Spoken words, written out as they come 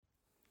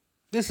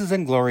This is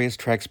Inglorious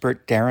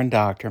Trexpert Darren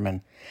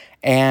Doctorman,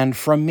 and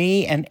from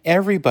me and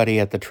everybody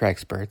at the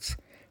Trexperts,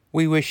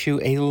 we wish you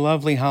a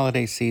lovely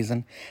holiday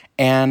season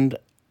and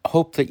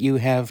hope that you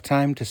have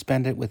time to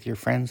spend it with your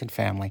friends and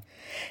family,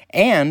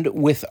 and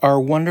with our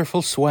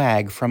wonderful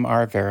swag from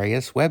our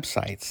various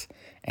websites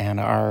and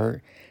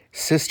our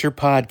sister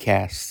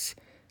podcasts,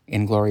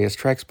 Inglorious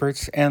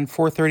Trexperts and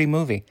 430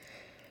 Movie.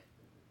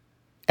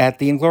 At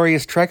the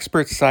Inglorious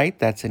Trexperts site,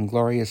 that's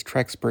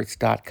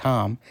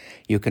inglorioustrexperts.com,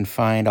 you can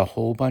find a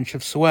whole bunch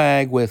of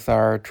swag with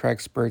our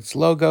Trexperts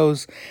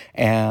logos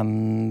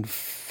and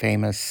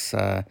famous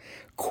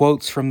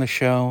quotes from the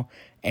show,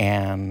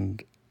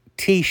 and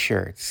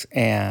t-shirts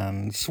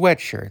and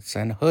sweatshirts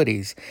and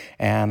hoodies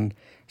and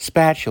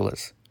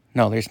spatulas.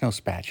 No, there's no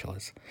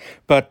spatulas.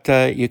 But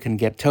you can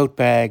get tote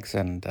bags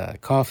and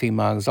coffee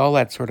mugs, all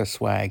that sort of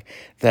swag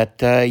that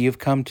you've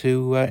come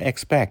to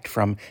expect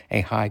from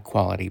a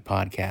high-quality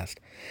podcast.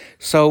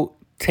 So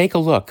take a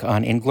look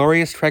on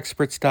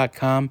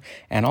inglorioustrexperts.com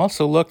and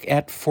also look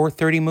at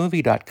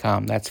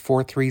 430movie.com. That's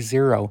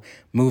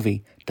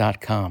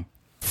 430movie.com.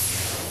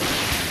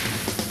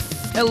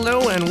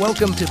 Hello and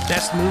welcome to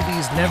Best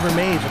Movies Never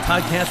Made, the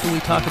podcast where we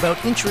talk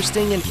about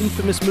interesting and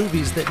infamous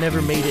movies that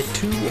never made it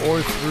to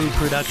or through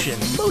production.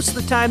 Most of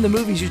the time, the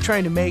movies you're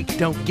trying to make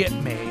don't get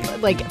made.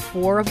 Like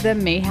 4 of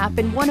them may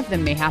happen, 1 of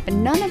them may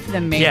happen, none of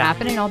them may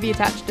happen, and I'll be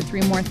attached to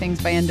 3 more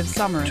things by end of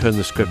summer. Turn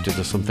the script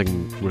into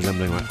something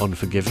resembling like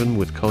Unforgiven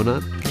with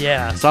Conan.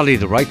 Yeah. Sadly,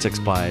 the rights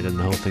expired and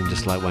the whole thing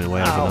just went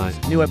away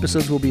overnight. New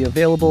episodes will be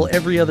available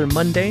every other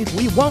Monday.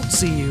 We won't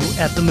see you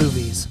at the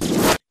movies.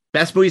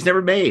 Best Movies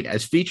Never Made,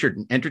 as featured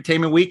in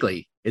Entertainment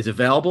Weekly, is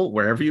available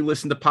wherever you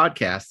listen to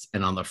podcasts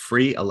and on the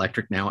free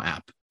Electric Now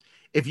app.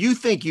 If you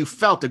think you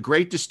felt a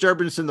great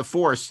disturbance in the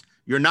Force,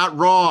 you're not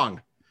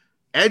wrong.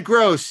 Ed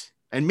Gross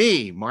and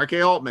me, Mark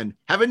A. Altman,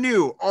 have a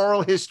new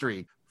oral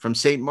history from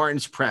St.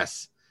 Martin's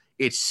Press.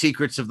 It's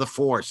Secrets of the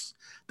Force,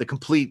 the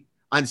complete,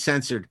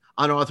 uncensored,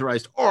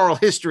 unauthorized oral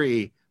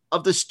history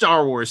of the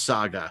Star Wars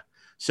saga.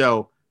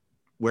 So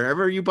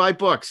wherever you buy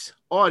books,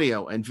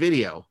 audio, and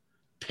video,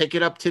 pick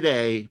it up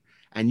today,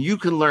 and you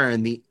can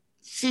learn the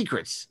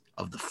secrets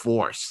of the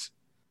Force.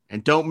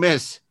 And don't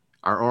miss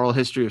our oral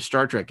history of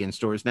Star Trek in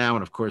stores now.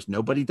 And of course,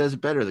 nobody does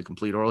it better. The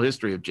complete oral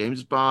history of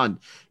James Bond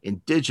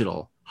in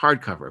digital,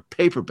 hardcover,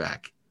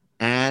 paperback,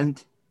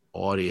 and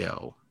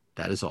audio.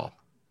 That is all.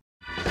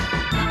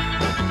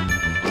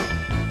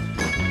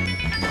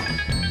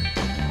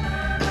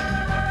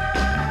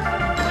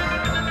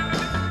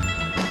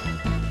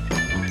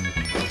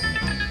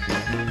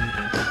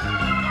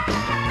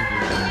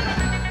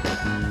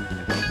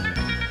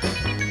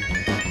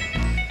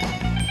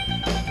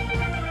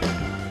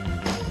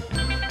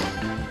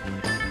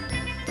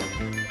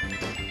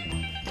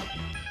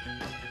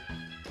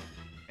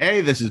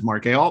 Hey, this is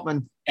Mark A.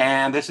 Altman.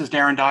 And this is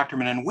Darren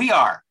Doctorman, and we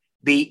are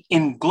the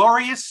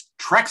Inglorious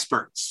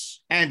Trexperts.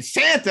 And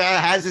Santa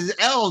has his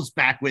elves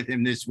back with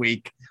him this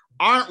week.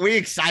 Aren't we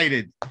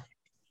excited?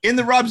 In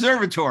the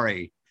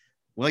Robservatory.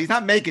 Well, he's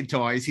not making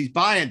toys. He's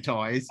buying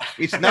toys.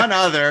 It's none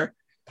other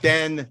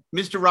than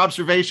Mr.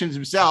 Robservations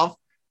himself,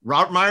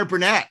 Robert Meyer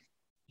Burnett.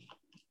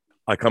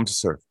 I come to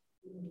serve.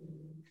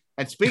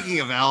 And speaking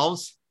of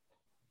elves,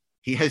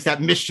 he has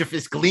that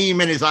mischievous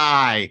gleam in his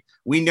eye.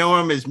 We know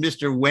him as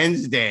Mr.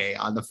 Wednesday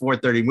on the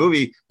 430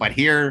 movie, but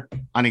here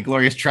on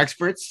Inglorious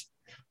Trexperts,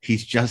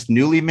 he's just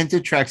newly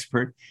minted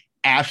Trexpert,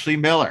 Ashley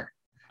Miller.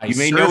 You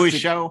may know his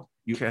show.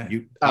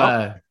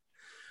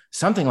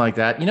 Something like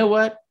that. You know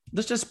what?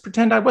 Let's just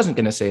pretend I wasn't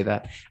going to say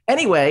that.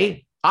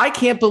 Anyway, I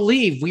can't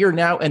believe we are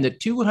now in the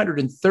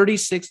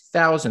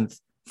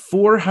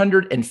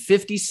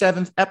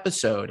 236,457th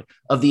episode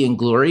of the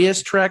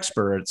Inglorious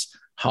Trexperts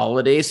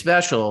Holiday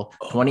Special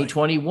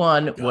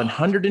 2021,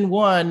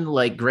 101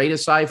 like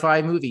greatest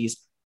sci-fi movies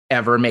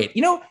ever made.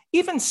 You know,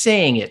 even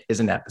saying it is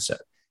an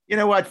episode. You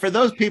know what? For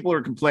those people who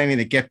are complaining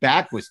that Get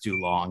Back was too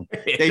long,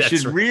 they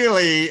should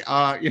really,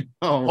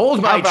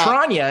 hold my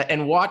Tranya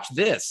and watch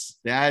this.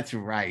 That's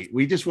right.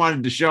 We just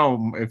wanted to show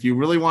them if you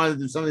really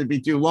wanted something to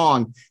be too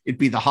long, it'd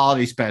be the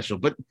holiday special.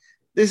 But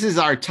this is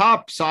our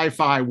top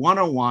sci-fi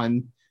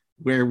 101,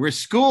 where we're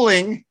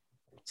schooling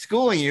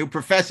you,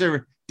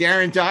 Professor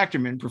Darren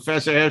Doctorman,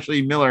 Professor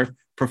Ashley Miller,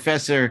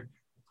 Professor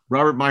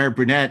Robert Meyer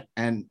Burnett,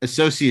 and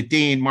Associate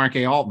Dean Mark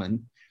A.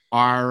 Altman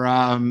are.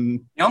 The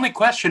only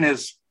question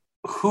is,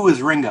 who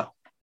is Ringo?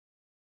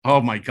 Oh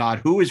my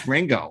God, who is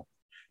Ringo?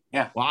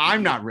 Yeah. Well,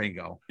 I'm not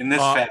Ringo. In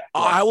this fact,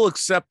 I will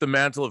accept the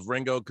mantle of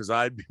Ringo because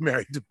I'd be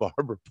married to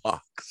Barbara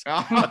Fox.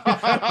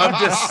 I'm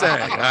just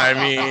saying. I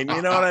mean,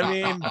 you know what I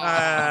mean?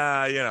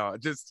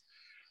 Just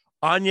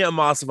Anya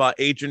Amasova,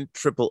 Agent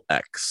Triple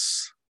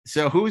X.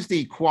 So who's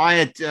the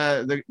quiet,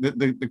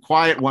 the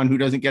quiet one who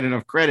doesn't get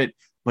enough credit,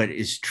 but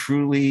is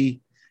truly,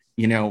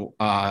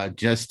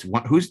 just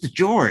one? Who's the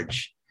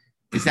George?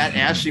 Is that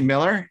Ashley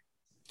Miller?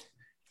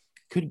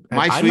 I'm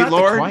Sweet not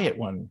Lord? The quiet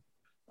one.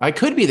 I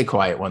could be the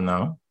quiet one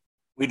though.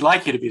 we'd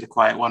like you to be the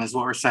quiet one, is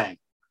what we're saying.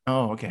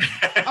 Oh, okay.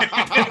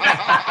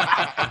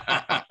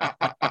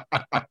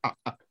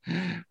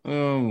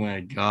 Oh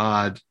my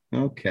God.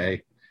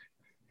 Okay.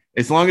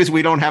 As long as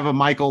we don't have a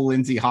Michael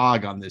Lindsay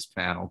Hogg on this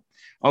panel.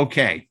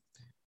 Okay.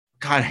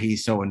 God,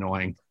 he's so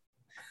annoying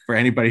for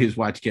anybody who's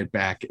watched Get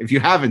Back. If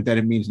you haven't, then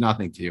it means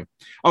nothing to you.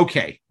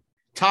 Okay.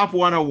 Top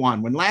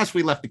 101. When last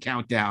we left the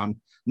countdown,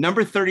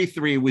 number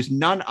 33 was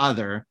none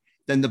other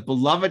than the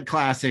beloved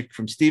classic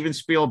from Steven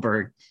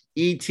Spielberg,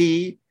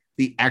 E.T.,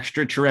 the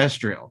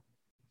Extraterrestrial.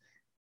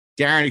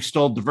 Darren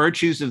extolled the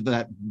virtues of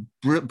that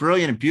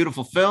brilliant and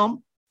beautiful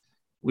film.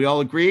 We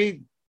all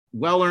agree,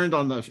 well earned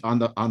on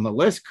the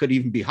list, could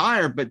even be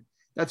higher, but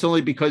that's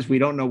only because we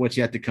don't know what's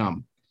yet to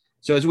come.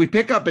 So as we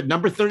pick up at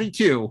number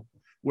 32,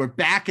 we're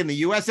back in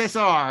the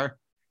USSR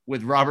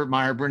with Robert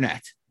Meyer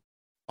Burnett.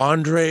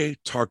 Andrei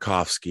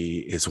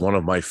Tarkovsky is one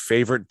of my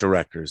favorite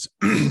directors.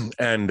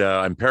 And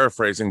I'm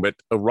paraphrasing, but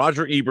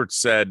Roger Ebert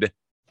said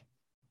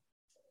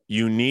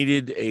you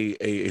needed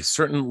a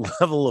certain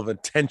level of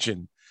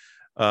attention,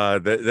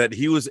 that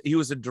he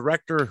was a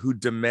director who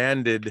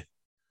demanded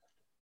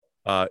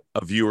a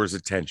viewer's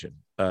attention.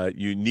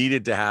 You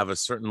needed to have a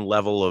certain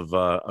level of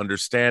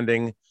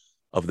understanding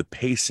of the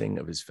pacing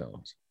of his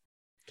films.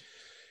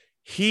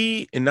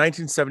 He, in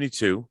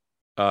 1972,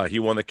 he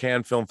won the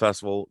Cannes Film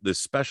Festival, this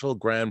special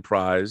grand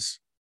prize,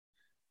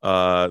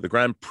 the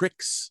Grand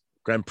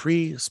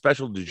Prix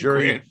Special du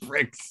Jury.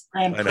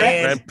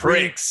 Grand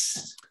Prix.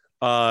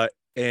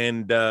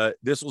 And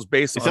this was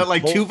based on... Is that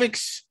like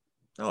Tuvix?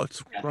 No,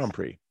 it's Grand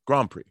Prix.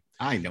 Grand Prix.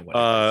 I know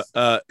what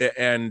it is.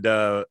 And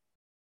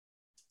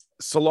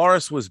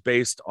Solaris was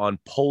based on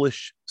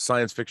Polish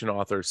science fiction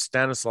author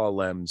Stanislaw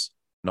Lem's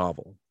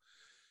novel.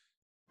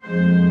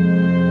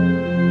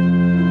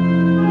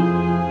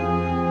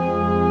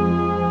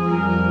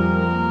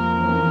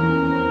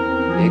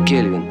 Я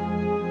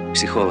Кельвин,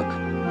 психолог.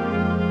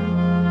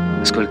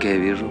 Насколько я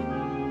вижу,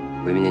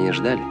 вы меня не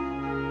ждали?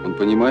 Он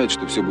понимает,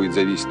 что все будет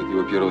зависеть от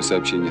его первого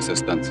сообщения со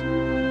станции.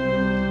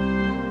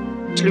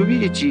 Если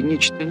увидите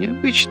нечто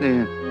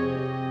необычное,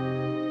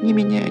 ни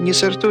меня, ни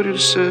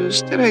Сарториуса,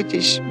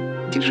 старайтесь,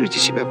 держите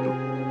себя в руках.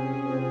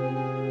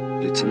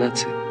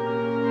 Галлюцинации.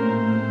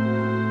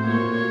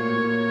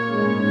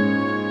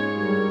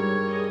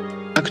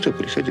 А кто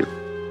приходил?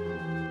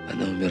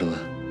 Она умерла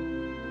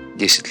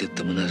 10 лет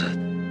тому назад.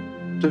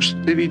 То, что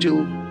ты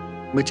видел,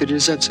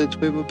 материализация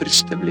твоего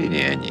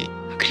представления о ней.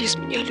 Крис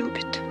меня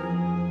любит.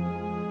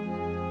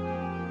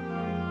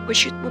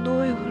 Хочет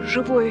мною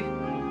живой.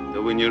 Да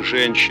вы не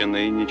женщина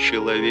и не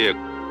человек,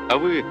 а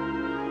вы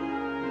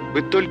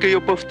только ее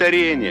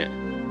повторение.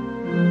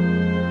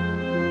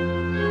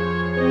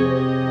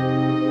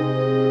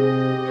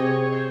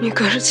 Мне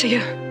кажется,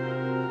 я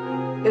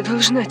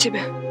должна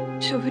тебя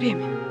все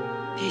время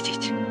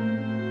видеть.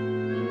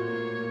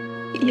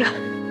 И я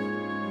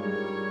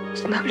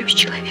становлюсь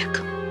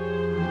человеком.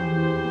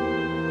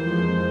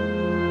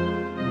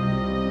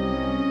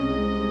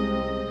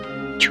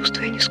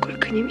 Чувствую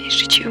нисколько не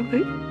меньше, чем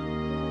вы.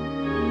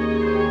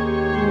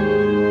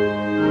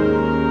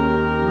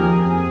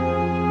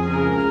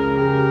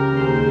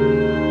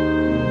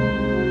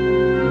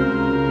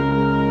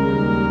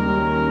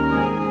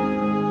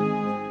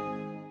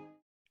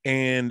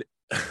 And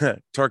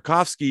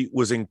Tarkovsky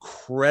was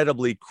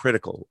incredibly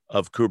critical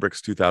of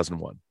Kubrick's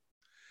 2001.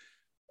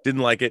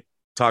 Didn't like it,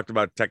 talked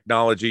about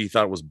technology, he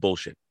thought it was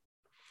bullshit.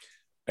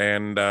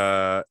 And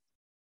the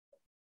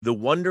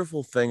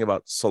wonderful thing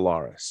about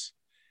Solaris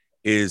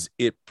is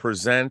it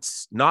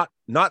presents, not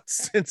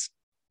since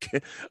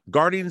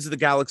Guardians of the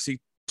Galaxy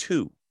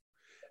 2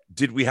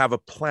 did we have a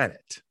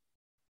planet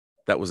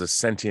that was a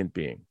sentient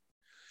being.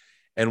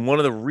 And one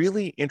of the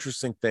really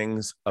interesting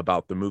things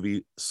about the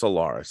movie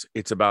Solaris,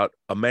 it's about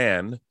a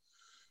man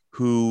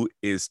who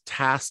is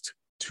tasked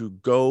to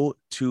go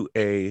to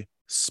a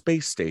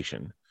space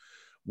station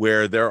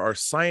where there are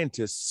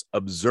scientists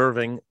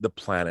observing the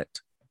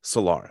planet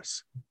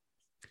Solaris.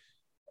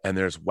 And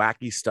there's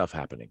wacky stuff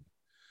happening.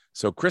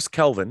 So Chris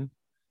Kelvin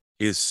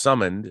is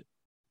summoned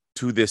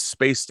to this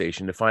space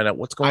station to find out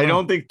what's going on. I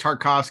don't think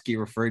Tarkovsky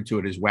referred to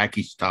it as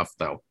wacky stuff,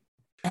 though.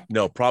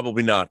 No,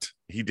 probably not.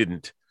 He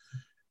didn't.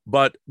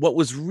 But what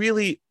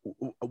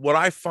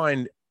I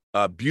find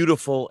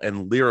beautiful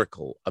and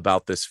lyrical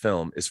about this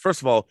film is,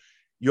 first of all,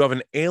 you have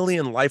an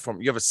alien life form.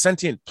 You have a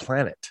sentient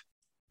planet.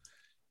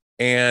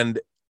 And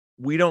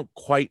we don't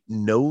quite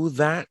know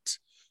that.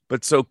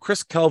 But so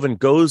Chris Kelvin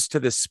goes to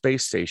this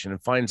space station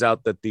and finds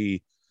out that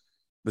the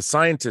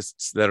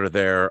scientists that are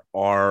there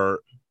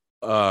are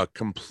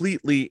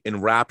completely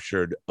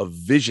enraptured of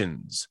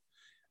visions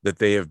that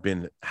they have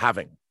been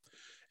having.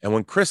 And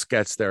when Chris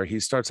gets there, he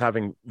starts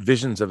having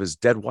visions of his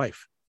dead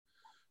wife,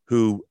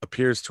 who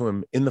appears to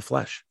him in the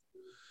flesh.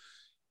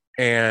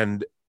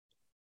 And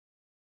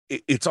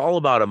it's all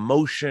about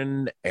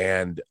emotion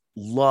and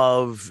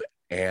love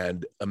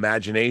and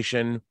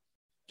imagination.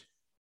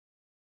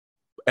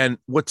 And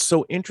what's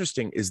so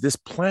interesting is this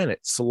planet,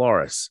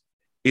 Solaris,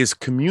 is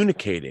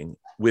communicating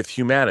with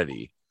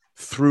humanity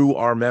through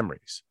our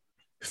memories,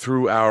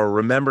 through our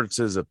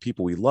remembrances of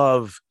people we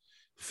love,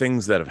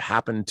 things that have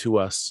happened to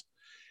us.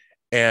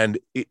 And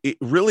it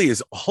really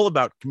is all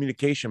about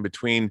communication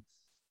between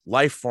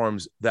life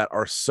forms that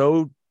are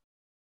so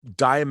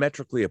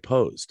diametrically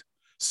opposed,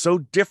 so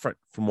different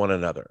from one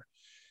another,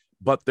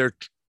 but they're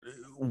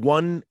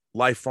one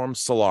life form,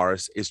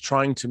 Solaris, is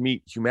trying to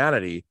meet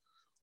humanity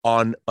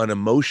on an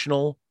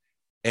emotional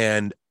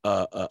and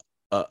an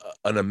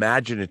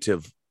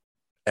imaginative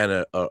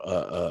and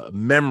a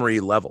memory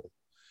level.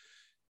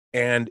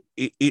 And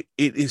it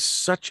is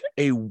such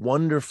a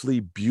wonderfully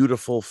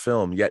beautiful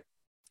film, yet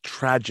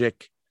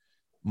tragic,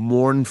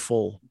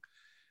 mournful,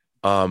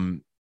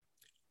 even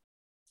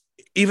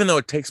though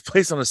it takes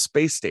place on a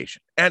space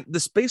station. And the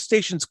space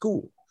station's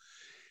cool,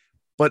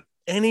 but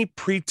any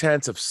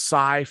pretense of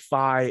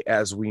sci-fi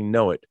as we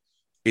know it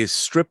is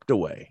stripped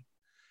away.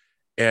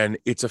 And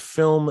it's a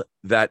film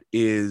that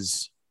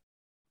it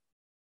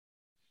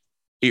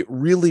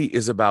really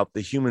is about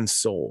the human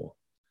soul.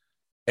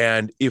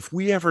 And if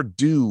we ever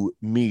do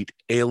meet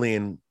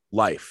alien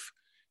life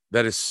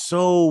that is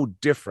so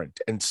different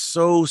and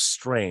so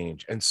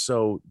strange and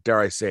so,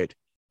 dare I say it,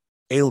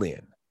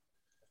 alien,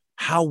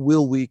 how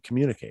will we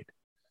communicate?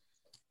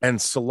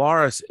 And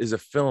Solaris is a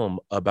film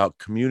about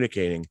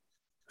communicating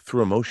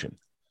through emotion.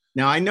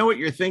 Now, I know what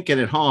you're thinking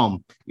at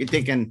home. You're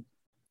thinking,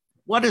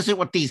 what is it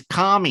with these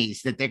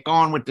commies that they're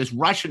going with this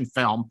Russian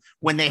film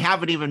when they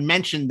haven't even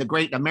mentioned the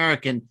great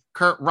American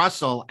Kurt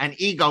Russell and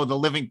Ego, the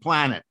Living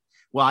Planet?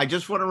 Well, I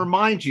just want to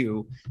remind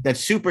you that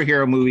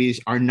superhero movies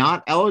are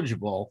not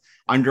eligible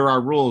under our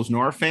rules,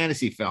 nor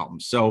fantasy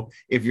films. So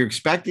if you're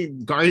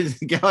expecting Guardians of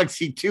the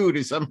Galaxy 2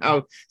 to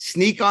somehow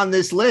sneak on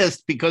this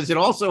list because it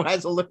also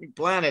has a living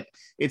planet,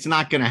 it's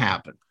not going to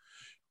happen.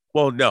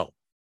 Well, no.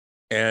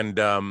 And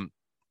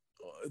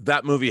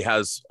that movie's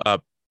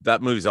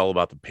all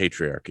about the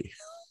patriarchy.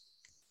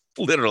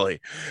 Literally.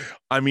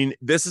 I mean,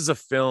 this is a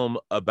film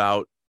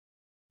about,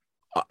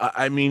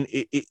 I mean,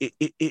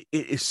 it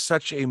is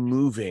such a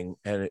moving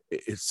and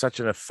it's such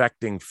an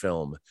affecting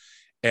film.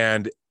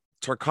 And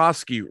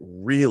Tarkovsky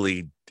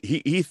really,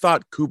 he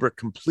thought Kubrick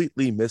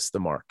completely missed the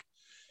mark,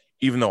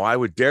 even though I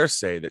would dare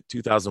say that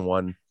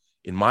 2001,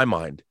 in my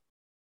mind,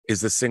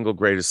 is the single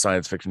greatest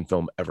science fiction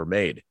film ever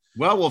made.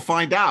 Well, we'll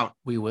find out.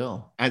 We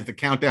will. As the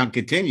countdown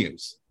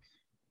continues.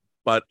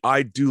 But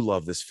I do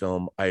love this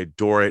film. I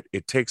adore it.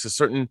 It takes a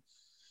certain,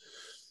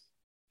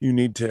 you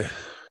need to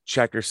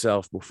check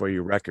yourself before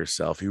you wreck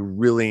yourself. You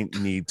really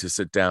need to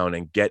sit down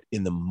and get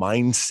in the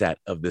mindset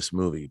of this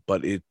movie.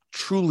 But it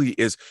truly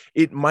is,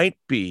 it might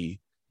be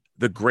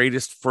the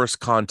greatest first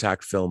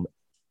contact film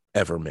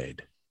ever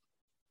made.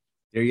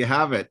 There you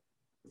have it.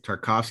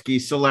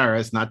 Tarkovsky's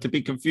Solaris, not to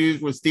be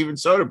confused with Steven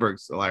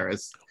Soderbergh's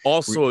Solaris.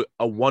 Also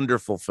a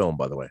wonderful film,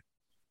 by the way.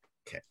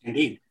 Okay.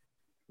 Indeed.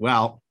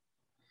 Well,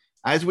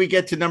 as we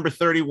get to number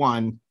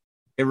 31,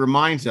 it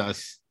reminds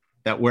us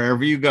that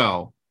wherever you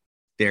go,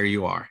 there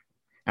you are.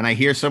 And I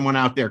hear someone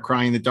out there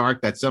crying in the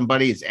dark. That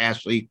somebody is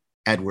Ashley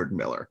Edward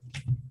Miller.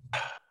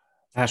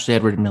 Ashley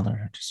Edward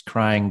Miller, just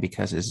crying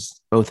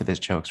because both of his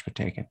jokes were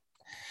taken.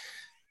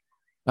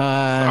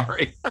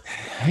 Sorry.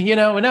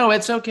 No,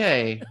 it's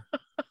okay.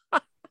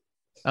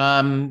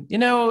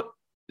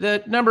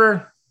 The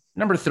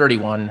number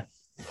 31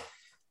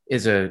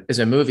 is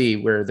a movie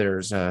where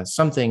there's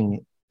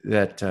something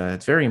that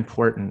it's very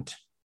important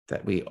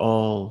that we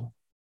all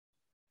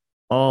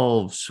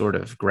sort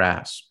of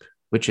grasp,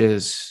 which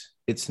is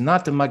it's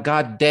not my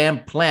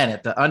goddamn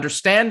planet. To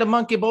understand, a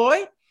monkey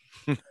boy?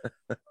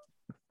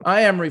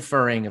 I am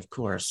referring, of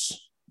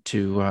course,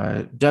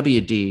 to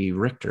W.D.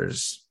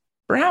 Richter's,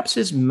 perhaps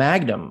his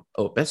magnum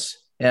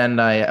opus, and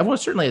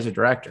certainly as a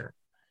director.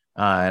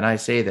 And I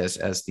say this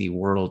as the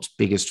world's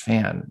biggest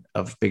fan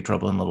of Big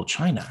Trouble in Little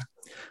China.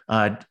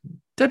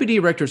 W.D.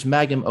 Richter's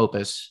magnum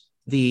opus,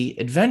 The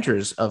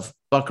Adventures of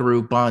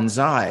Buckaroo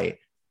Banzai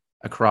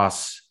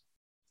Across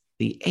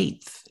the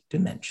Eighth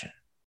Dimension.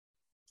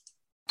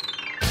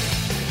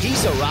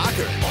 He's a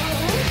rocker.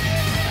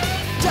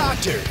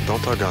 Doctor.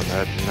 Don't tug on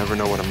that. You never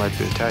know what it might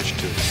be attached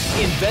to.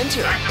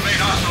 Inventor.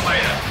 Activate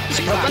oscillator. It's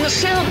broken the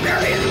sound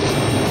barrier.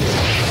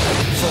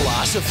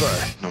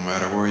 Philosopher. No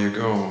matter where you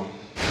go,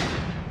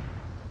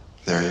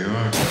 there you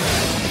are.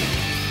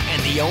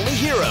 And the only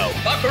hero.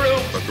 Buckaroo.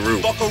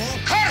 Buckaroo. Buckaroo.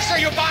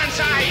 Curse you,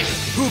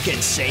 Banzais! Who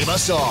can save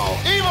us all.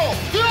 Evil!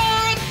 Pure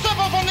and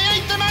simple from the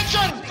 8th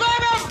dimension!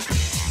 Grab him!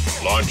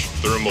 Launch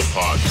thermal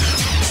pod.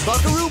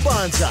 Buckaroo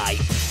Banzai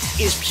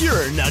is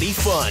pure nutty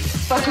fun.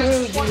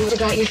 Buckaroo, you would have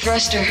got your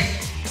thruster.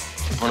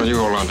 Why don't you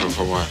hold on to him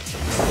for a while?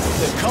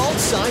 The cult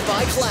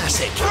sci-fi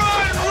classic.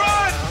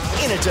 Run!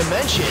 In a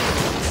dimension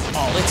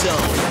all its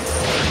own.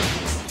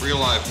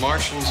 Real-life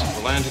Martians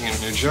landing in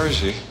New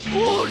Jersey.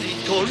 Holy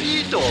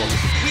Toledo!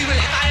 We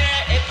will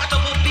fire a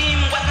portable beam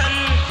weapon.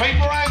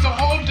 Vaporize the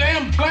whole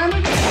damn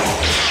planet?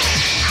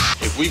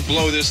 If we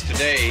blow this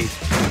today,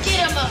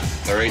 Get him up.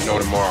 there ain't no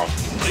tomorrow.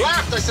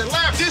 Left! I said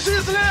left! This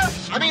is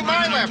left! I mean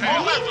my left!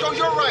 All left! Go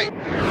your right!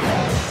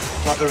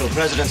 Buckaroo,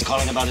 President's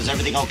calling about is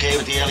everything okay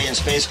with the alien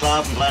space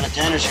cloud from Planet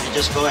 10, or should we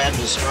just go ahead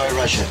and destroy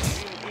Russia?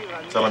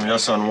 Tell him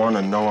yes on one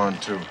and no on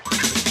two.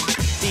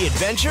 The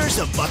Adventures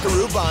of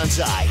Buckaroo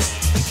Banzai.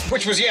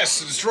 Which was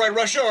yes, destroy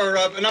Russia or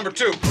number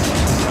 2?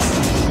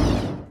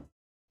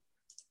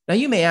 Now,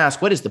 you may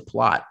ask, what is the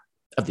plot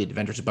of the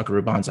Adventures of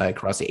Buckaroo Banzai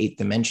Across the Eighth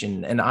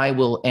Dimension? And I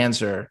will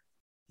answer,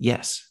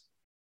 yes,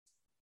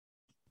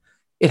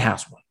 it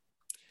has one.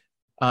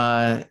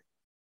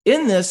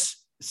 In this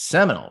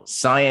seminal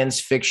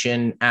science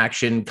fiction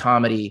action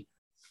comedy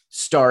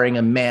starring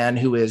a man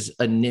who is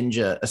a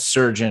ninja, a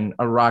surgeon,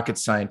 a rocket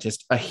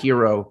scientist, a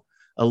hero,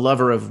 a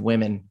lover of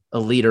women, a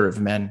leader of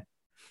men,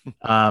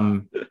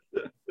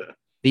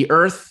 the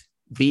Earth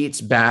beats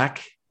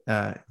back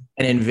an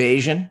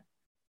invasion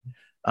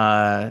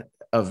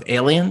of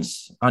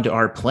aliens onto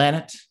our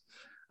planet.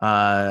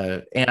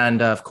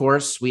 And of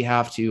course, we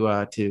have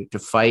to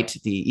fight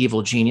the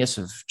evil genius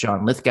of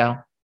John Lithgow.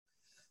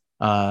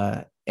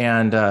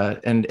 And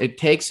it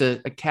takes a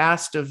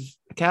cast of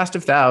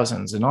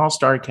thousands, an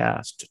all-star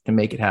cast, to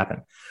make it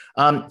happen.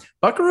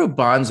 Buckaroo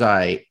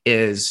Banzai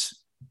is,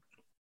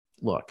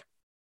 look,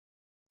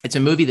 it's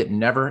a movie that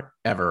never,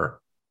 ever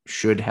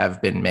should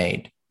have been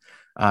made.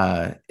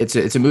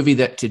 It's a movie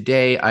that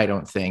today I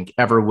don't think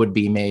ever would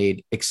be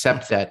made,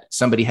 except that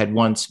somebody had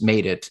once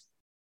made it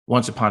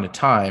once upon a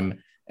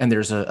time, and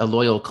there's a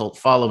loyal cult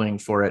following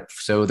for it.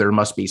 So there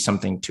must be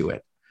something to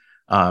it.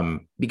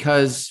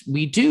 Because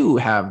we do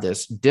have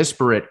this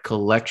disparate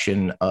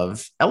collection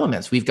of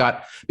elements.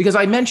 Because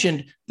I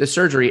mentioned the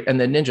surgery and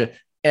the ninja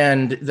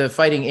and the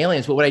fighting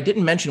aliens, but what I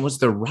didn't mention was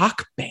the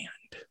rock band.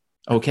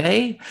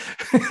 Okay.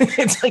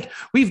 It's like,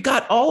 we've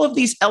got all of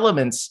these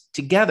elements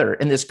together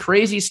in this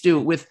crazy stew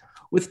with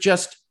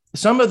just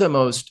some of the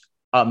most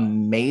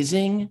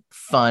amazing,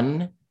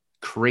 fun,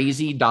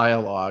 crazy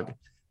dialogue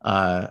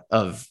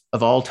of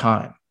all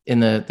time in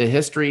the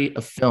history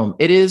of film.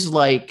 It is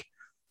like,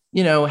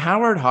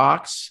 Howard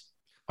Hawks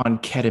on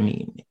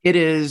ketamine. It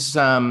is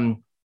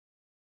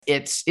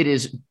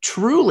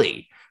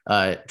truly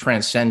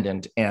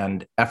transcendent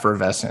and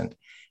effervescent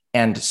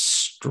and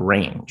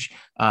strange.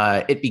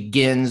 It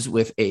begins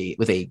with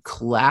a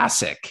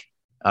classic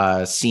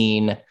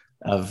scene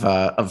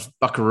of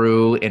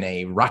Buckaroo in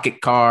a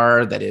rocket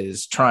car that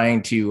is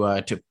trying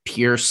to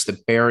pierce the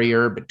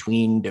barrier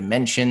between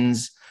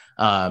dimensions.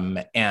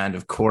 And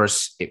of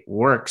course it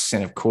works.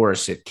 And of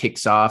course it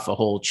kicks off a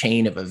whole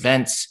chain of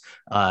events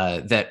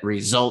that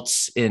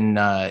results in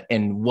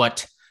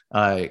what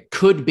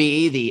could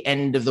be the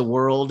end of the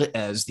world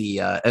as the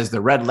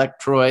red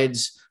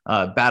Lectroids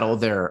battle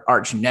their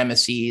arch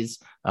nemesis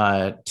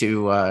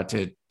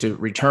to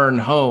return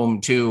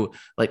home, to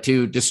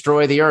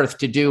destroy the Earth,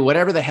 to do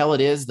whatever the hell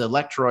it is the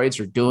Lectroids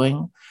are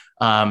doing.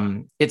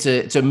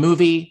 It's a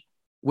movie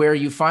where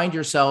you find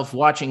yourself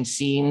watching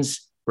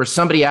scenes where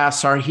somebody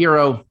asks our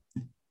hero,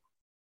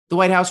 the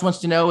White House wants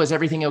to know, is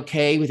everything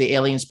okay with the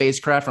alien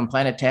spacecraft from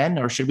Planet 10,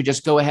 or should we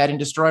just go ahead and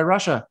destroy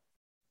Russia?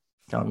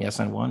 Tell them yes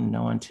on one,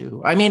 no on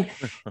two. I mean,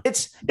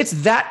 it's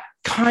that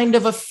kind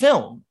of a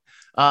film.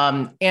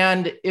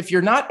 And if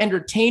you're not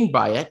entertained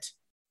by it,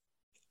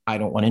 I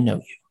don't want to know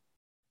you.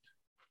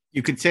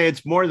 You could say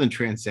it's more than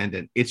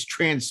transcendent. It's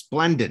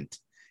transplendent.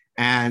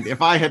 And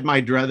if I had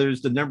my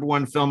druthers, the number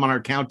one film on our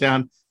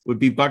countdown would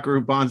be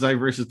Buckaroo Banzai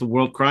versus the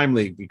World Crime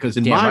League, because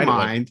in my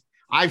mind,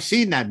 I've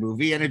seen that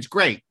movie and it's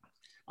great.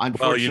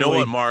 Well, you know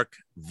what, Mark?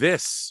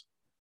 This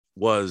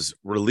was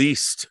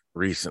released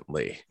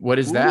recently. What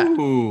is that?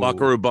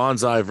 Buckaroo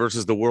Banzai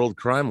versus the World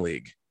Crime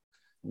League.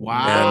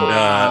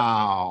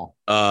 Wow.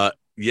 And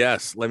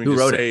yes, let me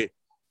just say,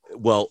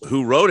 well,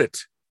 who wrote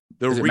it?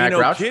 The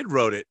Reno Kid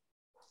wrote it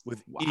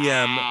with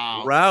E.M.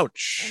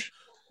 Rauch.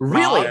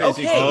 Really?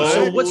 Okay.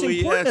 So what's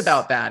important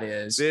about that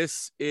is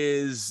this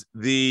is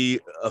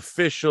the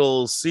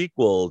official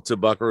sequel to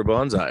Buckaroo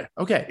Banzai.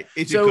 Okay.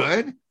 Is it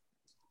good?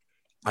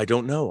 I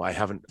don't know. I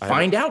haven't.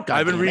 Find out.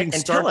 I've been reading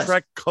Star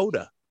Trek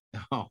Coda.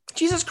 Oh.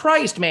 Jesus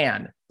Christ,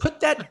 man. Put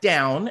that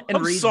down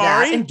and read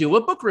that and do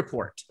a book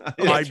report.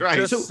 Okay. I'm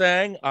just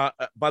saying,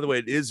 by the way,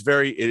 it is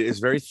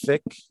very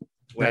thick.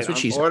 That's what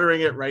she's ordering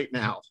it right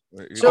now.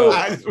 So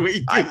as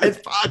we do this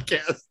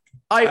podcast.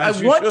 I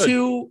want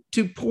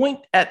to point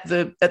at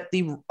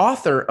the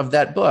author of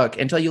that book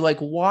and tell you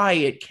why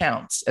it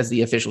counts as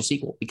the official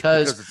sequel,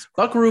 because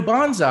Buckaroo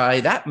Banzai,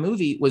 that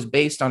movie was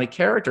based on a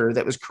character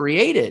that was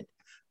created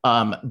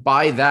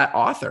by that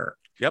author.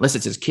 Yep. Unless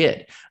it's his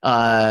kid.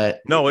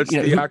 No, it's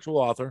the actual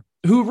author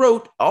who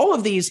wrote all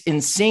of these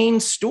insane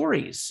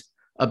stories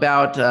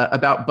about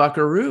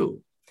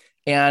Buckaroo,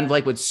 and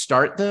would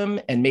start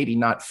them and maybe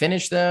not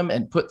finish them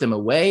and put them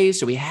away.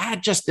 So we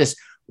had just this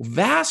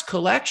vast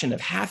collection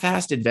of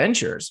half-assed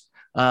adventures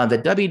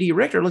that W.D.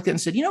 Richter looked at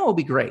and said, it would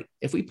be great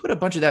if we put a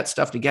bunch of that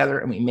stuff together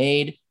and we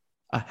made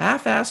a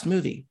half-assed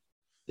movie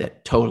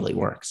that totally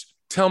works.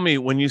 Tell me,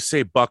 when you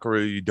say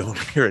Buckaroo, you don't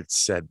hear it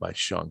said by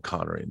Sean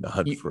Connery in The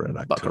Hunt for Red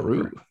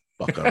October.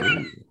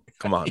 Buckaroo.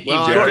 Come on.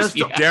 Well,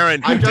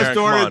 Darren. I just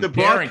ordered the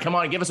book. Darren, come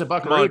on, give us a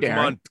Buckaroo,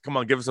 Darren. Come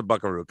on, give us a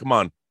Buckaroo. Come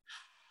on.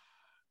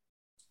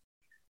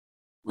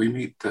 We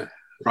meet the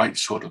right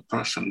sort of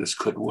person, this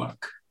could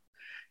work.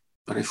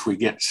 But if we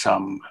get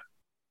some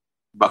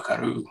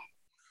Buckaroo.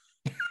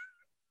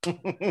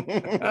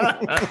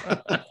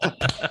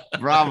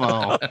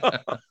 Bravo.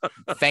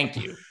 Thank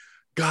you.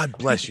 God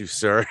bless you,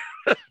 sir.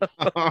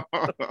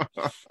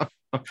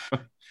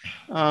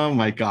 Oh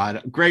my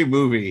God. Great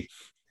movie.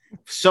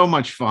 So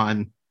much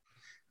fun.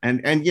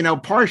 And you know,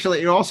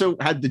 partially it also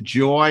had the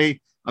joy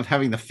of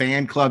having the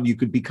fan club. You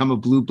could become a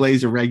Blue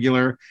Blazer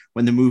regular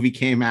when the movie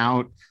came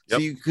out. So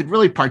you could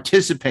really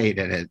participate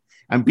in it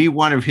and be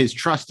one of his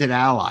trusted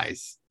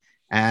allies.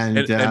 And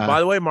by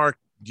the way, Mark,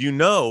 do you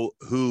know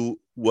who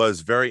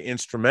was very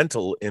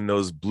instrumental in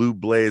those Blue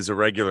Blazer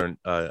regular?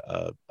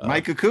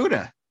 Mike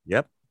Okuda.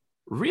 Yep.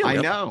 Really?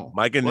 I know.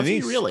 Mike and Was he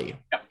Denise. really?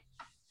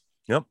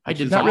 Yep. I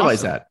did not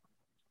realize that.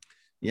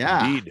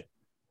 Yeah. Indeed.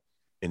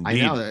 I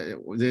know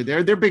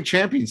they're big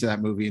champions of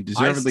that movie and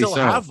deservedly I still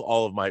so. have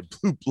all of my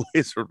Blue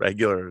Blazer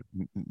regular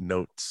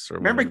notes.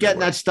 Remember getting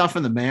that stuff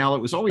in the mail?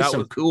 It was always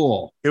so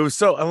cool. It was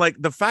so, and like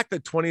the fact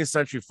that 20th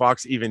Century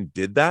Fox even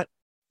did that.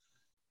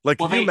 Like,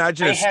 can you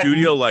imagine a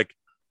studio like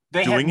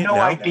they doing had it no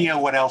now? idea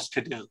what else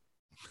to do.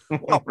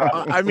 Well,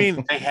 I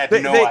mean, they had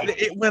no idea.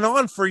 It went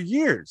on for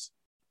years.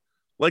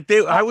 Like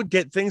I would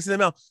get things in the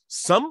mail.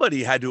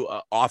 Somebody had to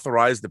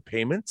authorize the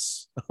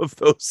payments of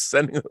those,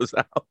 sending those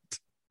out.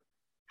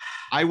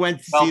 I went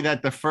to see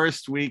that the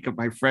first week of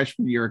my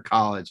freshman year of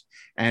college,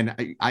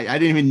 and I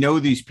didn't even know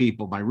these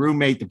people. My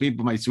roommate, the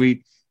people in my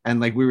suite, and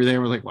like we were there.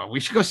 We're like, well, we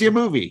should go see a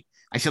movie.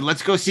 I said,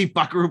 let's go see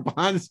Buckaroo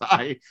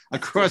Banzai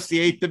Across the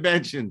Eighth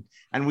Dimension,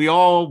 and we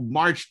all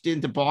marched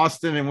into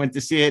Boston and went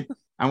to see it.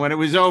 And when it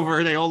was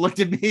over, they all looked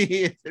at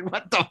me and said,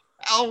 "What the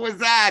hell was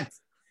that?"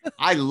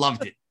 I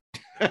loved it.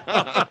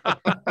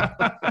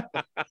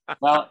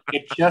 Well,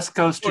 it just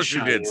goes to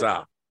show you.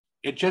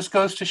 It just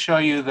goes to show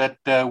you that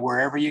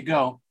wherever you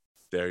go,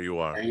 there you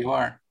are. There you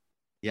are.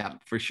 Yeah,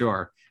 for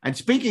sure. And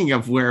speaking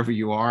of wherever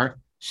you are,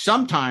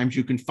 sometimes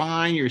you can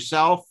find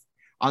yourself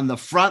on the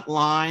front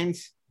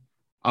lines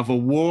of a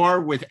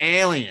war with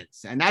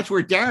aliens. And that's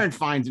where Darren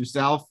finds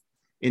himself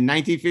in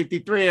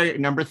 1953,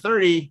 number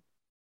 30.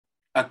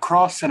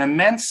 Across an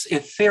immense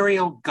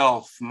ethereal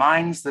gulf,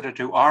 minds that are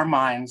to our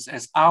minds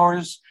as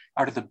ours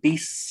are to the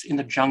beasts in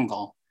the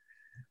jungle,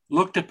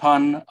 looked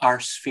upon our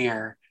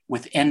sphere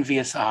with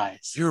envious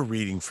eyes. You're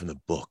reading from the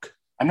book.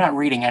 I'm not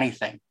reading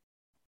anything.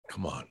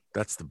 Come on,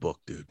 that's the book,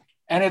 dude.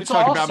 And it's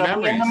also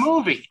in the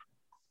movie.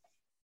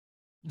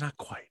 Not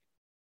quite.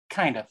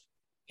 Kind of.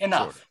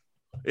 Enough. Sort of.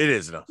 It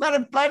is enough. Let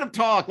him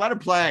talk. Let him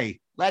play.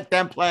 Let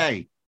them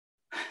play.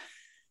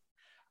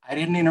 I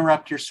didn't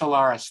interrupt your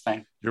Solaris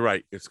thing. You're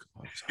right.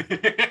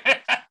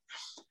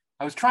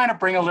 I was trying to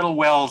bring a little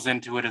Wells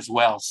into it as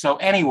well. So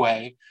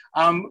anyway,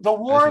 the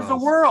War of the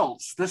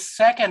Worlds, the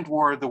second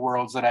War of the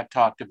Worlds that I've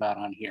talked about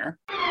on here.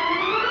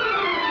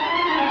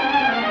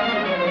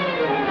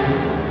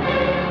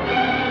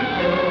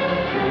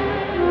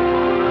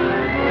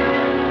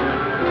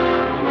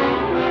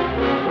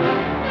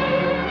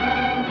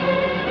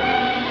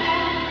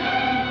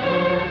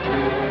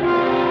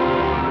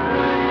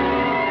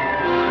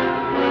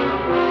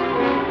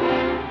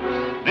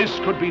 This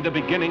could be the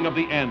beginning of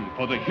the end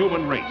for the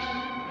human race.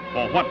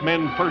 For what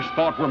men first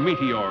thought were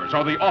meteors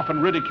or the often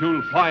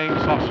ridiculed flying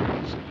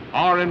saucers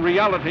are in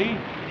reality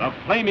the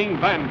flaming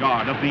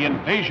vanguard of the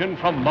invasion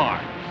from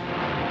Mars.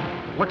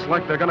 Looks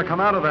like they're going to come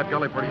out of that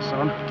gully pretty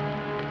soon.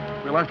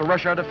 We'll have to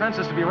rush our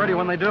defenses to be ready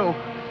when they do.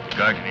 The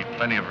Guardian need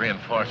plenty of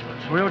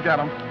reinforcements. We'll get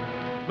them.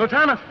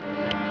 Lieutenant,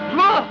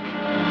 look!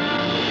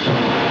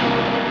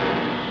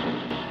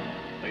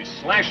 They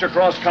slash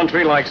across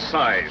country like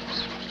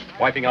scythes,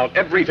 wiping out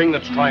everything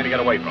that's trying to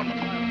get away from them.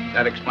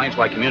 That explains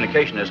why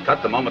communication is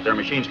cut the moment their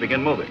machines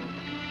begin moving.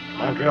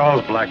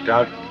 Montreal's blacked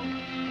out.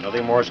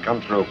 Nothing more's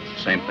come through.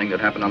 Same thing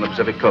that happened on the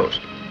Pacific coast.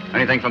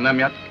 Anything from them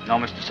yet? No,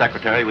 Mr.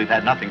 Secretary, we've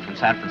had nothing from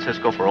San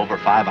Francisco for over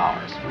 5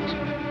 hours.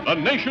 The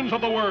nations of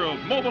the world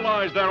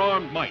mobilize their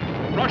armed might,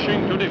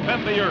 rushing to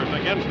defend the Earth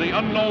against the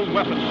unknown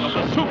weapons of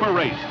the super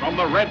race from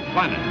the Red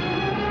Planet.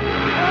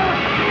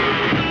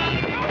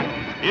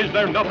 Is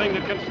there nothing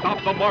that can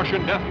stop the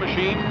Martian death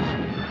machines?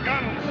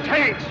 Guns,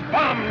 tanks,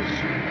 bombs,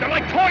 they're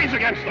like toys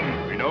against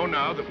them. We know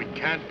now that we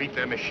can't beat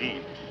their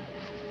machines.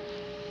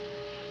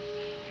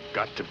 We've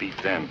got to beat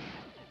them.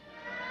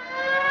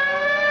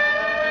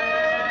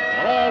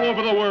 All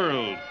over the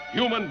world,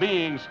 human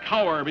beings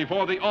cower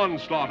before the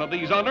onslaught of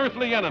these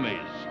unearthly enemies,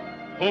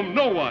 whom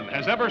no one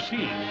has ever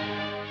seen.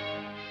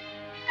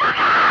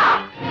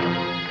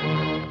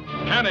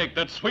 Panic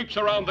that sweeps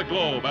around the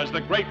globe as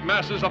the great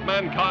masses of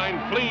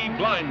mankind flee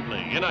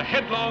blindly in a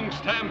headlong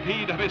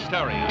stampede of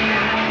hysteria.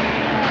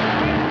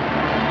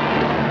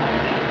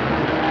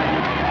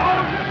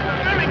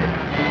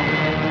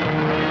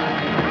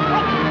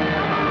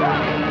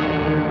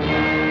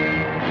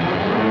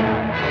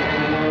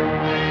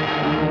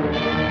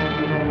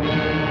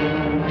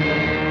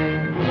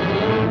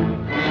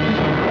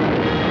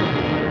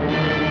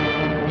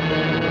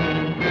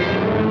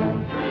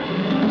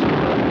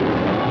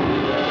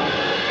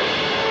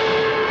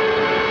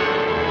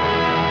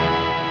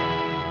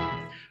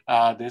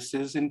 This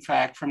is, in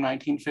fact, from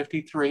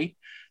 1953,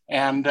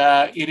 and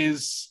it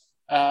is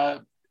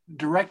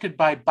directed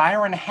by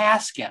Byron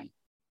Haskin,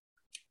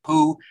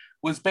 who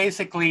was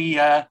basically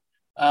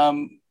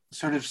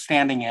sort of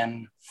standing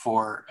in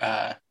for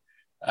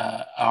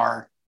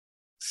our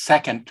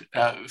second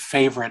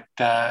favorite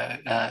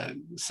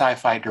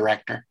sci-fi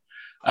director.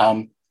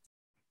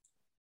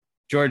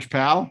 George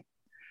Pal?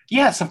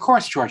 Yes, of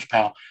course, George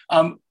Pal.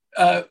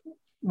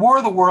 War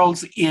of the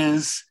Worlds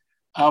is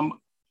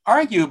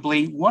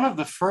arguably one of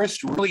the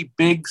first really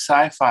big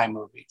sci-fi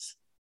movies.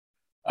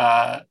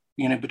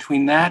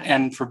 Between that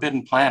and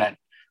Forbidden Planet,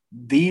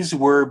 these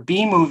were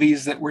B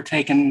movies that were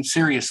taken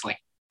seriously.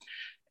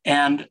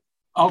 And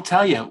I'll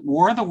tell you,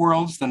 War of the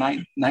Worlds, the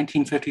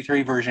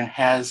 1953 version,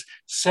 has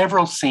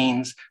several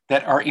scenes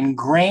that are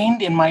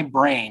ingrained in my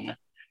brain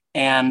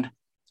and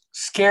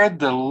scared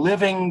the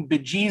living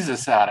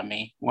bejesus out of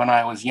me when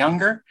I was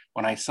younger,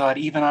 when I saw it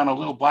even on a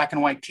little black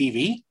and white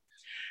TV.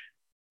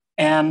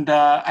 And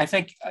I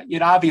think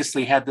it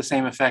obviously had the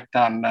same effect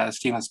on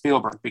Steven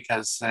Spielberg,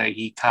 because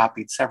he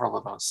copied several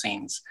of those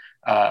scenes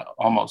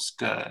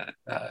almost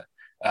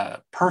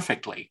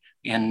perfectly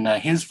in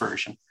his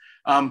version.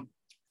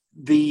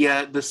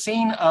 The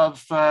scene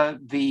of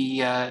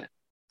the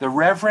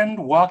Reverend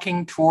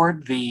walking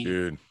toward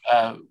the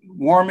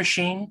war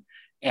machine,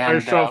 and I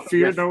shall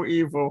fear no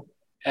evil.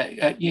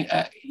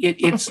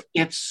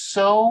 It's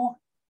so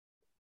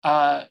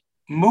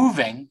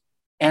moving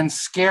and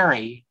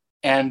scary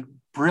and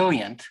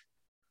brilliant.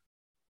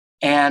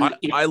 And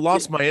I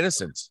lost my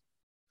innocence.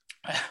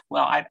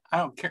 Well, I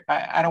don't care.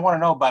 I don't want to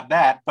know about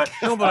that. But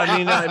no, but I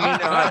mean,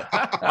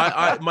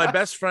 my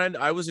best friend.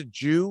 I was a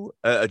Jew,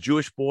 a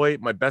Jewish boy.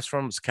 My best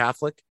friend was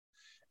Catholic,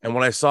 and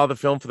when I saw the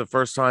film for the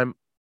first time,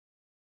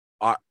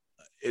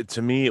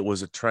 to me, it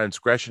was a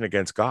transgression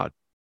against God.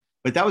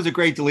 But that was a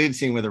great deleted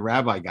scene where the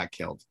rabbi got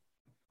killed.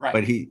 Right.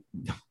 But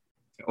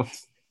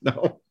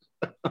no.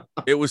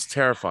 It was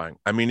terrifying.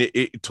 I mean,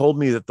 it told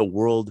me that the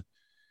world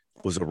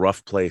was a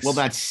rough place. Well,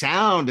 that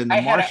sound and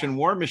the Martian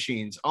war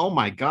machines. Oh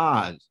my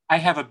God. I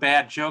have a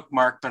bad joke,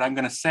 Mark, but I'm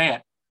going to say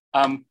it.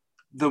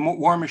 The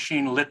war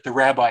machine lit the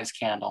rabbi's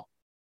candle.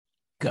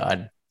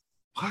 God.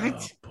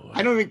 What?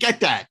 I don't even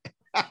get that.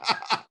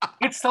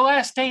 It's the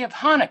last day of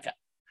Hanukkah.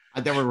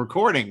 That we're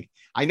recording.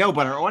 I know,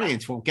 but our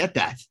audience won't get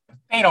that.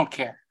 They don't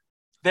care.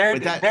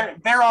 They're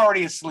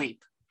already asleep.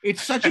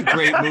 It's such a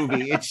great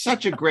movie. It's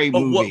such a great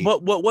movie.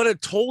 But what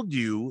it told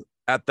you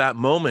at that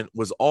moment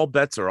was all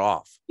bets are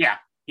off. Yeah.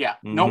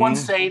 Mm-hmm. No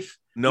one's safe.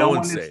 No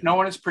one's safe. No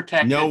one is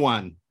protected. No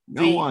one.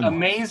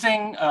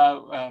 Amazing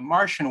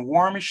Martian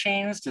war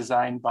machines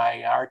designed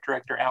by art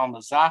director Alan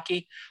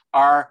Lozaki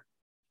are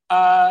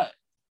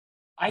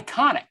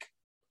iconic.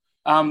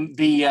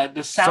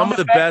 The sound some of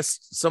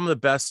the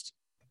best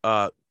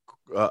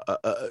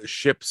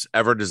ships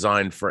ever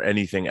designed for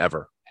anything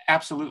ever.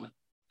 Absolutely.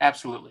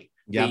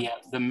 Yep.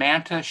 The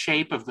manta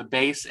shape of the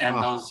base and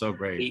those so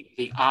great.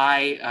 The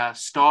eye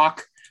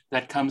stalk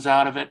that comes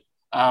out of it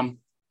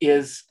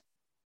is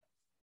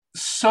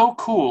so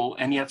cool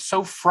and yet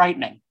so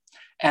frightening.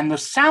 And the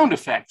sound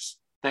effects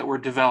that were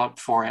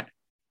developed for it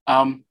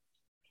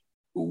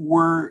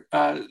were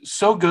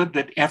so good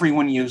that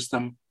everyone used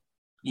them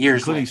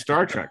years including later.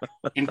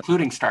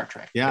 Star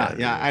Trek.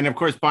 Yeah. And of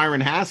course,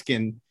 Byron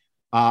Haskin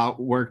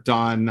worked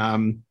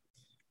on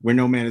Where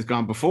No Man Has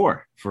Gone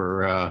Before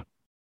for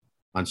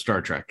on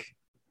Star Trek.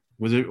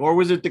 Was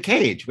it The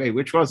Cage? Wait,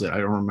 which was it? I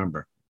don't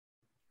remember.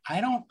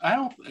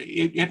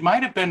 It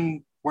might have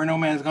been Where No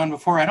Man Has Gone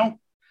Before. I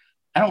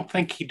don't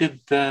think he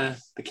did the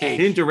Cage.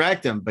 He didn't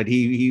direct them, but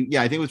he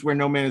I think it was Where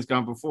No Man Has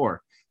Gone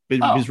Before. But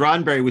because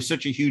Roddenberry was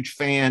such a huge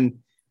fan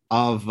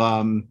of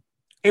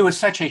he was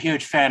such a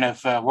huge fan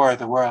of War of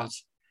the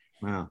Worlds.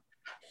 Wow.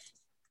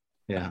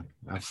 Yeah,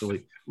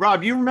 absolutely.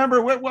 Rob, you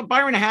remember what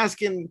Byron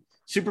Haskin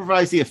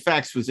supervised the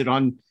effects? Was it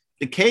on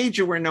The Cage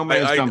or Where No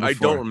Man Has Gone Before? I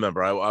don't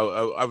remember.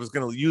 I was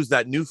going to use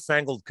that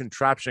newfangled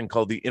contraption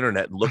called the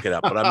internet and look it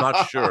up, but I'm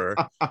not sure.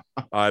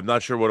 I'm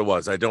not sure what it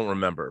was. I don't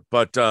remember.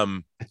 But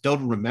I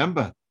don't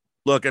remember.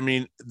 Look, I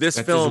mean, that's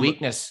his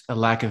weakness, a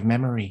lack of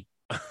memory.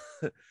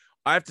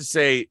 I have to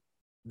say,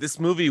 this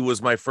movie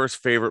was my first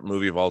favorite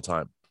movie of all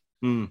time.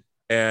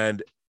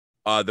 And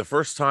the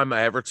first time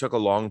I ever took a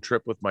long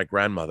trip with my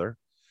grandmother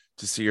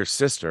to see her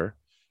sister,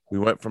 we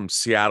went from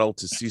Seattle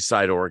to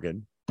Seaside,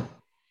 Oregon.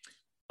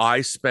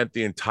 I spent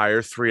the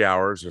entire 3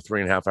 hours or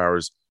 3.5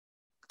 hours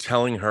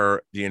telling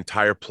her the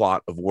entire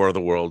plot of War of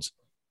the Worlds,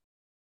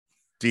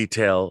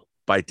 detail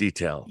by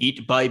detail,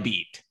 beat by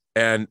beat.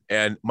 And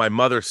my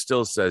mother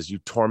still says, "You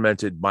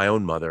tormented my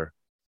own mother.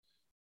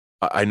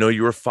 I know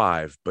you were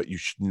 5, but you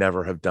should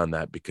never have done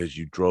that because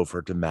you drove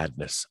her to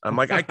madness." I'm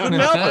like, I couldn't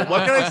help it.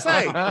 What can I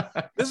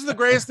say? This is the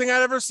greatest thing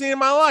I've ever seen in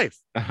my life.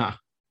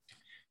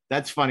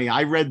 That's funny.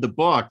 I read the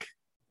book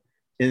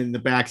in the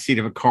back seat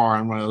of a car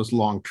on one of those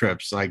long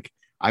trips. Like,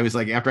 I was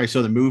like, after I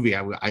saw the movie,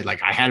 I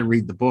had to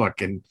read the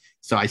book. And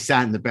so I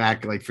sat in the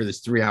back, like, for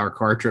this 3-hour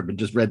car trip and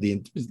just read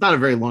it's not a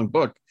very long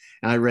book.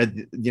 And I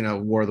read,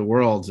 War of the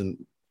Worlds and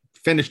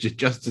finished it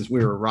just as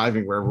we were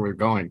arriving wherever we were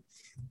going.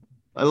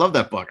 I love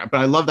that book, but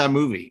I love that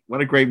movie.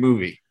 What a great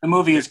movie. The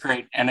movie is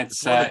great. And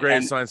it's one of the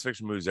greatest science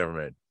fiction movies ever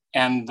made.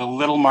 And the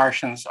little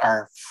Martians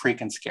are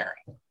freaking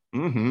scary.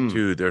 Mm-hmm.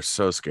 Dude, they're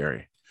so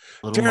scary.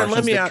 Darren,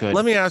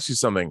 let me ask you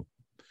something.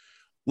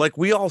 like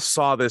we all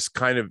saw this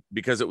kind of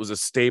because it was a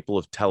staple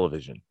of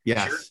television.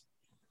 Yes.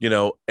 You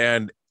know,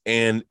 and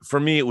for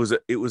me, it was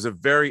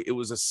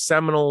a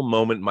seminal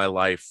moment in my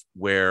life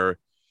where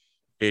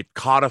it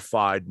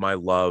codified my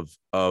love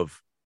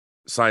of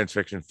science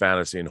fiction,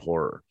 fantasy, and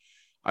horror.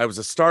 I was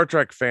a Star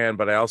Trek fan,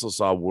 but I also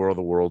saw War of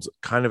the Worlds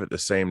kind of at the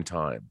same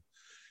time.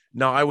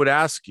 Now, I would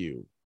ask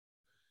you,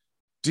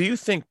 do you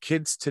think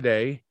kids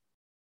today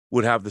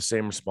would have the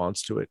same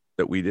response to it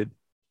that we did?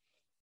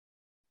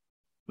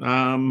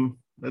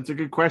 That's a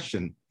good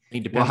question.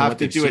 We'll have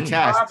to do a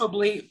test.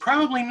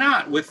 Probably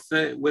not with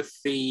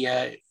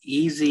the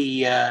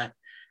easy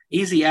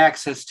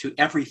access to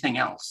everything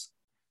else.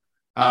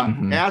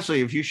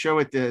 Ashley, if you show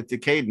it to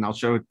Caden,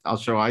 I'll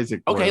show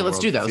Isaac. Okay, let's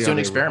do that. Let's do an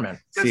experiment.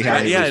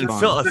 And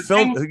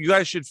film. You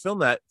guys should film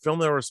that. Film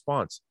their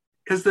response.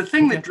 Because the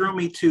thing that drew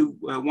me to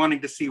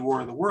wanting to see War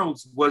of the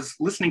Worlds was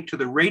listening to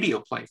the radio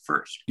play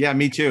first. Yeah,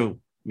 me too.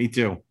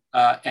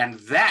 And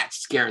that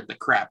scared the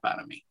crap out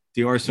of me.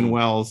 The Orson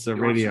Welles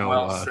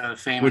radio,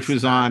 which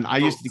was on. I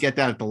used to get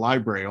that at the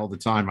library all the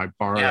time. I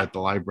borrowed at the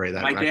library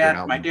that record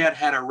album. My dad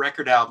had a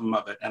record album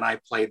of it, and I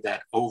played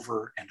that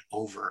over and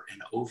over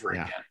and over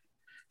again.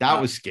 That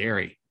was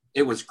scary.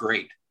 It was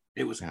great.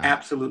 It was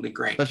absolutely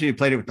great. Especially you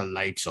played it with the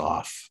lights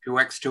off.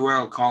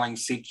 2X2L calling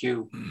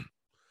CQ.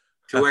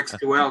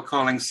 2X2L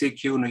calling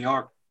CQ New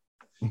York.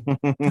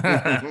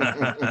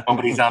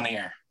 Nobody's on the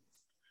air.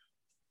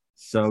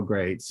 So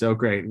great.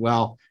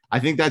 Well, I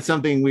think that's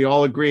something we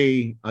all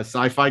agree, a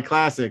sci-fi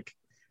classic.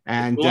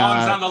 And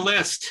belongs on the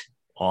list.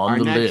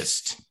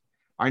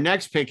 Our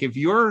next pick, if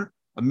you're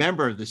a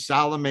member of the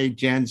Salome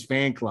Jens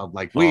fan club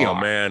like we are,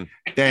 man,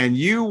 then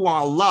you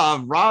will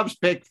love Rob's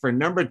pick for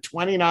number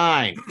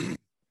 29.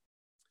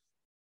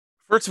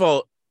 First of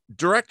all,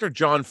 director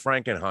John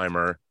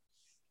Frankenheimer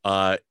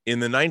in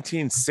the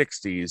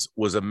 1960s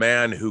was a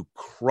man who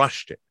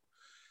crushed it.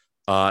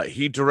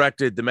 He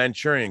directed The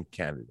Manchurian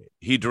Candidate.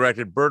 He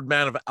directed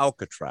Birdman of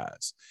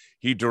Alcatraz.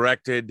 He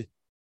directed,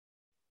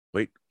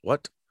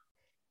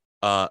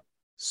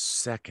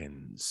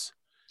 Seconds,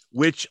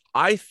 which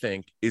I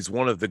think is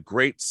one of the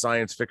great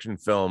science fiction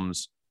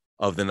films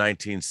of the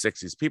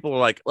 1960s. People are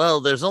like, well,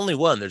 there's only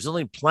one. There's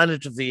only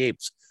Planet of the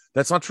Apes.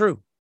 That's not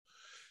true.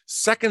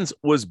 Seconds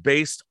was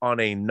based on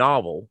a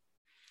novel,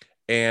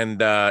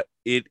 and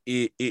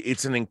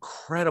it's an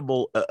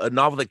incredible a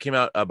novel that came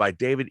out by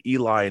David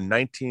Eli in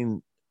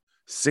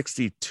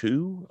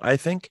 1962, I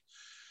think.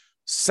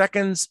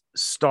 Seconds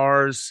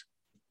stars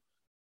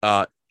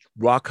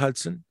Rock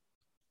Hudson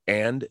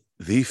and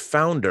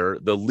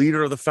the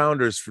leader of the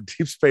founders for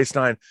Deep Space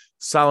Nine,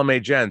 Salome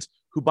Jens,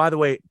 who, by the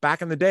way,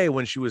 back in the day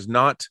when she was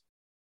not,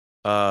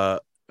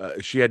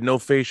 she had no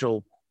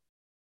facial.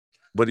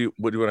 What do you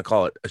want to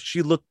call it?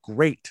 She looked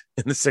great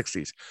in the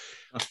 60s.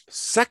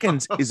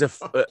 Seconds is a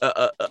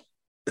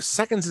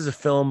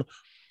film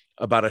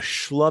about a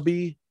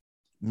schlubby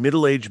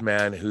middle-aged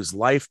man whose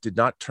life did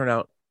not turn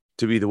out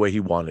to be the way he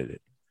wanted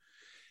it.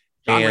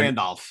 John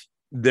Randolph.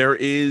 There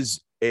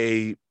is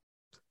a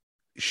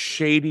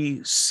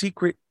shady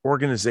secret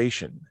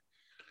organization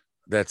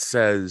that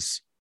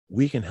says,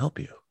 we can help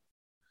you.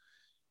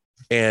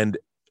 And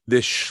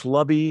this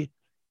schlubby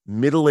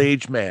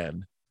middle-aged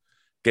man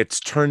gets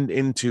turned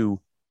into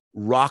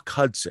Rock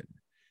Hudson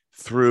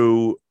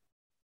through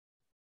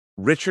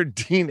Richard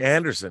Dean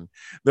Anderson,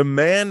 the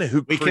man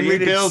who we can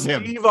rebuild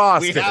him. Steve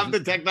Austin. We have the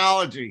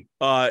technology.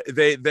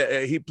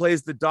 He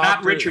plays the doctor.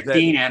 Not Richard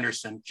Dean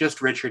Anderson,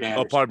 just Richard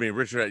Anderson. Oh, pardon me,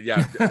 Richard.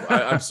 Yeah,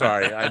 I'm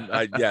sorry.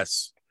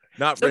 Yes,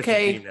 not it's Richard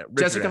okay. Dean. Richard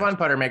Jessica Von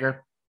Puttermaker.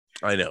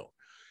 I know.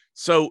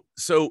 So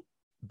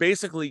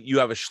basically, you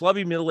have a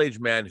schlubby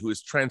middle-aged man who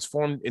is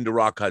transformed into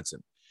Rock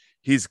Hudson.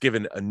 He's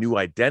given a new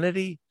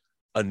identity,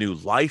 a new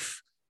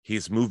life.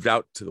 He's moved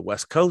out to the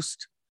West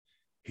Coast.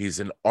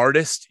 He's an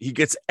artist. He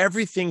gets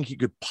everything he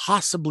could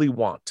possibly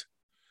want.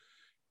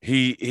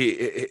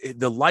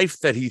 The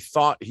life that he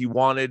thought he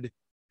wanted,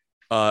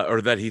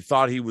 or that he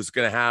thought he was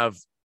going to have,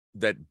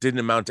 that didn't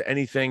amount to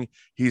anything.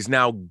 He's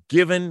now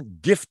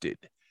gifted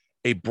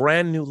a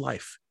brand new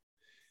life,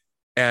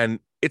 and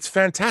it's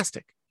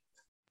fantastic.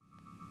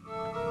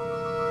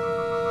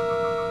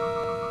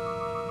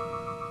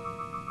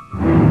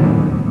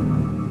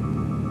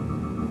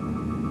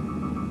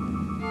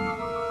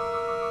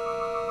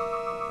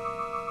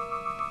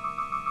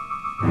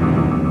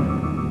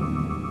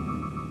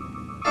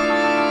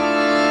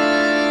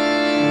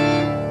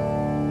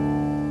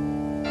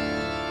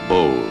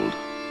 Bold,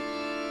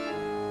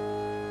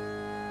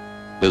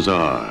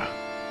 bizarre,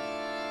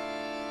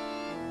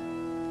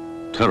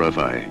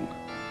 terrifying.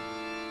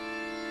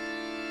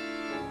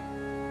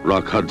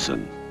 Rock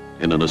Hudson,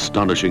 in an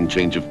astonishing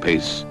change of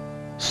pace,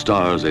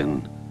 stars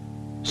in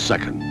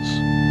Seconds.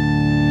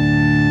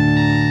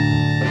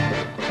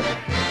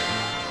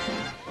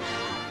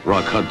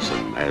 Rock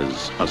Hudson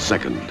as a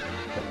second,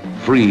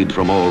 freed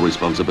from all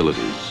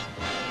responsibilities,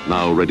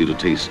 now ready to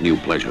taste new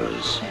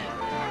pleasures.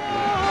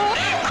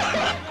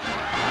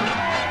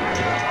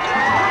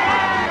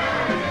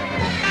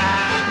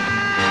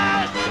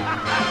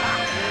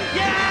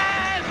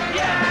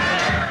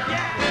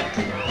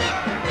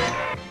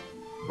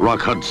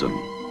 Rock Hudson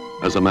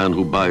as a man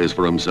who buys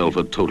for himself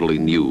a totally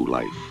new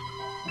life,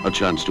 a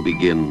chance to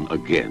begin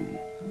again.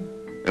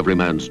 Every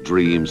man's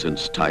dream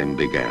since time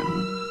began.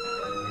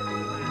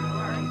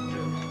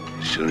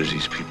 As soon as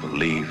these people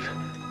leave,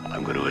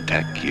 I'm going to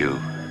attack you.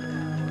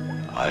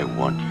 I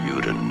want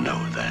you to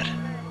know that.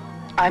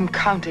 I'm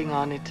counting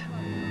on it.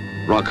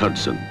 Rock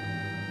Hudson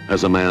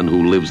as a man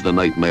who lives the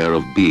nightmare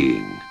of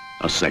being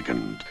a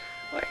second.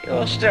 Why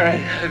you're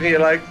staring at me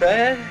like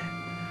that?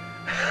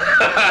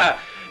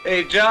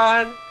 Hey,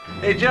 John.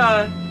 Hey,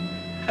 John.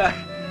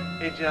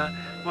 Hey, John.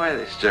 Why are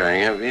they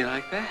staring at me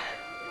like that?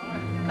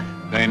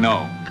 They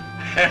know.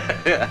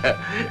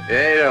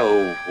 They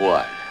know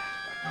what?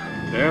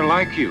 They're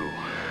like you.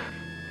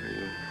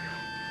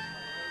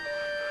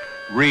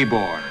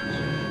 Reborn.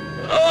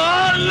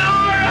 Oh,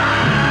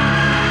 Laura!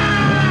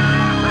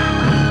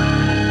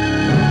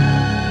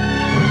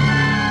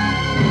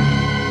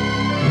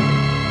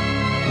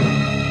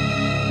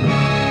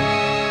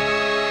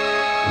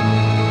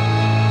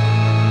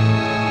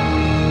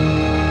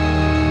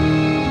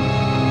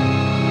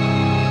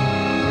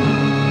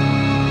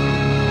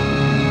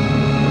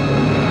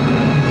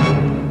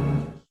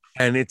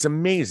 And it's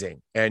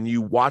amazing. And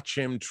you watch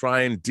him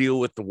try and deal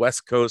with the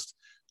West Coast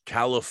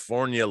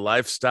California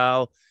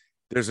lifestyle.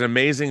 There's an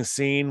amazing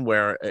scene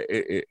where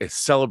it's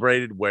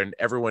celebrated when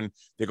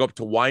they go up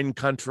to wine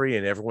country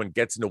and everyone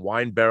gets into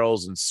wine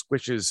barrels and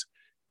squishes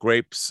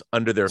grapes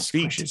under their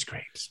feet. Squishes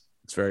grapes.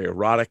 It's very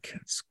erotic.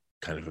 It's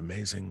kind of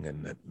amazing.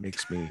 And that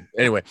makes me,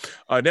 anyway,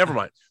 never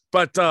mind.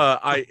 But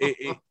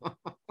and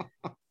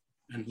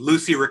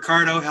Lucy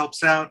Ricardo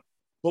helps out.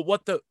 But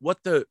what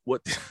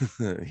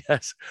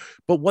yes,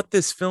 but what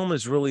this film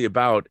is really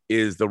about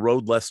is the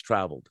road less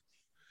traveled.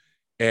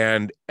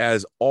 And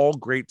as all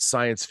great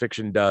science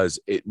fiction does,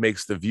 it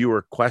makes the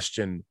viewer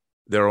question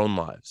their own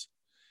lives.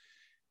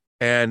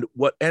 And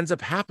what ends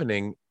up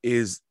happening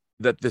is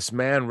that this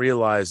man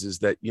realizes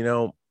that,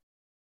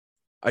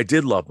 I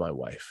did love my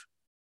wife.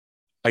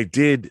 I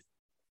did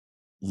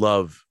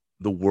love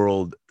the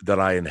world that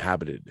I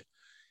inhabited.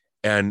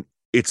 And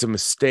it's a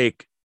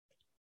mistake.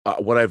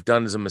 What I've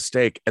done is a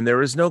mistake, and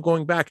there is no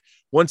going back.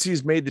 Once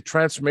he's made the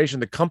transformation,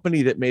 the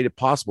company that made it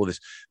possible,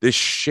 this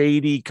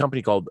shady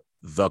company called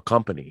The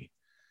Company,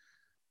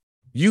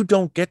 you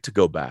don't get to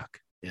go back.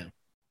 Yeah.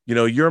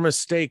 Your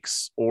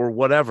mistakes or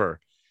whatever,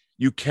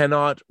 you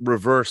cannot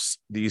reverse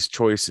these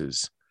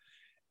choices.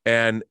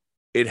 And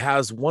it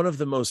has one of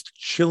the most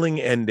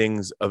chilling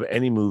endings of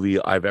any movie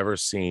I've ever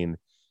seen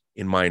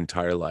in my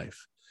entire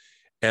life.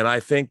 And I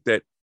think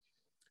that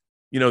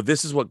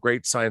this is what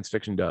great science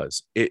fiction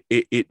does.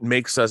 It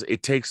makes us,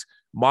 it takes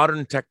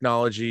modern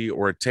technology,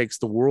 or it takes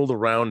the world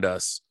around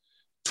us,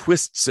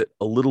 twists it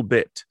a little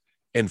bit,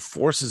 and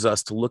forces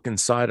us to look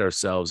inside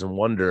ourselves and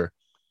wonder,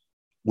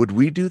 would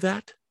we do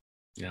that?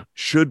 Yeah.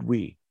 Should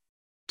we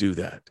do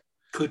that?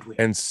 Could we?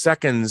 And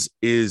Seconds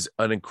is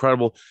an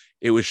incredible,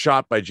 it was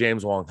shot by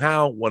James Wong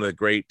Howe, one of the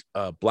great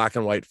black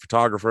and white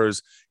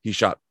photographers. He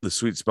shot The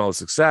Sweet Smell of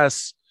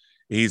Success.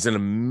 He's an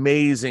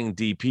amazing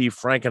DP,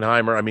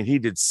 Frankenheimer. I mean, he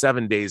did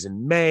 7 Days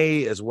in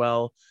May as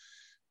well.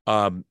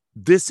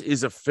 This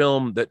is a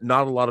film that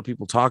not a lot of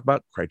people talk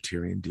about.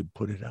 Criterion did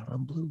put it out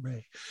on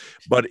Blu-ray,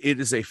 but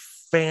it is a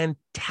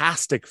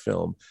fantastic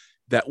film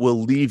that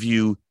will leave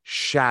you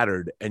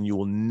shattered, and you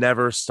will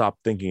never stop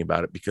thinking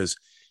about it because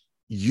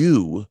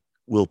you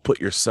will put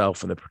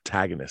yourself in the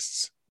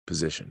protagonist's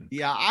position.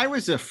 Yeah, I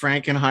was a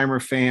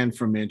Frankenheimer fan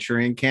from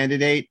Manchurian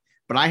Candidate,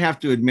 but I have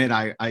to admit,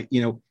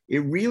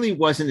 it really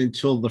wasn't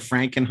until the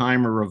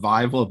Frankenheimer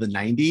revival of the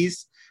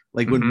 90s,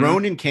 like when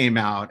Ronin came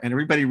out and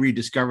everybody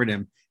rediscovered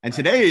him. And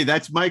today,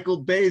 that's Michael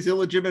Bay's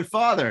illegitimate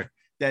father,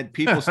 that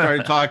people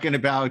started talking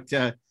about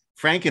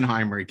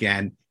Frankenheimer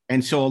again.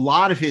 And so a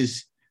lot of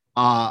his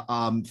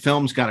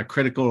films got a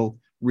critical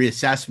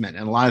reassessment,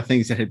 and a lot of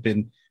things that had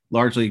been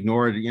largely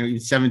ignored.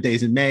 7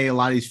 Days in May, a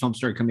lot of these films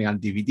started coming out on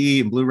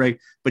DVD and Blu-ray.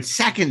 But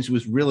Seconds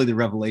was really the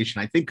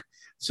revelation. I think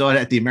saw it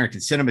at the American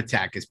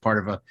Cinematheque as part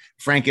of a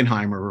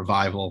Frankenheimer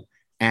revival,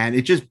 and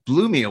it just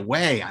blew me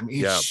away. I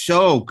mean, it's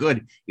so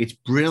good. It's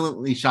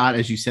brilliantly shot,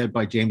 as you said,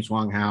 by James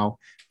Wong Howe.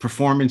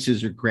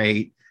 Performances are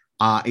great.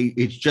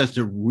 It's just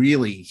a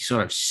really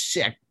sort of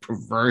sick,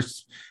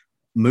 perverse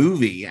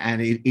movie,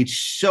 and it's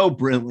so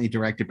brilliantly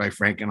directed by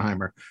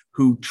Frankenheimer,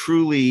 who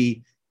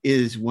truly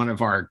is one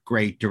of our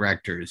great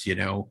directors. Came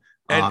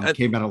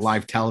out of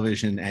live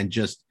television, and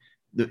just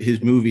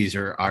his movies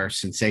are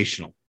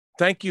sensational.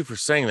 Thank you for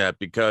saying that,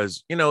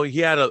 because he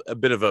had a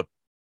bit of a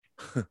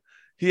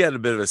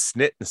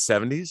snit in the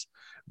 70s,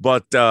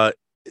 but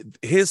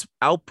his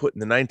output in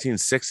the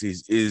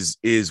 1960s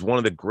is one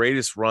of the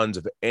greatest runs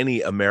of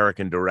any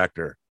American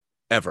director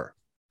ever.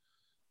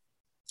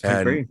 I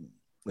agree.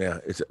 Yeah,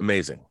 it's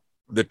amazing.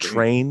 The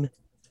Train.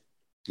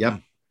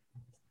 Yep.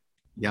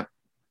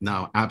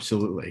 No,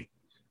 absolutely.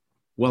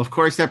 Well, of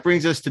course, that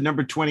brings us to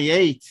number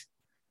 28.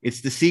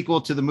 It's the sequel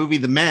to the movie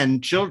The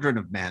Men, Children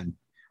of Men.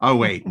 Oh,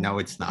 wait, no,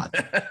 it's not.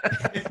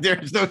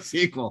 There's no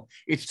sequel.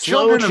 It's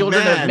Children of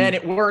Men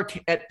at work,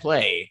 at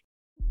play.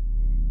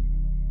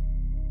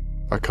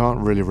 I can't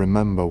really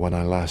remember when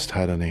I last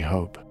had any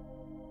hope.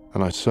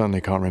 And I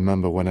certainly can't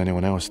remember when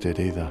anyone else did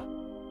either.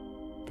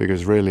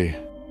 Because really,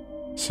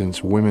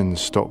 since women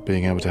stopped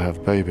being able to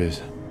have babies,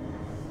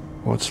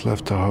 what's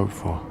left to hope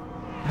for?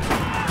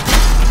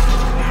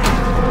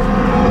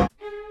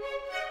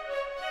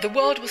 The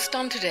world was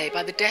stunned today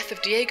by the death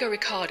of Diego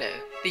Ricardo,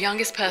 the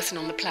youngest person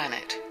on the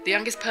planet. The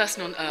youngest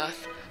person on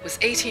Earth was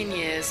 18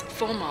 years,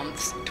 4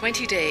 months,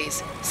 20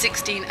 days,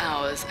 16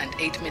 hours, and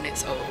 8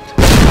 minutes old.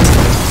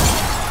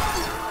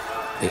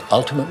 The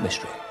ultimate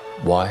mystery.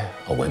 Why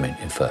are women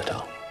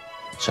infertile?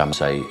 Some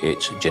say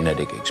it's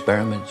genetic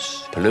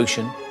experiments,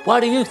 pollution. Why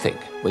do you think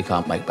we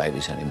can't make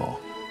babies anymore?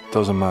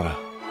 Doesn't matter.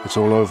 It's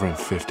all over in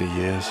 50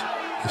 years.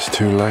 It's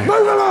too late.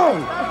 Move along!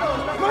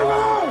 Move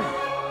along!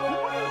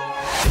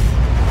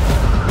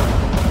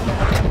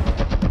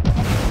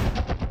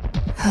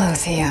 Hello,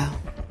 Theo.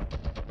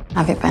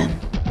 How have you been?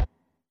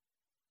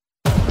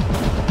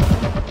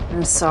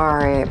 I'm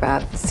sorry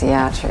about the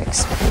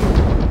theatrics.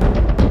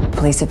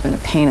 Police have been a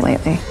pain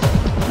lately.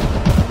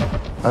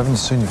 I haven't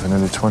seen you for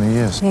nearly 20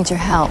 years. I need your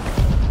help.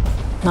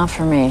 Not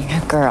for me, a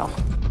girl.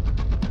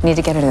 I need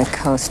to get her to the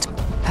coast,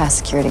 past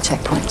security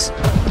checkpoints.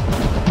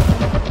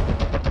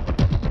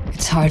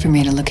 It's hard for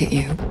me to look at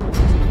you.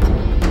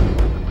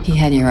 He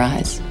had your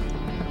eyes.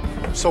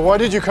 So why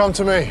did you come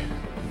to me?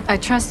 I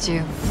trust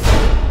you.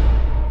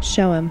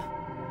 Show him.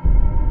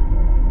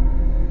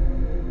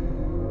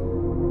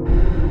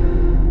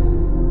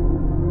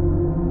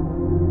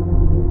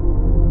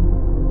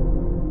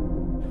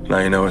 Now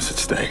you know what's at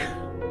stake.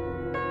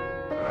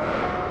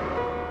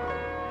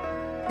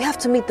 We have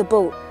to meet the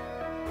boat.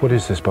 What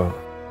is this boat?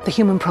 The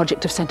Human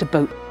Project have sent a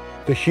boat.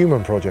 The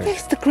Human Project?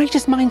 It's the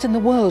greatest minds in the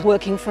world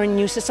working for a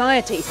new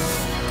society.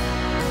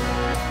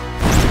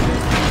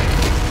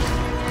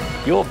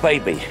 Your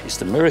baby is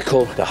the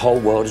miracle the whole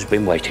world has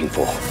been waiting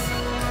for.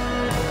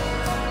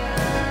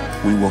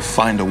 We will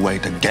find a way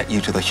to get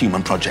you to the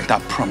Human Project, I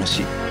promise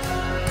you.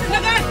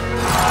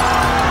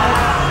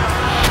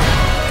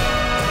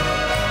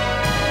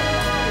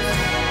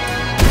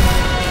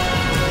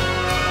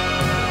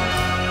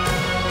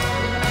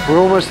 We're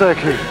almost there,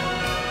 Q.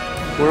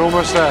 We're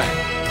almost there.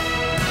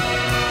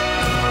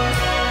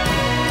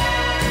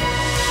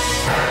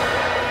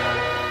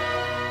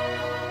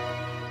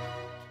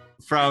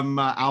 From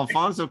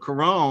Alfonso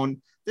Cuarón,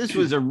 this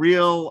was a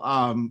real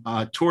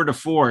tour de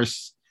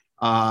force.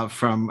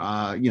 From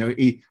a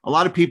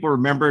lot of people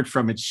remember it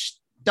from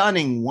its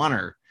stunning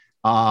oneer,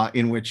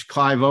 in which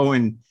Clive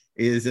Owen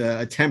is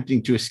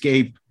attempting to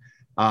escape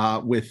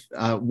with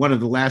one of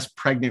the last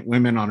pregnant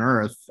women on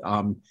Earth,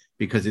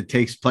 because it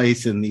takes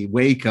place in the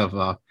wake of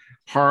a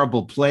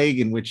horrible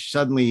plague in which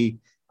suddenly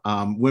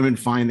women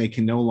find they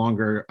can no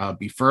longer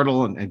be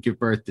fertile and give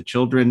birth to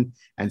children,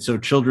 and so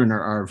children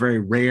are a very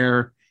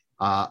rare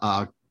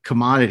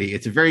commodity.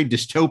 It's a very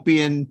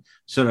dystopian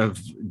sort of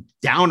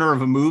downer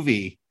of a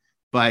movie,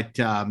 but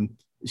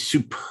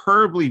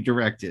superbly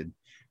directed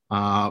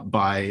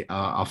by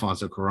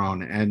Alfonso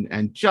Cuarón,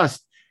 and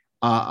just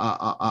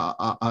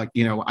I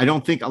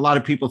don't think a lot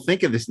of people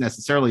think of this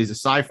necessarily as a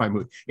sci-fi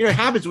movie. It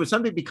happens when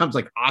something becomes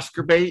like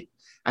Oscar bait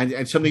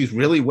and something's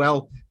really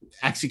well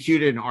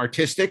executed and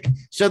artistic.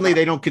 Suddenly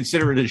they don't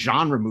consider it a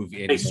genre movie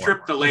anymore. They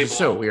strip the label. It's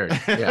so weird.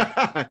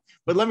 Yeah.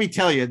 But let me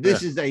tell you,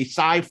 this is a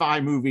sci-fi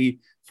movie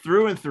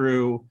through and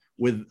through,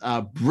 with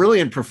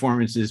brilliant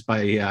performances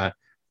by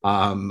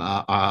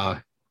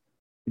not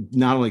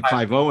only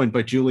Clive Owen,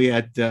 but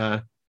Juliette.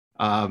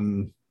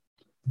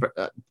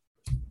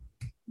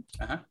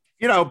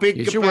 Big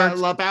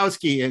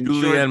Lebowski and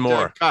Julianne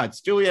Moore.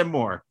 Cuts. Julianne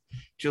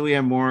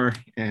Moore,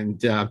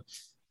 and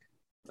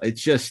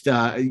it's just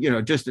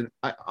just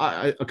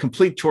a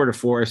complete tour de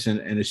force and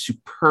a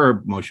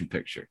superb motion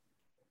picture.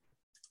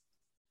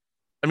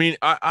 I mean,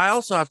 I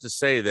also have to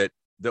say that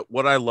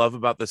what I love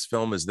about this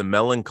film is the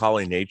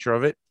melancholy nature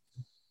of it.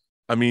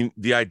 I mean,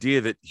 the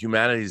idea that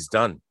humanity's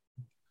done,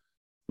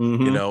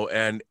 and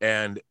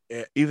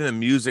even the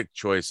music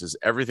choices,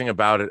 everything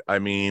about it. I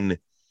mean,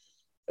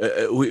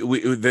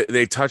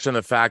 they touch on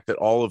the fact that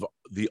all of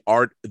the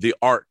art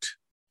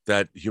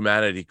that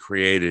humanity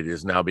created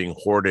is now being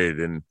hoarded,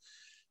 and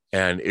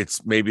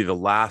it's maybe the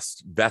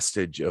last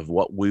vestige of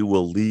what we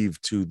will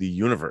leave to the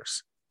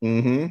universe.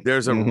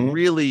 There's a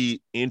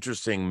really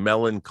interesting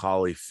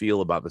melancholy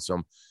feel about this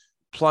film.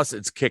 Plus,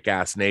 its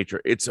kick-ass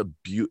nature. It's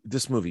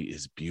this movie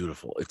is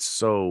beautiful. It's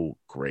so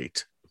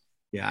great.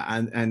 Yeah,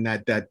 and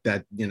that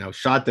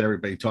shot that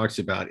everybody talks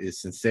about is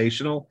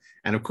sensational.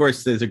 And of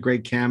course, there's a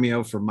great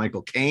cameo from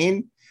Michael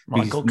Caine.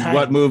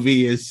 What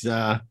movie is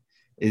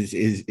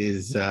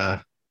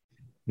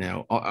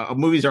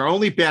movies are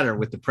only better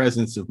with the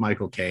presence of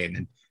Michael Caine,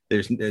 and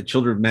there's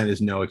Children of Men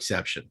is no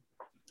exception.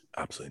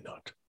 Absolutely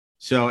not.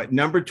 So at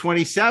number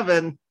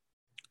 27,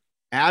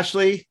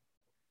 Ashley,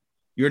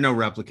 you're no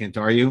replicant,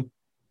 are you?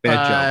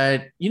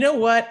 Bad joke. You know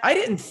what? I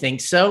didn't think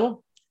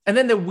so. And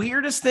then the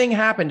weirdest thing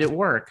happened at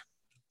work.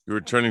 You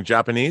were turning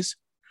Japanese?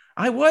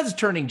 I was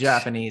turning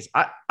Japanese.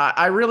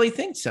 I really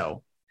think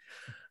so.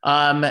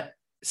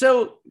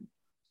 So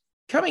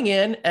coming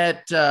in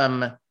at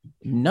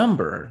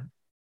number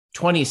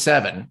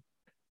 27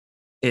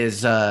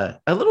 is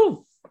a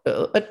little,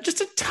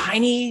 just a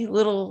tiny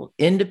little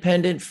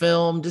independent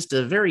film, just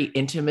a very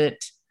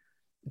intimate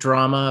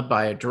drama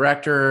by a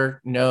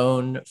director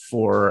known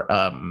for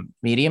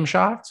medium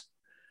shots.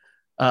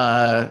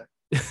 Denis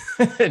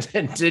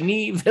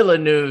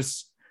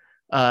Villeneuve's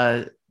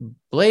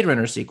Blade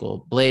Runner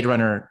sequel, Blade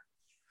Runner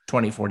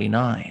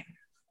 2049.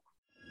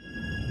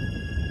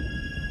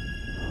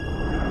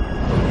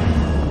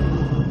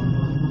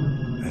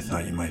 I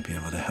thought you might be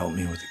able to help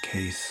me with the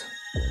case.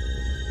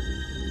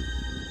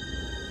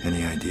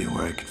 Any idea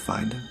where I could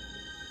find him?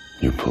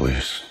 You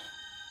police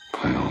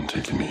plan on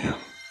taking me in?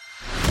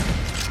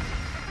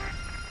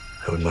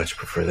 I would much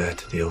prefer that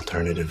to the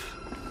alternative.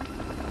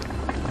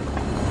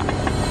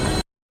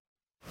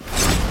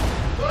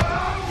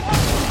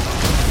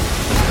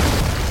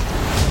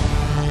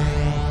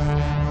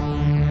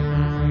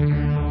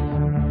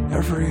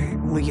 Every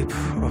leap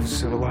of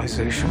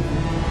civilization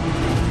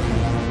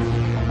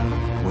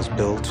was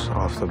built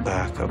off the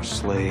back of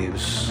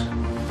slaves.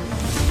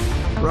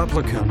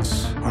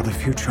 Replicants are the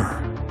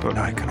future, but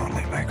I can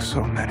only make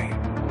so many.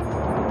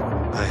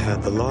 I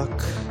had the luck,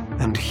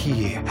 and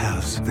he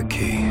has the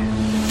key.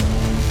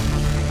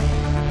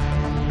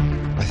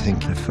 I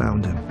think I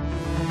found him.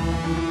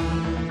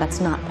 That's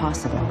not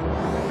possible.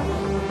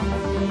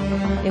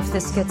 If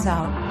this gets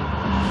out,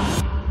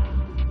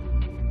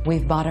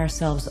 we've bought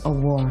ourselves a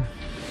war.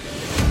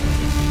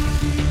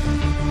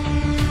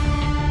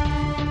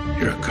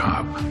 You're a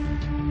cop.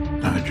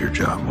 I had your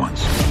job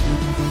once.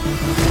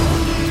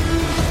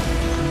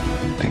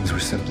 Things were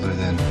simpler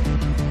then.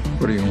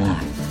 What do you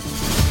want?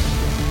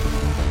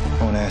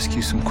 I want to ask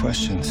you some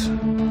questions.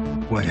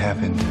 What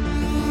happened?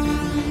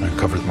 I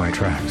covered my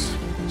tracks,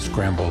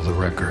 scrambled the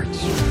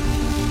records.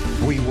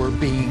 We were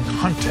being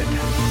hunted.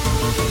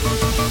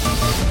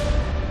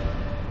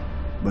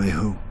 By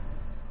who?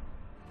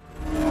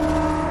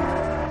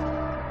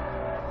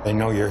 They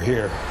know you're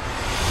here.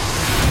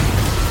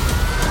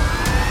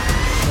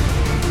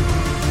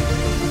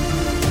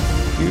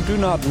 You do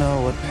not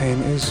know what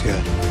pain is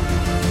yet.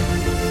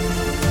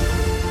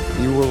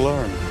 You will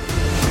learn.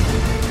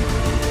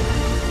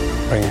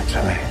 Bring it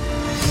to me.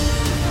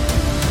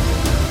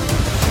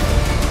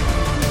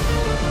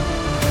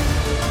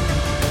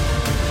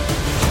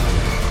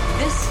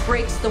 This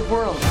breaks the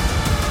world.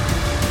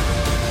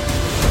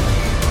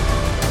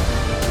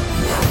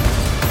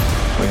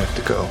 We have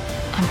to go.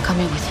 I'm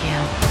coming with you.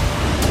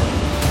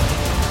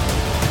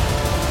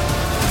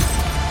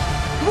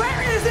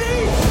 Where is he?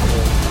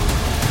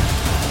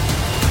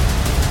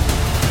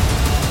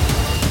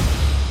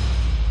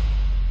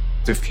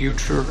 The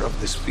future of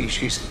the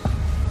species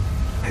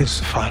is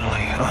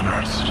finally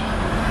unearthed.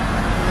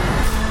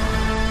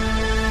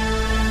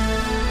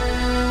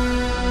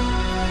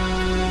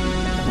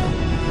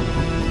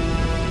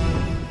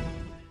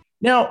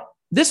 Now,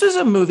 this was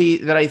a movie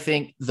that I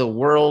think the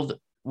world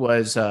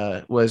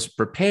was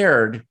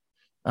prepared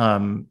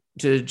to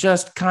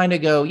just kind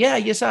of go, yeah,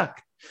 you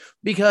suck,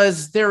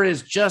 because there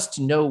is just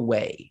no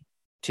way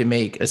to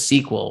make a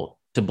sequel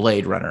to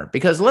Blade Runner.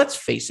 Because let's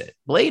face it,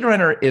 Blade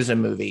Runner is a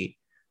movie.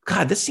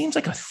 God, this seems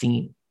like a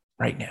theme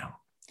right now.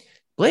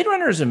 Blade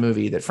Runner is a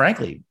movie that,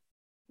 frankly,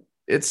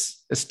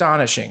 it's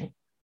astonishing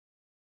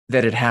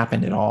that it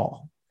happened at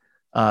all.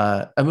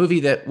 A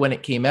movie that, when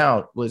it came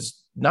out,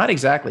 was not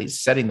exactly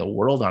setting the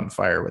world on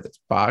fire with its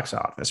box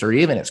office or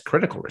even its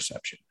critical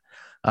reception.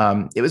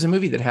 It was a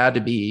movie that had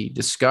to be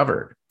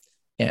discovered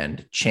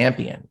and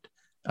championed.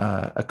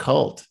 A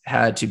cult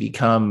had to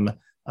become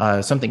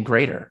something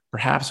greater,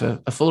 perhaps a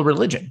full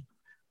religion.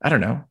 I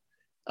don't know.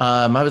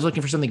 I was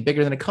looking for something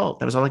bigger than a cult.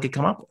 That was all I could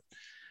come up with.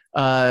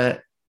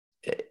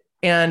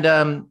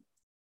 And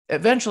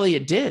eventually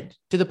it did,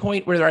 to the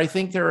point where I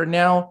think there are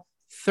now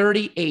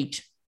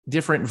 38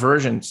 different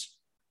versions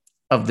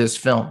of this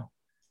film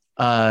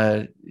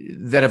that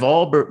have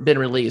all been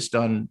released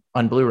on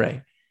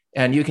Blu-ray.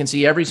 And you can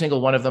see every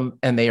single one of them,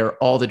 and they are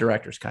all the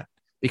director's cut,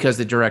 because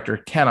the director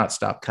cannot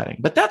stop cutting.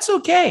 But that's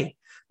okay,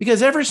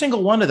 because every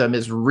single one of them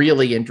is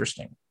really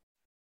interesting.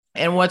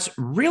 And what's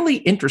really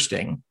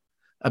interesting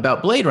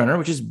about Blade Runner,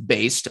 which is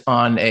based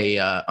on a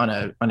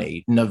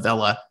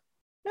novella,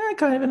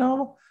 kind of a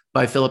novel,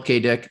 by Philip K.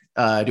 Dick,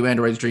 Do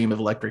Androids Dream of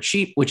Electric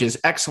Sheep, which is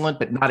excellent,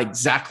 but not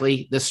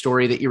exactly the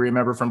story that you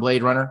remember from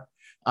Blade Runner.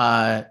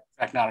 In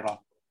fact, not at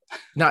all.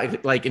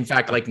 Not like, in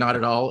fact, like not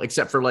at all,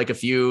 except for like a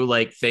few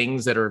like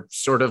things that are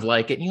sort of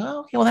like it. You know,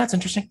 okay, well, that's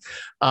interesting.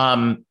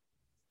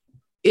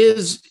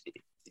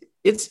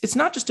 It's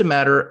not just a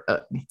matter.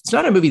 It's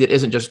not a movie that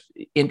isn't just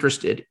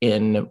interested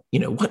in, you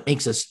know, what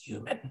makes us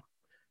human,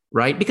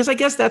 right? Because I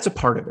guess that's a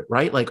part of it,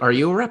 right? Like, are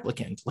you a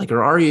replicant? Like,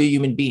 or are you a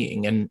human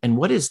being? And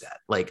what is that?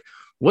 Like,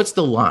 what's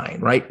the line,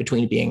 right,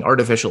 between being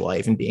artificial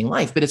life and being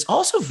life? But it's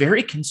also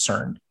very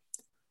concerned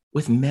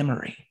with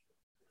memory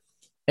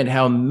and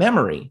how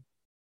memory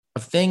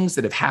of things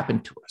that have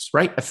happened to us,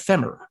 right?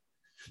 Ephemera,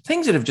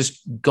 things that have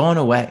just gone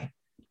away,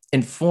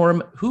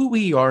 inform who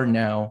we are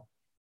now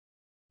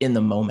in the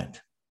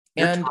moment.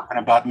 You're talking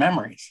about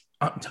memories.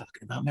 I'm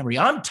talking about memory.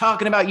 I'm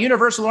talking about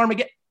Universal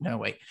Armageddon. No,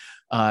 wait.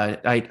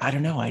 I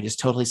don't know. I just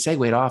totally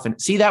segued off.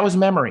 And see, that was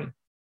memory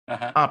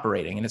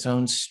operating in its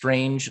own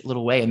strange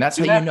little way. And that's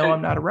how you know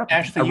I'm not a replicant.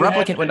 Ashley, a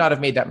replicant would not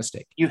have made that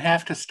mistake. You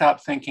have to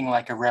stop thinking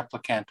like a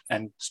replicant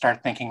and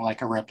start thinking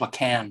like a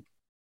replican.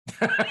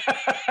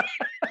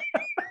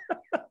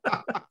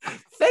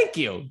 Thank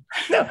you.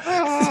 No.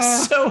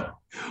 So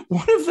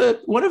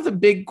one of the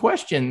big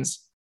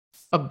questions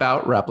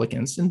about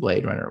replicants in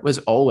Blade Runner was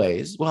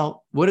always,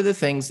 well, what are the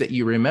things that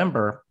you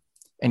remember,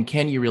 and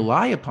can you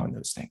rely upon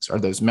those things? Are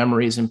those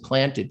memories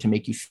implanted to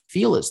make you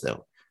feel as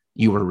though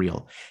you were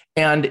real?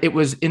 And it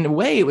was, in a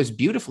way, it was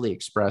beautifully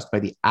expressed by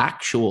the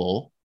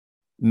actual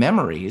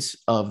memories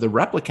of the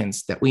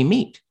replicants that we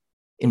meet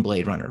in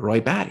Blade Runner. Roy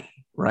Batty,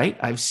 right?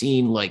 I've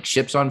seen like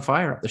ships on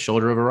fire up the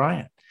shoulder of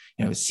Orion,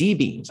 sea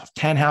beams off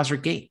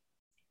Tannhauser Gate,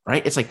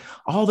 right? It's like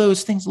all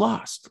those things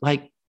lost,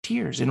 like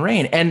tears in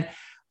rain. And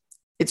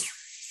it's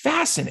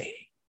fascinating,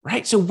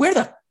 right? So where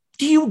the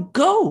do you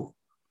go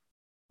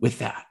with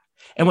that?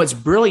 And what's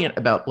brilliant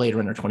about Blade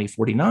Runner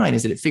 2049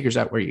 is that it figures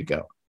out where you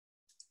go,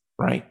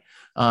 right?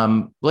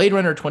 Blade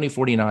Runner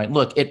 2049,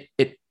 look, it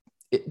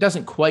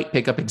doesn't quite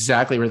pick up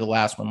exactly where the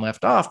last one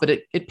left off, but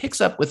it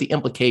picks up with the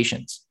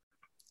implications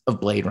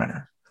of Blade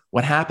Runner.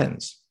 What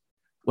happens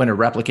when a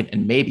replicant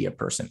and maybe a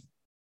person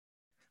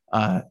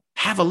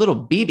have a little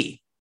BB,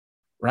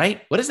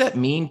 right? What does that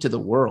mean to the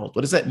world?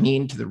 What does that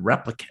mean to the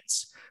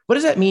replicants? What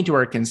does that mean to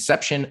our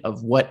conception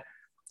of what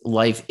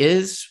life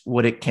is,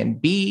 what it can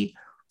be,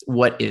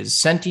 what is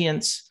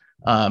sentience?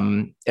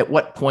 At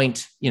what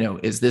point,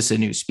 is this a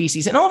new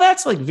species? And all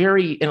that's like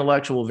very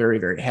intellectual, very,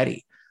 very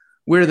heady.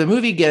 Where the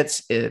movie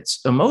gets its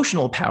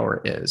emotional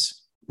power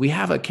is we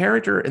have a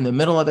character in the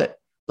middle of it,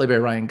 played by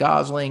Ryan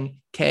Gosling,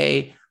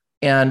 Kay.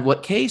 And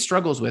what Kay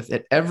struggles with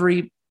at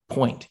every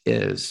point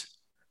is,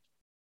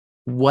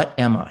 what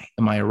am I?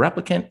 Am I a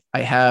replicant?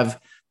 I have,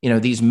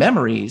 these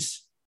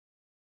memories,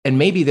 and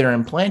maybe they're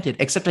implanted,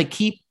 except I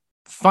keep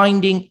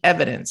finding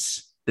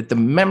evidence that the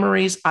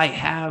memories I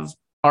have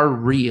are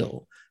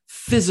real,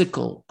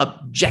 physical,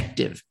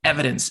 objective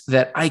evidence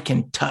that I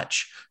can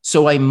touch.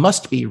 So I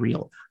must be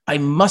real. I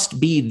must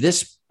be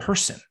this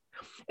person.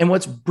 And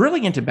what's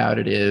brilliant about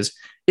it is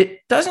it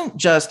doesn't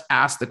just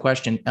ask the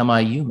question, am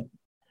I human?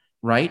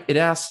 Right? It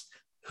asks,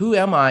 who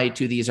am I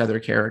to these other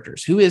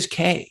characters? Who is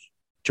Kay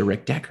to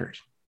Rick Deckard?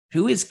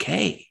 Who is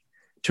Kay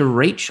to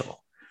Rachel?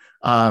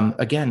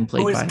 Again,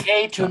 played by... Who is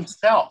Kay to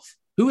himself?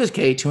 Who is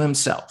Kay to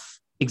himself?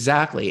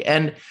 Exactly.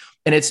 And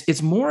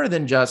it's more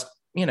than just,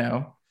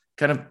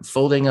 kind of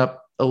folding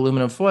up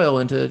aluminum foil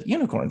into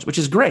unicorns, which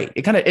is great.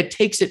 It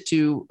takes it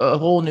to a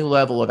whole new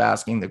level of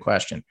asking the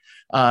question.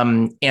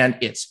 And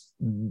it's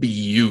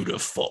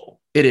beautiful.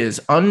 It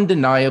is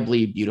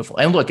undeniably beautiful.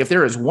 And look, if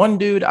there is one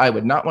dude I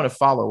would not want to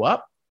follow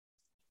up,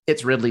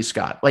 it's Ridley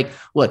Scott. Like,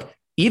 look,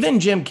 even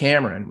Jim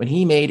Cameron, when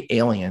he made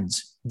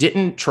Aliens,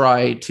 didn't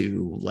try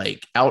to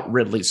out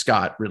Ridley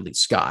Scott.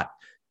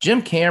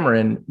 Jim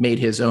Cameron made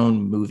his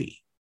own movie.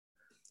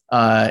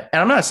 And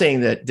I'm not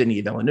saying that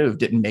Denis Villeneuve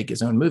didn't make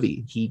his own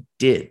movie. He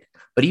did.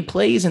 But he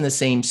plays in the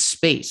same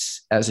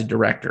space as a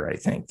director, I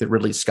think, that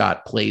Ridley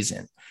Scott plays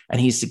in.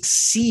 And he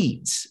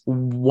succeeds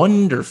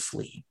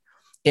wonderfully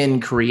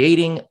in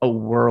creating a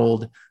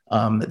world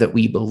that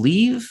we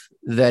believe,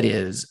 that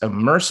is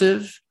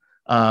immersive,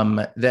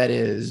 that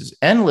is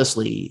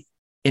endlessly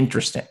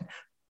interesting.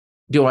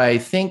 Do I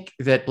think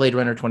that Blade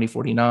Runner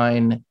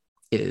 2049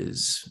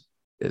 is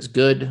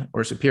good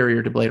or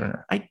superior to Blade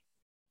Runner?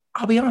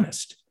 I'll be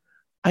honest.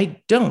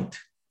 I don't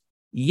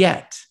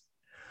yet.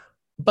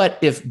 But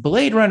if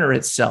Blade Runner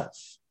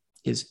itself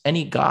is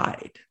any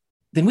guide,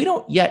 then we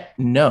don't yet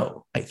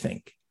know, I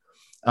think,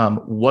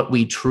 what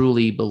we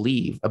truly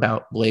believe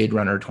about Blade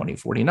Runner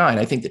 2049.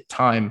 I think that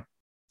time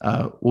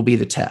will be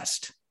the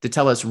test to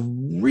tell us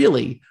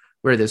really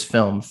where this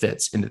film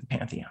fits into the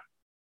pantheon.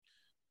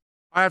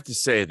 I have to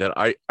say that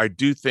I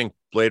do think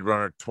Blade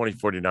Runner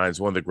 2049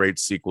 is one of the great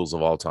sequels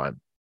of all time.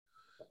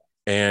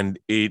 And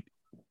it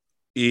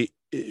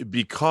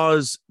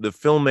because the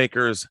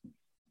filmmakers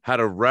had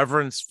a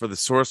reverence for the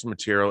source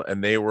material,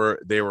 and they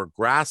were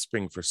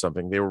grasping for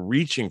something, they were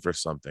reaching for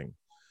something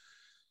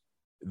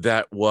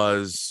that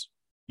was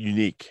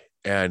unique,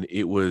 and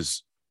it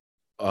was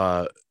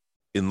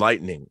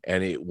enlightening,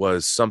 and it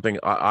was something.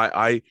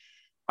 I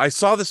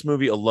saw this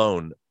movie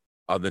alone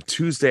on the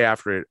Tuesday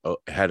after it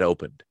had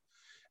opened,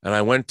 and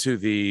I went to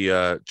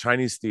the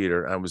Chinese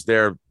theater. I was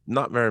there;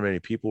 not very many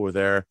people were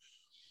there,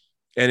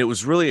 and it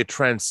was really a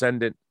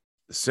transcendent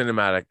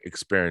cinematic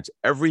experience.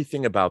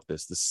 Everything about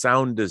this, the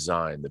sound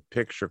design, the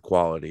picture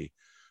quality,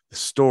 the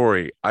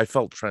story, I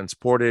felt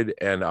transported,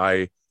 and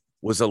I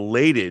was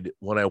elated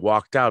when I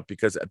walked out,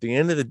 because at the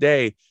end of the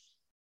day,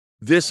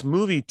 this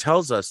movie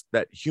tells us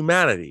that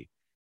humanity,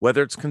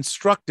 whether it's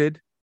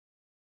constructed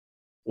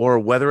or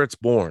whether it's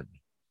born,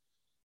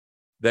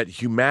 that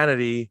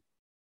humanity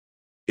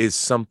is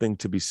something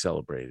to be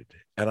celebrated.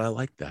 And I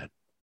like that.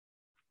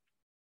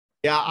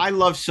 Yeah, I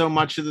love so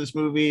much of this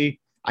movie.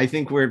 I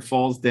think where it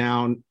falls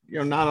down,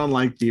 not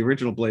unlike the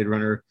original Blade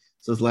Runner,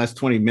 So those last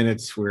 20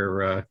 minutes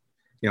where,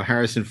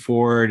 Harrison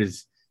Ford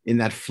is in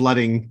that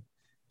flooding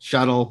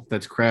shuttle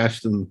that's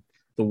crashed in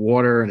the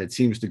water, and it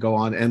seems to go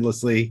on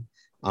endlessly.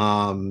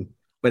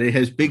 But it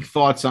has big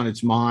thoughts on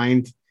its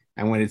mind.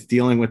 And when it's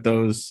dealing with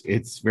those,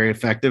 it's very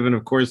effective. And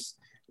of course,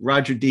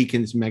 Roger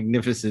Deakins'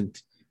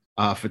 magnificent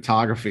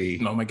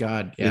photography. Oh my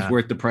God. Is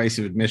worth the price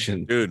of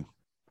admission. Dude,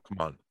 come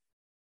on.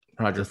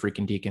 Roger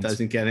freaking Deakins.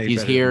 Doesn't get any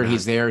He's better here. than that.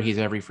 He's there. He's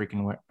every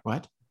freaking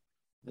what?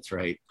 That's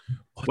right.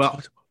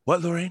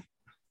 What, Lorraine?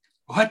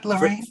 What,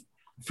 Lorraine?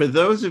 For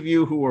those of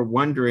you who are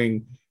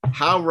wondering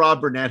how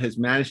Rob Burnett has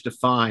managed to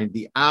find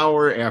the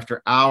hour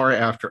after hour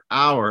after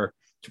hour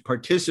to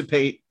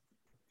participate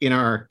in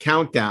our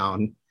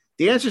countdown,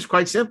 the answer is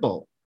quite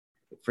simple.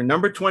 For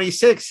number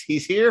 26,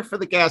 he's here for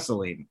the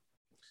gasoline.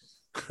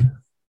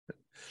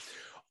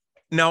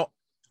 Now,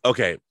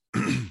 okay.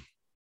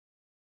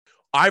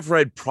 I've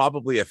read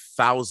probably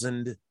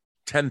 1,000,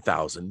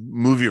 10,000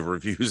 movie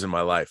reviews in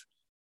my life,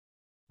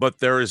 but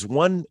there is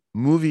one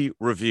movie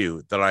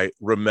review that I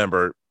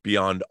remember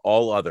beyond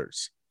all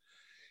others.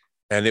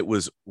 And it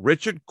was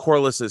Richard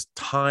Corliss's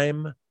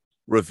Time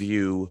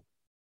review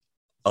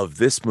of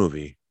this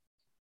movie,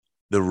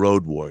 The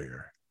Road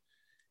Warrior,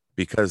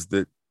 because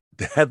the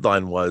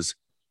headline was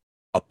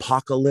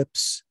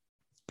Apocalypse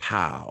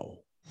Pow.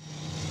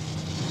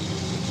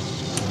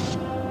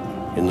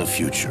 In the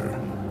future,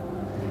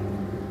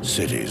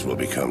 cities will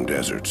become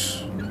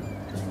deserts.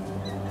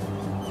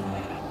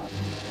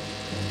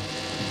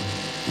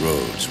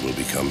 Roads will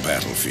become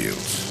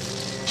battlefields.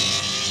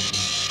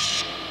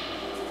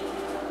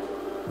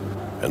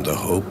 And the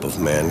hope of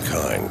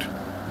mankind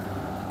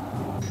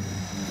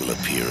will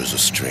appear as a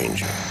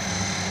stranger.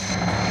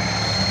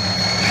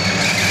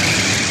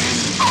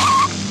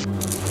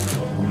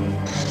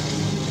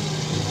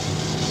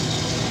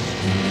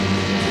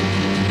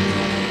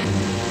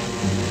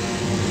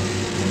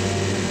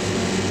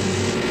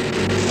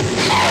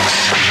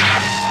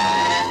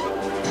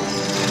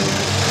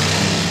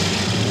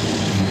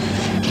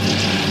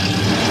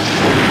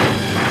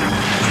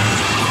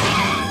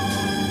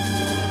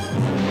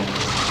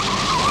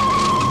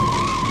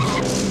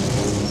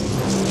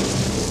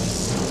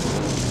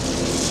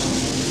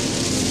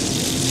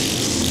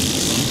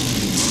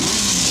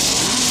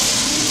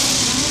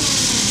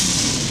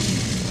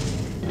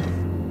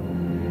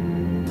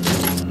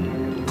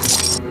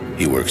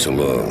 He works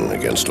alone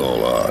against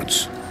all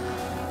odds.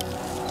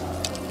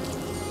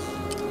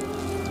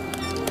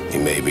 He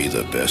may be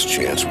the best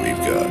chance we've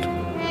got.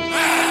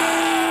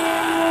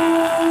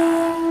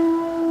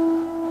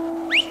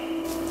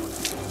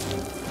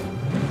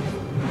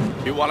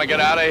 You want to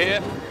get out of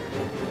here?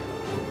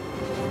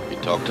 You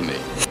talk to me.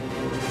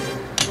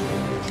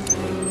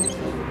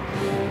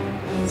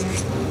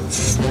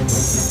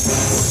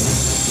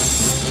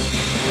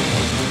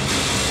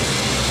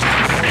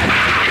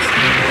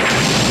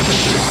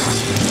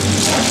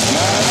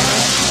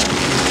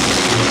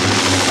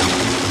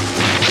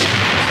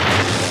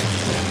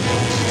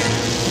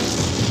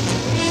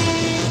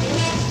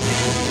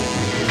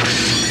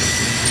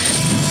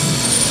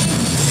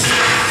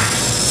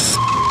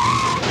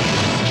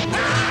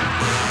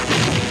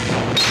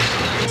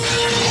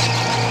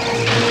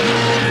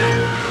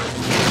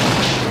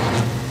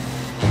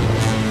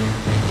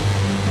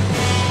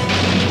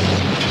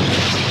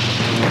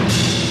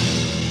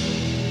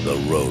 The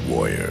Road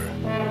Warrior.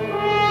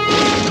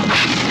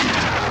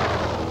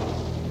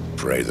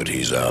 Pray that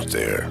he's out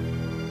there.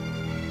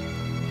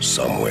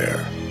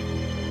 Somewhere.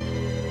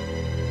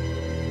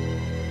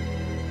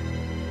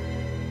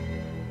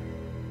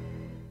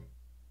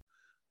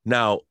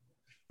 Now,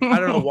 I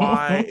don't know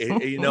why.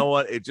 You know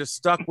what? It just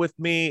stuck with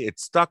me. It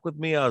stuck with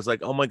me. I was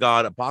like, oh my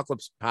God,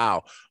 Apocalypse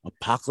Pow.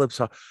 Apocalypse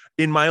Pow.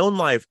 In my own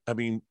life, I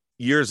mean,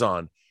 years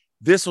on,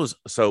 this was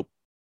so,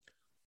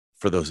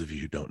 for those of you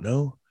who don't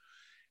know,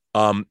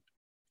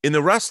 in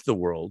the rest of the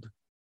world,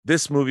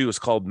 this movie was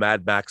called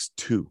Mad Max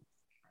 2.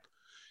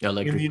 Yeah,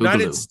 like in the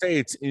United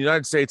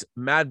States,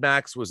 Mad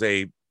Max was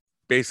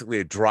basically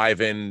a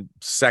drive-in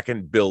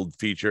second build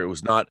feature. It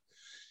was not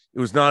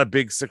a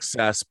big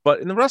success, but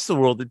in the rest of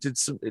the world, it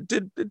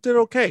did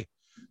okay.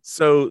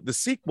 So the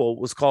sequel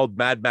was called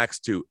Mad Max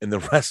 2 in the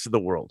rest of the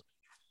world.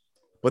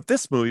 But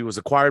this movie was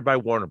acquired by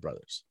Warner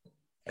Brothers,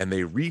 and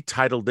they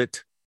retitled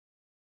it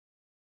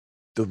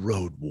The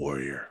Road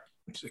Warrior.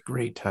 Which is a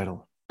great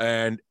title.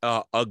 And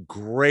a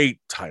great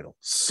title.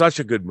 Such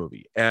a good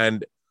movie.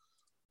 And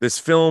this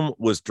film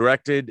was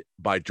directed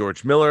by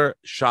George Miller,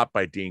 shot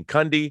by Dean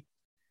Cundey,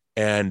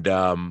 and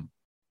blown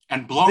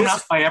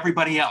up by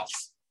everybody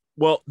else.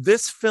 Well,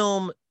 this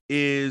film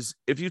is,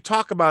 if you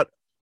talk about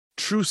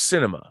true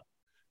cinema,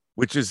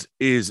 which is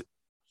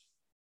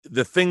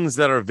the things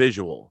that are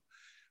visual,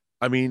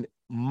 I mean,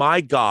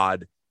 my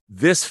God,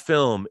 this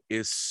film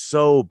is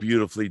so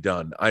beautifully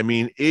done. I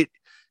mean, it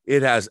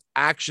has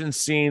action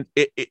scenes.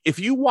 If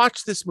you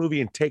watch this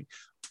movie and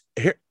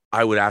here,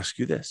 I would ask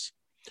you this.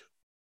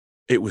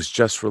 It was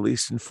just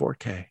released in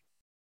 4K,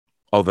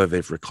 although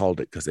they've recalled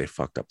it because they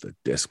fucked up the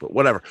disc, but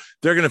whatever.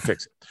 They're going to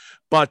fix it.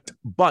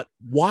 But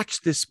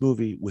watch this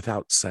movie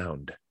without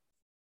sound.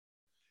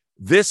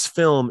 This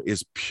film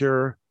is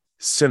pure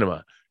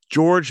cinema.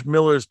 George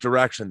Miller's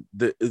direction,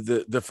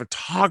 the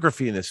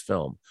photography in this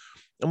film,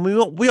 and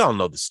we all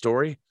know the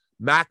story.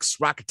 Max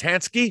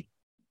Rakitansky,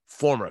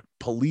 former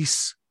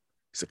police,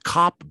 he's a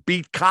cop,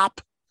 beat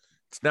cop.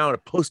 It's now in a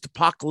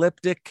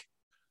post-apocalyptic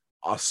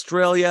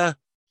Australia.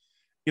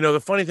 You know, the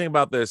funny thing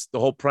about this, the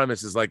whole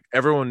premise is like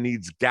everyone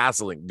needs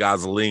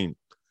gasoline.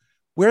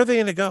 Where are they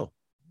going to go?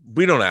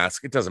 We don't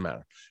ask. It doesn't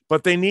matter.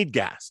 But they need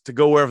gas to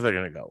go wherever they're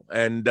going to go.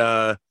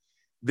 And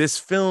this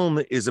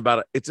film is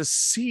it's a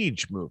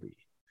siege movie.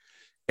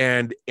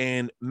 And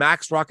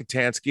Max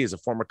Rakitansky is a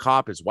former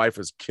cop. His wife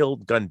was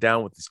killed, gunned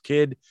down with his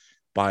kid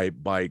by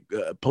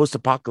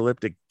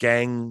post-apocalyptic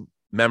gang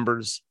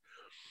members.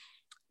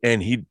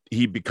 And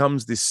he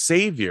becomes the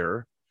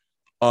savior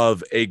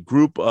of a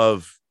group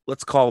of,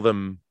 let's call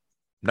them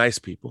nice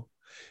people,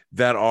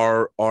 that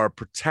are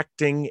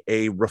protecting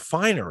a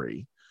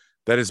refinery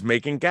that is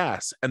making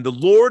gas. And the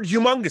Lord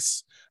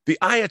Humongous, the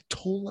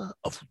Ayatollah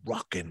of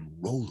rock and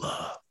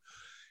rolla,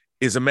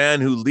 is a man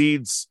who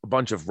leads a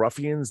bunch of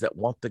ruffians that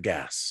want the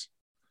gas.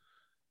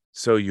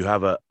 So you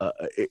have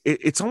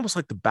it's almost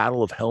like the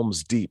Battle of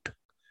Helm's Deep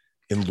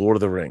in Lord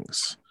of the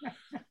Rings.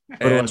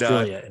 Go to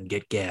Australia and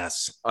get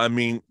gas. I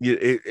mean,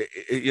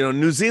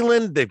 New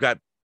Zealand, they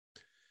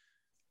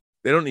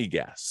don't need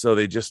gas, so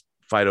they just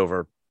fight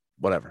over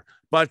whatever.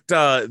 But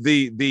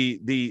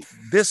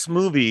this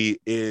movie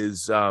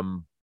is,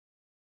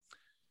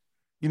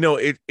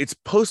 it's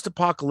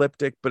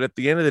post-apocalyptic, but at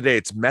the end of the day,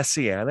 it's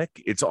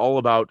messianic. It's all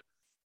about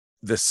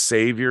the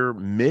savior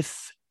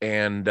myth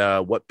and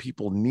what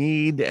people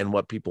need and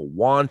what people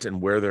want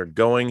and where they're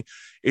going.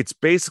 It's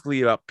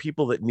basically about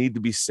people that need to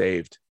be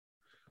saved.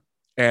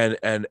 And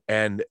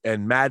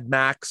Mad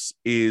Max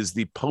is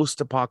the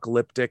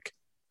post-apocalyptic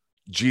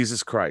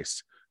Jesus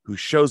Christ who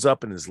shows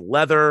up in his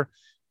leather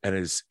and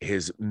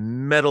his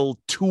metal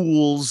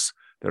tools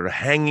that are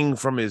hanging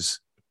from his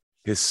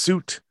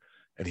suit,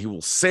 and he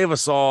will save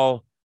us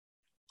all.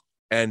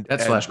 And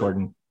that's Flash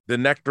Gordon. The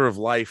nectar of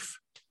life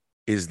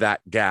is that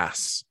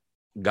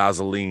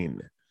gasoline.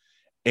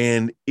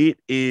 And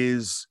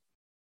it's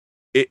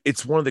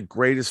one of the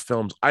greatest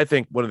films, I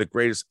think one of the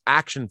greatest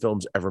action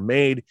films ever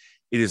made.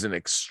 It is an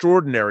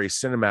extraordinary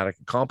cinematic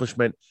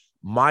accomplishment.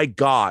 My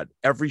God,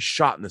 every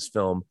shot in this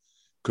film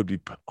could be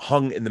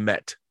hung in the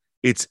Met.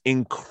 It's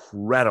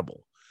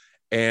incredible.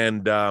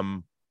 And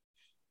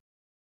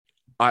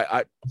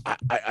I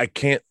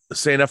can't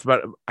say enough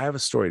about it. I have a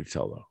story to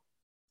tell though.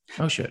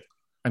 Oh shit.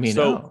 I mean,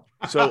 so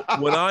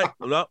when I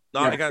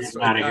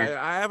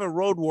have a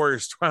Road Warrior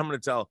story I'm going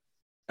to tell,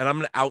 and I'm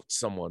going to out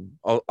someone.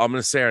 I'm going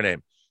to say her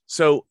name.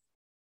 So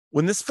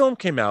when this film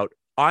came out,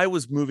 I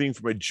was moving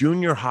from a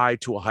junior high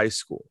to a high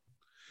school.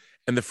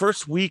 And the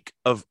first week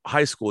of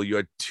high school, you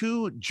had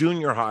 2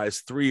 junior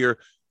highs, 3-year,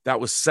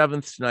 that was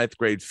 7th to 9th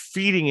grade,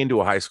 feeding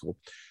into a high school.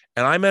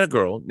 And I met a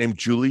girl named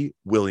Julie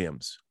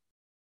Williams.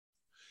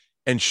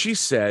 And she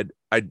said,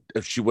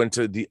 she went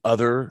to the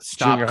other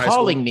junior high school. Stop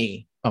calling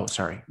me. Oh,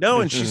 sorry.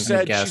 No, and she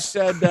said,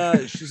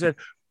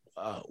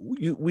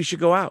 we should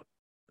go out.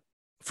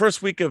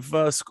 First week of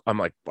school, I'm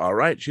like, all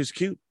right, she's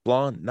cute,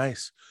 blonde,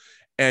 nice.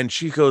 And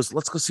she goes,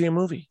 let's go see a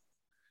movie.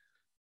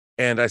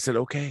 And I said,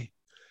 okay.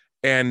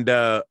 And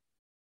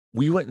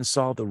we went and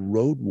saw The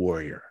Road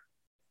Warrior.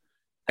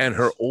 And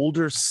her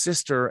older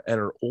sister and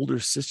her older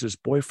sister's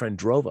boyfriend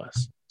drove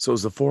us. So it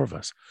was the 4 of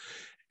us.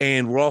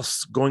 And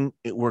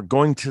we're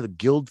going to the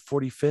Guild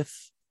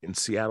 45th in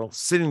Seattle,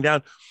 sitting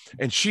down.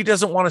 And she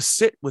doesn't want to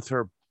sit with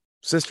her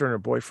sister and her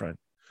boyfriend.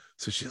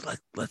 So she's like,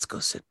 let's go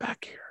sit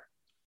back here.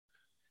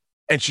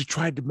 And she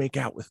tried to make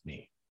out with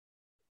me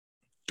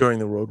during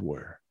The Road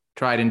Warrior.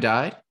 Tried and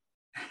died?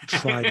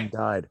 Tried and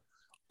died.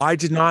 I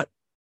did not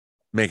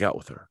make out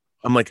with her.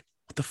 I'm like,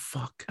 what the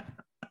fuck?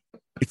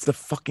 It's the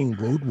fucking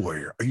Road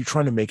Warrior. Are you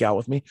trying to make out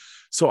with me?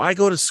 So I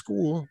go to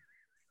school,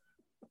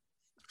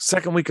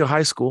 second week of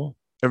high school.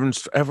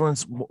 Everyone's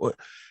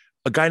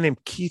a guy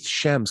named Keith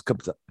Shems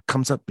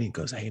comes up to me and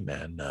goes, hey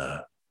man,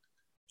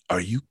 are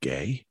you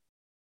gay?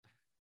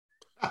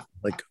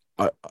 Like,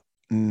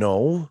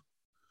 no,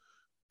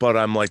 but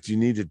I'm like, do you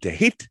need a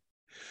date?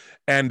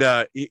 And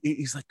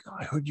he's like, oh,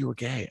 I heard you were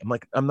gay. I'm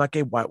like, I'm not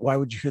gay. Why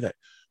would you hear that?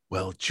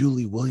 Well,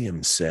 Julie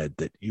Williams said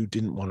that you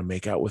didn't want to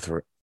make out with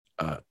her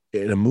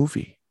in a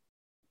movie.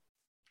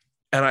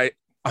 And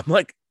I'm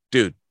like,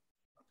 dude,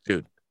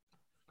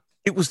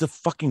 it was the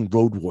fucking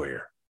Road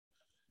Warrior.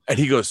 And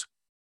he goes,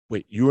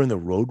 wait, you were in the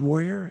Road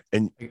Warrior?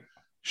 And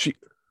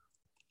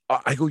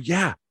I go,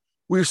 yeah,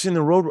 we were seeing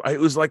the Road. It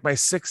was like my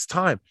 6th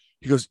time.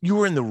 He goes, you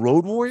were in the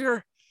Road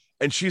Warrior?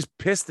 And she's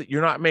pissed that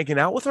you're not making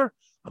out with her?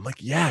 I'm like,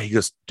 yeah. He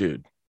goes,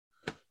 dude,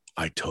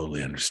 I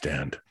totally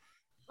understand.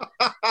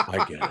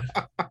 I get it.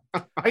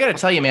 I got to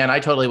tell you, man,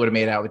 I totally would have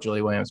made out with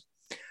Julie Williams.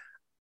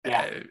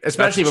 Yeah,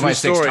 especially with my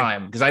 6th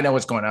time, because I know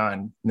what's going on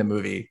in the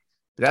movie.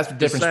 But that's the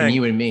difference between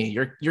you and me.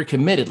 You're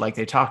committed, like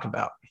they talk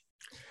about.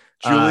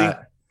 Julie,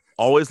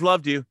 always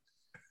loved you,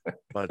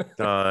 but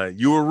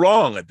you were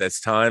wrong at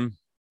this time.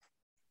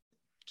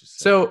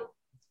 So,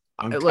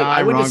 look,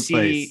 I went to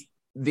see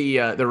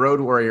the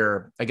Road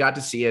Warrior, I got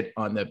to see it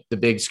on the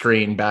big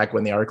screen back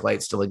when the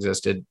ArcLight still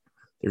existed.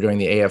 They're doing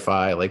the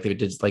AFI, like they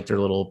did like their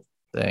little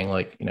thing,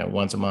 like, you know,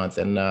 once a month.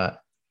 And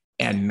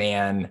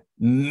man,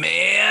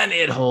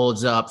 it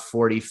holds up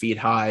 40 feet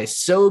high.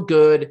 So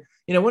good.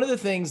 You know, one of the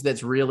things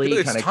that's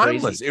really kind of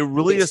crazy. It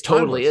really is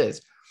totally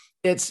is.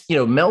 It's, you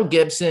know, Mel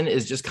Gibson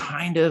is just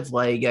kind of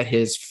like at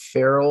his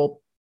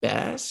feral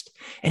best.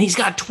 And he's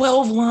got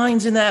 12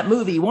 lines in that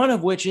movie, one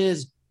of which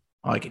is,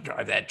 I could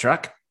drive that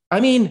truck.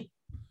 I mean,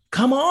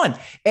 come on.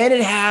 And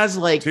it has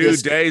like 2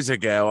 days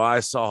ago,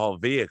 I saw a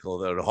vehicle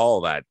that would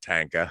haul that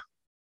tanker.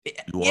 You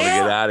want to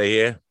get out of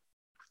here?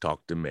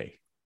 Talk to me.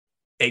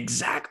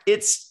 Exactly.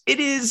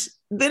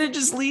 Then it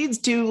just leads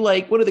to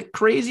like one of the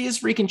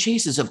craziest freaking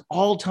chases of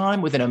all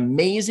time with an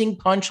amazing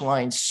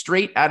punchline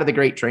straight out of The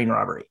Great Train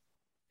Robbery.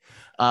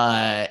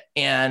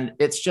 And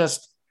it's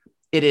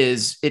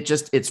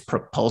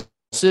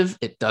propulsive.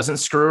 It doesn't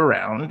screw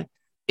around.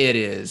 It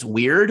is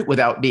weird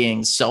without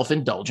being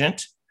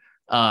self-indulgent.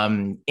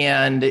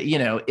 And, you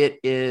know, it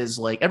is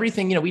like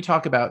everything, you know, we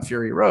talk about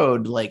Fury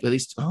Road, like at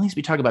least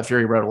we talk about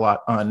Fury Road a lot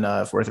on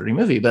 430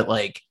 Movie, but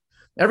like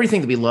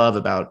everything that we love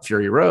about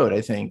Fury Road,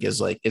 I think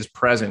is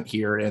present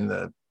here in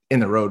the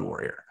Road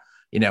Warrior.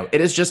 You know,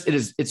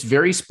 it's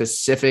very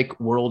specific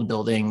world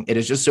building. It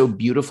is just so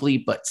beautifully,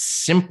 but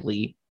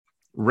simply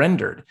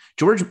rendered.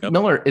 George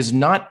Miller is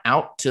not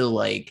out to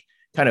like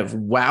kind of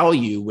wow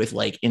you with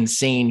like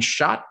insane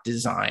shot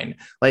design.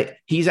 Like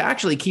he's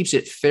actually keeps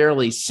it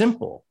fairly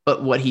simple,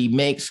 but what he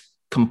makes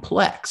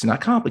complex,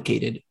 not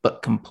complicated,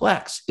 but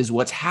complex is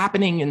what's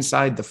happening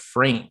inside the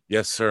frame.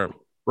 Yes, sir.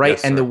 Right.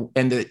 Yes, and sir.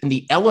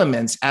 the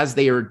elements as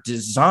they are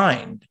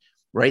designed,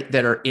 right,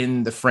 that are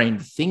in the frame,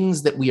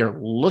 things that we are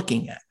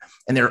looking at,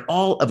 and they're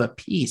all of a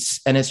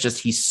piece. And it's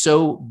just, he's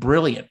so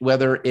brilliant,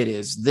 whether it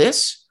is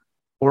this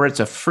or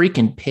it's a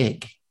freaking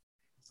pig,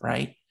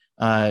 right?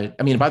 I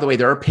mean, by the way,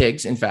 there are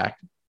pigs, in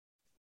fact,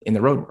 in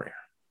the Road Warrior.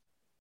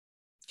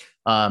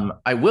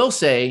 I will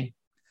say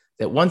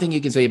that one thing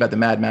you can say about the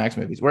Mad Max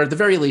movies, or at the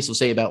very least, we'll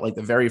say about like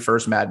the very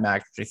first Mad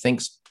Max, which I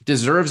think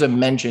deserves a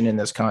mention in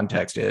this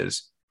context,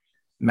 is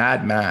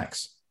Mad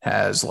Max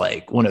has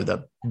like one of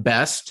the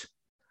best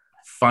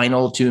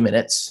final 2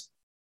 minutes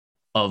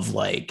of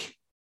like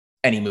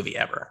any movie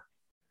ever.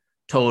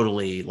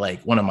 Totally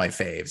like one of my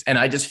faves. And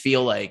I just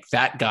feel like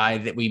that guy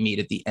that we meet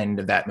at the end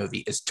of that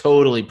movie is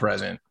totally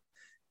present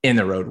in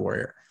the Road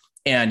Warrior.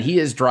 And he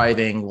is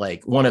driving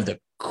like one of the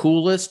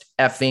coolest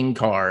effing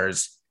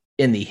cars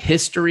in the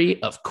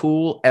history of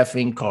cool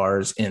effing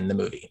cars in the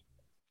movie.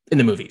 In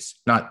the movies,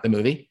 not the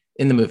movie,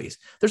 in the movies.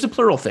 There's a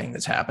plural thing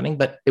that's happening,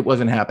 but it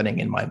wasn't happening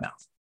in my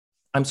mouth.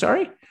 I'm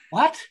sorry?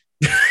 What?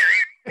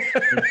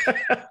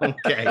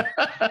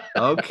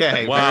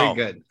 Okay. Wow. Very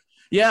good.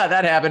 Yeah,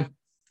 that happened.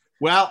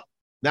 Well,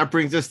 that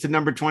brings us to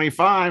number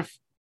 25.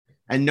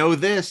 And know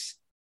this,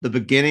 the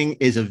beginning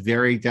is a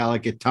very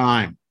delicate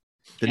time.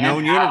 The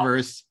known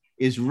universe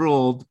is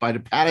ruled by the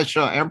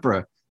Padishah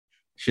Emperor,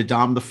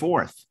 Shaddam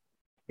IV.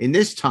 In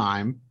this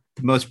time,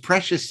 the most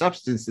precious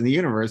substance in the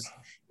universe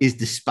is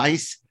the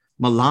spice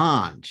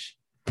melange.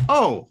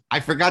 Oh, I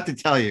forgot to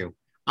tell you,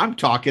 I'm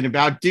talking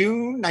about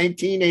Dune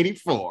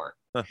 1984.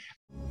 A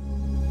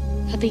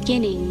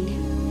beginning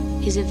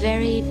is a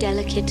very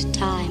delicate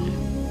time.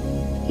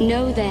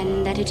 Know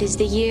then that it is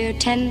the year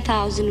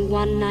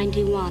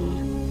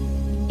 10,191.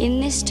 In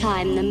this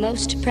time, the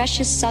most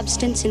precious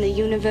substance in the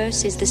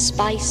universe is the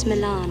spice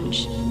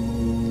melange.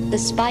 The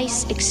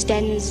spice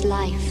extends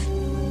life.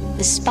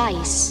 The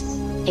spice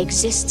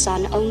exists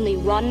on only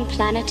one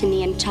planet in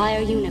the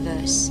entire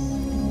universe.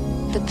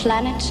 The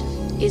planet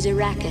is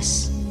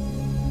Arrakis,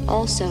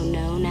 also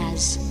known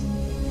as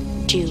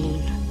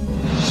Dune.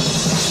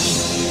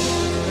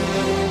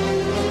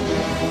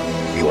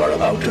 You are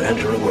about to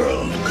enter a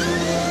world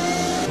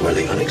where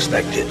the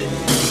unexpected,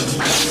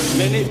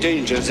 Many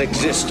dangers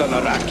exist on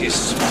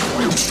Arrakis.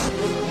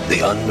 the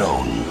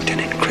unknown, an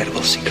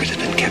incredible secret has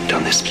been kept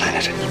on this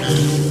planet,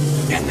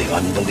 and the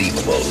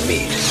unbelievable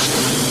meet.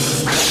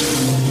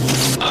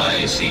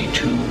 I see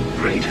two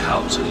great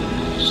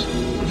houses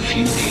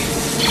feuding.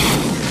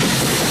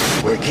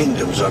 Where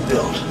kingdoms are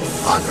built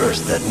on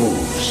earth that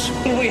moves,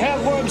 We have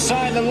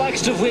Wormsign, the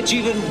likes of which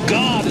even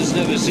God has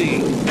never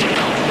seen.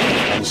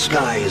 and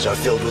skies are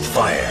filled with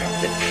fire.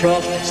 The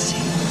prophecy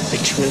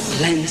which will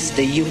cleanse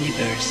the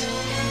universe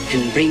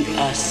and bring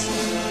us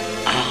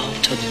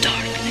out of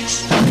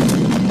darkness.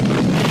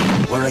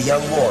 Where a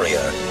young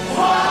warrior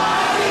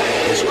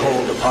is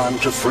called upon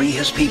to free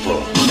his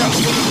people.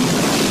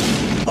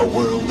 A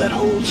world that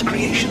holds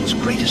creation's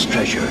greatest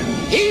treasure.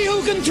 He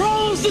who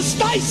controls the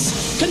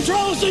spice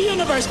controls the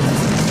universe.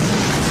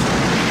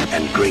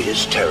 And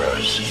greatest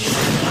terrors.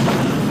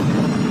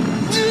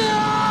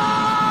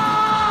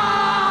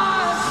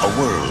 A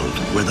world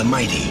where the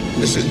mighty.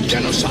 This is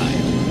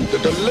genocide. The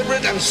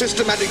deliberate and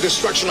systematic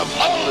destruction of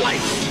all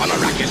life on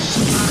Arrakis.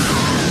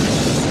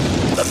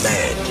 The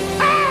mad.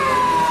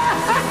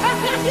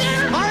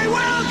 I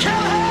will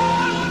kill him!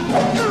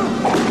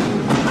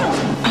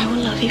 I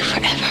will love you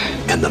forever.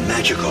 And the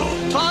magical.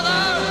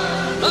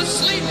 Father! The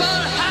sleeper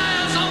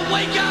has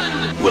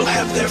awakened! will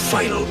have their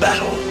final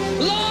battle.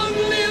 Long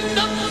live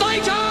the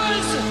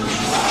fighters!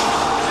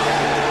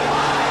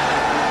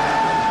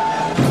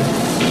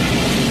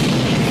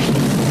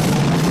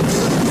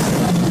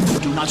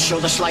 Do not show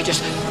the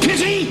slightest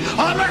pity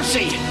or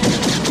mercy.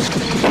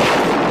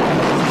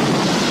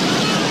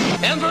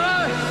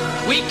 Emperor,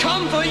 we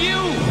come for you!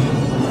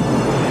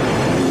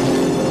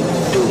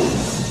 Dune,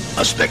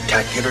 a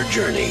spectacular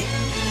journey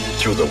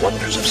through the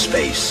wonders of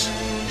space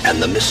and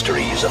the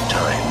mysteries of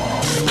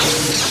time.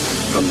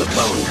 From the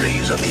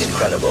boundaries of the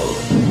incredible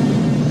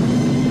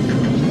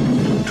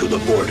to the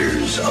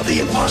borders of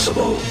the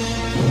impossible.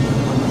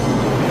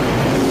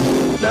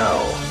 Now,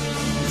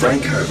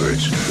 Frank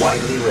Herbert's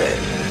widely read,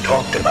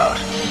 talked about,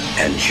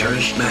 and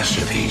cherished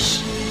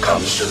masterpiece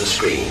comes to the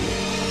screen.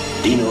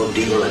 Dino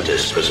De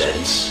Laurentiis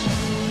presents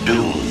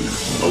Dune,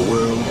 a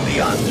world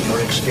beyond your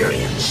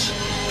experience,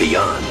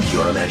 beyond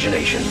your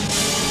imagination.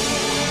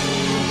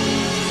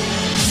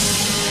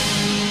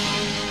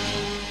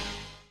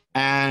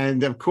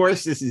 And of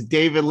course, this is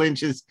David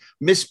Lynch's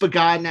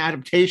misbegotten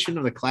adaptation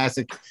of the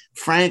classic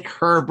Frank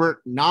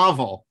Herbert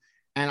novel.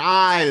 And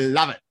I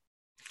love it.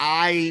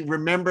 I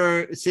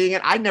remember seeing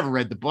it. I never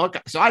read the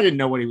book, so I didn't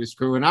know what he was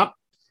screwing up.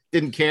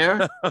 Didn't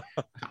care. But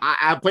He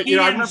I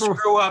didn't remember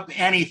screw up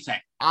anything.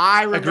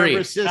 I remember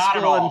Agreed. Not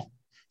at all.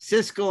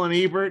 Siskel and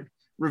Ebert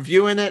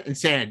reviewing it and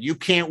saying, you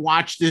can't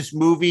watch this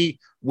movie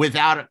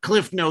without a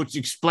Cliff Notes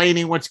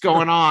explaining what's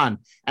going on.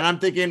 And I'm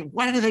thinking,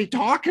 what are they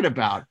talking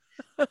about?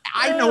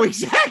 I know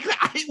exactly.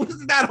 It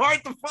wasn't that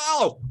hard to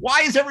follow.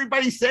 Why is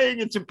everybody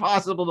saying it's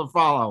impossible to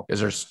follow?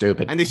 Because they're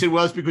stupid. And they said,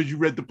 well, it's because you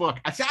read the book.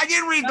 I said, I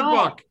didn't read the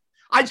book.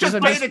 I just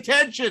paid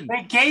attention.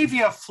 They gave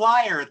you a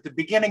flyer at the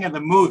beginning of the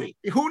movie.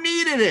 Who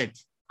needed it?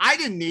 I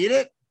didn't need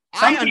it.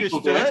 Some I people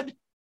understood. did.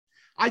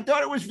 I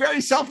thought it was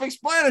very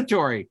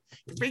self-explanatory.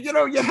 But,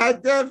 you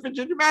had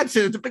Virginia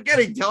Madsen at the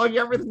beginning telling you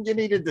everything you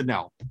needed to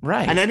know.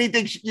 Right. And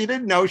anything you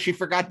didn't know, she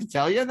forgot to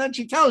tell you, and then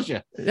she tells you.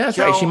 That's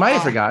right. She might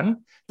have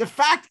forgotten. The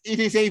fact it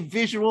is a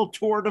visual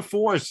tour de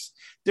force.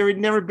 There had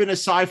never been a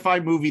sci-fi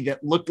movie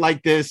that looked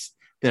like this,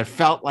 that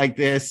felt like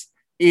this.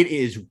 It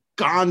is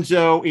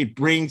gonzo. It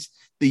brings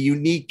the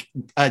unique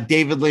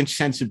David Lynch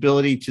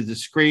sensibility to the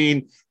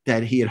screen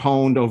that he had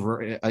honed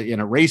over in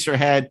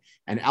Eraserhead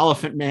and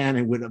Elephant Man,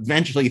 and would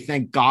eventually,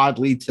 thank God,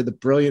 lead to the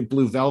brilliant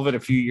Blue Velvet a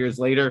few years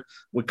later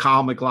with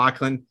Kyle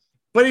MacLachlan.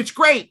 But it's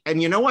great.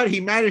 And you know what?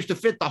 He managed to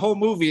fit the whole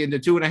movie into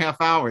 2.5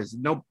 hours.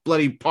 No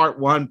bloody part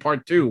one,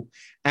 part two.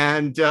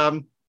 And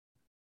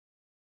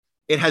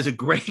it has a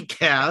great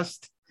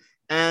cast.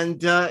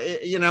 And,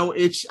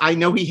 I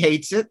know he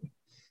hates it.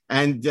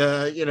 And,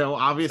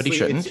 obviously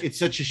it's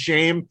such a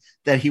shame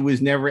that he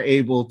was never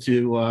able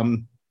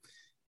to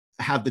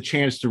have the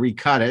chance to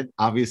recut it.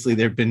 Obviously,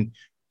 there have been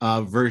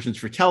versions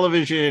for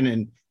television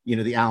and,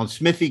 the Alan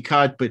Smithy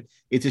cut, but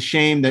it's a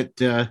shame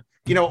that,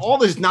 all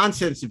this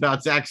nonsense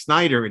about Zack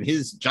Snyder and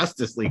his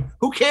Justice League.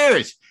 Who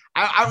cares?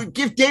 I would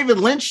give David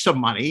Lynch some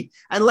money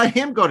and let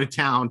him go to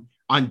town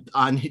on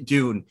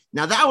Dune.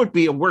 Now, that would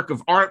be a work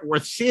of art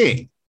worth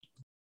seeing.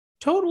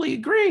 Totally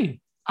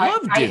agree.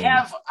 Love Dune.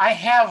 I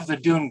have the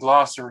Dune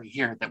glossary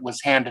here that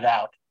was handed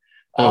out.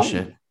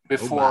 Bullshit.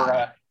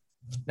 Before.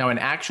 Now, an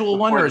actual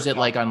one, or is it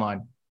like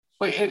online?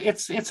 Well,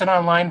 it's an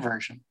online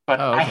version, but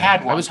Oh, okay. I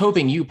had one. I was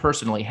hoping you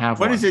personally have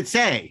What one. does it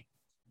say?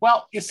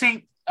 Well, you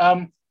see,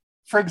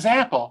 for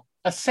example,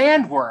 a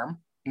sandworm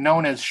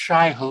known as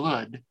Shai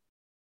Hulud,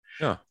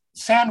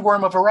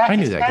 sandworm of I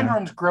knew Arrakis. that guy.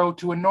 Sandworms grow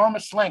to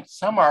enormous lengths.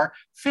 Some are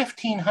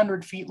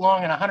 1,500 feet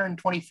long and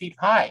 120 feet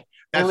high.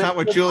 They That's live not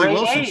what to a Julie great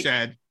Wilson age,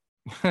 said.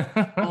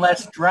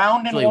 unless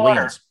drowned in Julie water,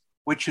 Williams.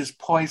 which is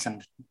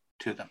poisoned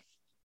to them.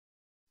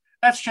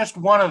 That's just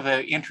one of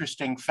the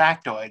interesting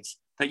factoids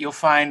that you'll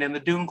find in the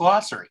Dune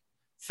glossary.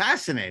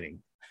 Fascinating.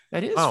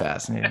 That is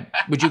fascinating.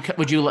 Would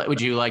you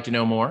like to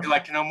know more? Would you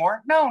like to know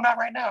more? No, not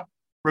right now.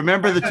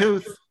 Remember the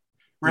tooth.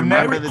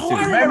 Remember the tooth.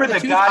 Remember the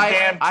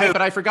goddamn tooth.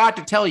 But I forgot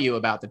to tell you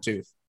about the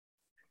tooth.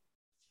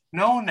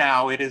 No,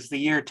 now it is the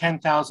year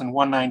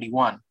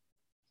 10,191.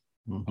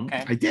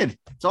 Okay. I did.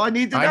 That's all I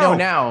need to know. I know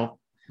now,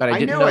 but I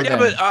didn't know Yeah,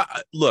 then.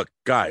 but look,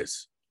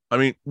 guys. I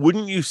mean,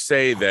 wouldn't you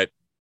say that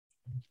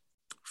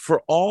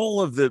for all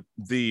of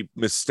the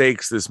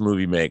mistakes this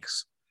movie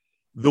makes,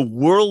 the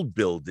world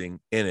building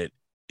in it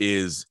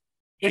is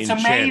It's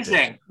enchanting.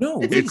 amazing.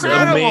 No, It's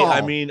incredible.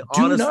 I mean,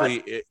 Do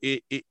honestly,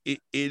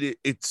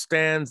 it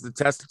stands the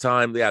test of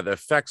time. Yeah, the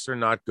effects are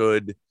not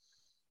good,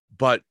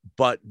 but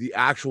the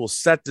actual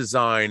set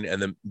design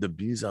and the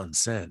mise en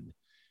scène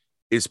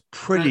is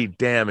pretty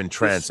damn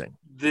entrancing.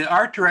 The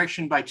art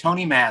direction by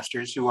Tony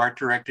Masters, who art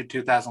directed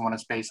 2001: A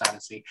Space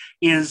Odyssey,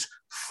 is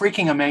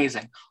freaking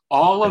amazing.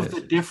 All of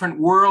the different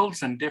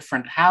worlds and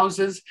different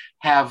houses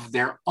have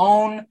their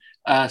own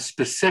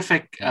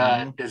specific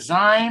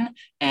design,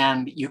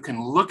 and you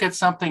can look at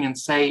something and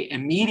say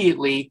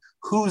immediately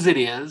whose it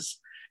is.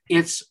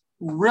 It's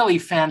really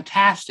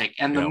fantastic,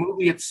 and the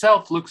movie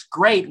itself looks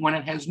great when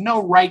it has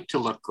no right to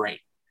look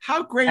great.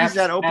 How great is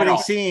that opening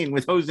scene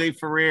with Jose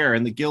Ferrer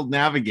and the Guild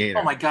Navigator?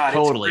 Oh my God,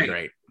 Totally it's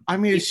great. I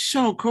mean, it's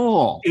so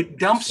cool. It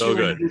dumps So you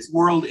good. into this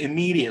world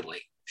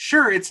immediately.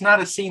 Sure, it's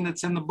not a scene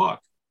that's in the book.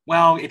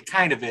 Well, it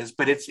kind of is,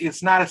 but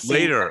it's not a scene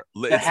Later.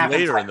 that It's happens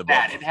later like in the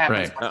that. book. It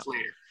happens Right. much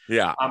later.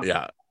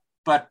 Yeah.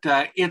 But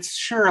it's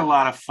sure a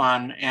lot of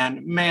fun.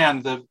 And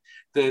man,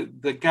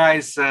 the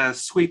guys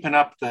sweeping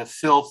up the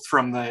filth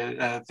from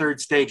the third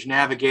stage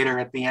navigator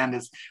at the end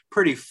is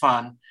pretty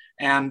fun.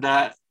 And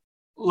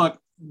look,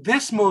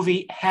 this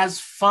movie has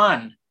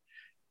fun.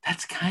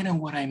 That's kind of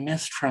what I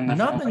missed from the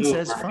Nothing film.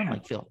 says fun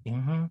like Phil.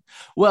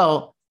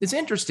 Well, it's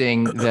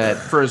interesting that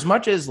for as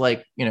much as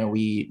like, you know,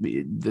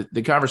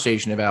 the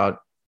conversation about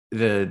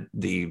the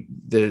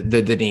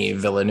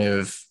Denis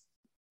Villeneuve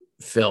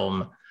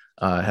film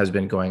has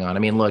been going on. I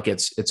mean, look,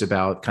 it's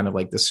about kind of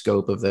like the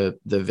scope of the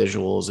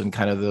visuals and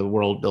kind of the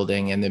world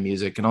building and the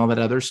music and all that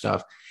other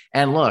stuff.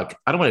 And look,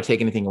 I don't want to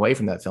take anything away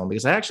from that film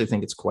because I actually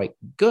think it's quite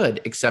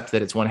good, except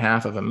that it's one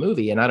half of a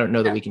movie. And I don't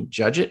know that we can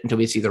judge it until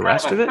we see the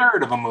rest of it. A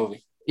third of a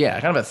movie. Yeah,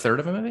 kind of a third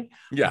of a movie.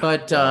 Yeah.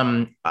 But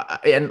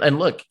and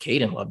look,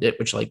 Caden loved it,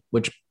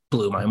 which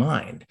blew my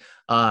mind.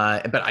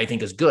 But I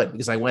think is good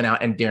because I went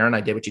out and Darren,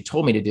 I did what you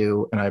told me to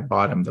do, and I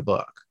bought him the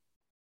book.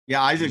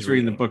 Yeah, Isaac's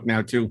reading the book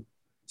now too.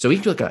 So we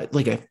took a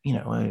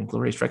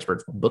Glorious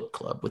Rexburg book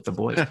club with the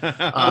boys.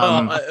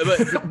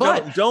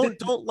 But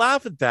don't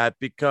laugh at that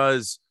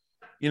because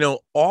you know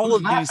all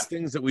of these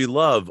things that we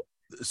love,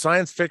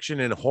 science fiction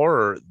and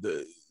horror,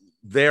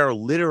 they are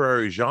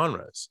literary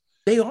genres.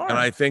 They are, and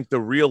I think the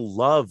real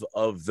love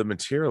of the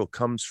material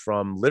comes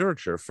from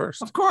literature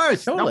first. Of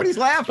course, nobody's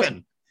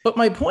laughing. But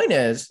my point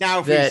is, now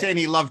if you're saying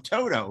he loved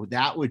Toto,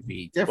 that would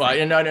be different.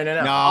 Well, no.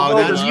 No,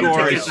 that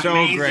score is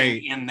so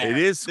great. It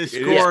is. The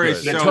score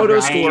is so the Toto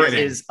great. score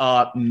is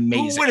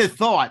amazing. Who would have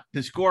thought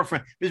the score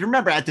for? Because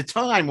remember, at the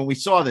time when we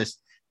saw this,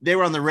 they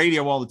were on the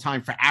radio all the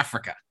time for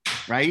Africa,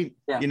 right?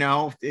 Yeah. You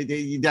know,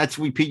 that's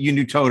you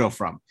knew Toto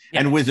from,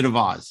 and Wizard of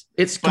Oz.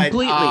 It's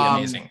completely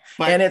amazing,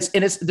 and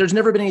it's there's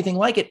never been anything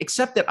like it,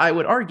 except that I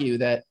would argue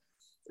that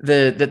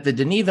the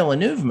Denis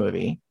Villeneuve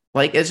movie,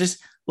 like, it's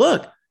just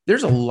look.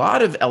 There's a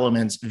lot of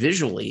elements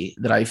visually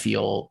that I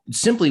feel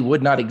simply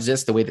would not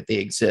exist the way that they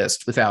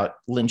exist without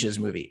Lynch's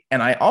movie.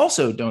 And I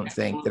also don't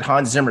think that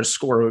Hans Zimmer's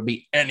score would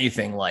be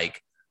anything like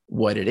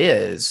what it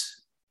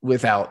is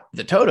without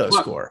the Toto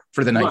score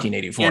for the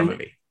 1984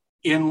 movie.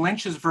 In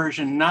Lynch's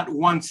version, not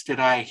once did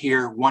I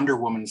hear Wonder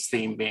Woman's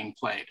theme being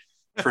played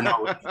for no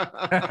reason.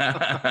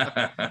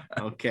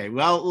 Okay.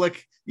 Well,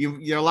 look, you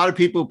know, a lot of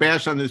people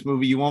bash on this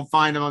movie. You won't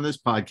find them on this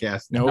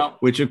podcast. Nope.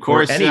 Which, of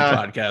course, or any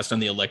podcast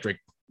on the Electric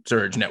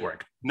Surge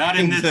Network. Not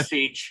in this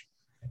siege.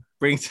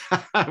 Brings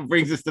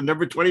us to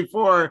number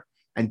 24,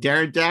 and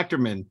Darren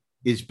Dachterman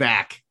is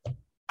back.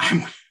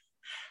 I'm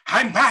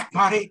back,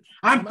 Marty.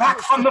 I'm back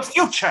from the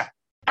future.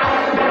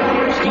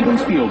 Steven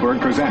Spielberg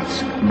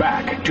presents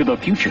Back to the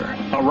Future,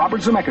 a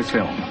Robert Zemeckis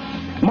film.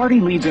 Marty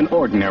leads an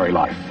ordinary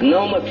life.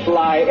 No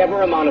McFly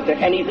ever amounted to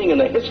anything in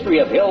the history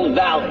of Hill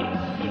Valley.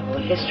 Well,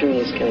 history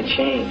is going to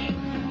change.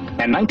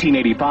 And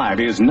 1985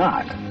 is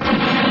not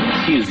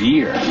his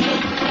year.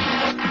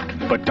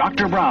 But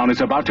Dr. Brown is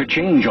about to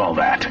change all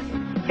that.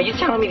 Are you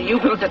telling me that you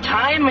built a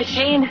time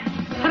machine?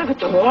 Out of a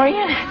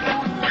DeLorean?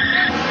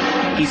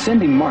 He's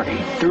sending Marty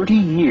 30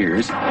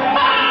 years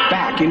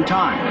back in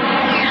time.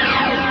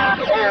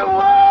 It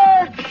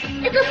worked!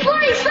 It's a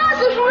flying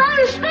saucer from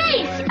outer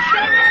space!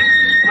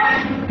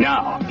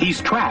 Now,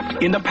 he's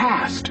trapped in the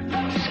past.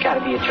 It's got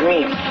to be a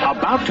dream.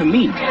 About to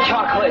meet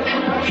Chocolate.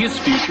 his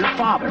future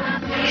father.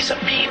 He's a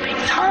baby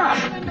tough.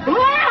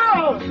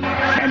 Wow!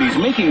 And he's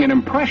making an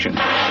impression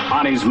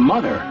on his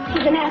mother.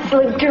 He's an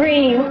absolute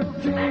dream.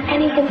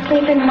 And he can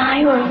sleep in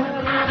my room.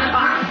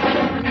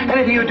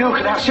 Anything you do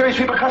could have serious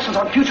repercussions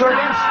on future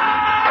events.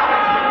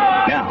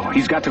 Now,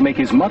 he's got to make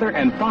his mother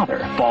and father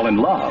fall in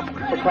love.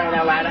 For crying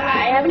out loud,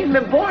 I haven't even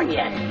been born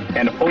yet.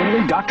 And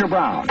only Dr.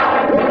 Brown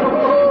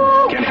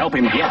can help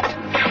him get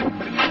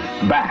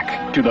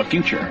back to the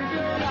future.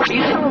 Are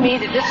you telling me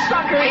that this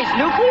sucker is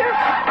nuclear?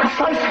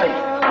 Precisely.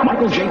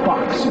 Michael J.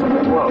 Fox.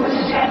 Whoa, this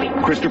is heavy.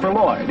 Christopher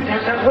Lloyd.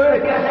 There's that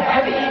word again,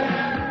 heavy.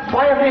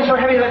 Why are things so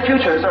heavy in the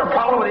future? Is there a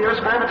problem with the Earth's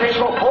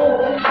gravitational pull?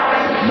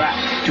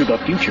 Back to the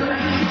future.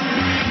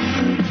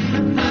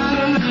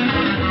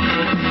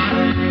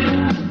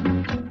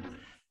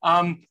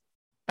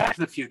 Back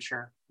to the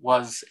Future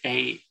was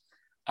a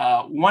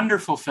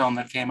wonderful film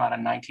that came out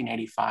in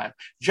 1985,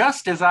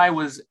 just as I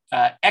was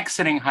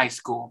exiting high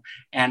school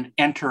and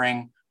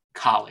entering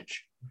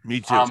college.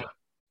 Me too.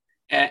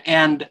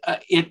 And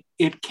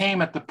it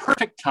came at the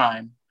perfect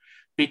time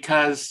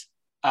because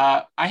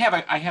I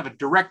have a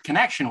direct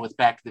connection with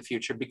Back to the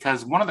Future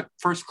because one of the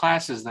first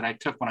classes that I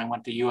took when I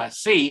went to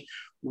USC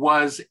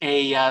was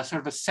a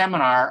sort of a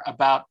seminar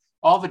about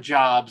all the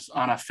jobs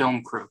on a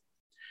film crew.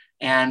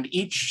 And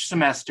each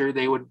semester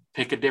they would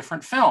pick a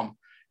different film.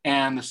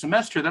 And the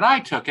semester that I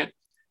took it,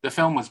 the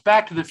film was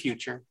Back to the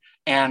Future.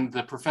 And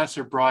the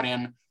professor brought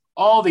in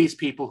all these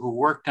people who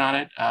worked on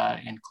it,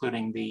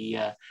 including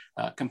the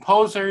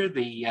composer,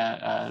 the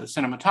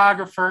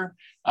cinematographer,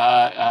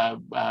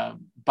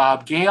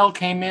 Bob Gale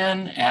came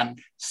in, and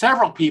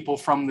several people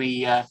from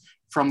the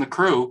from the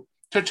crew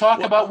to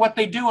talk about what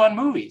they do on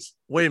movies.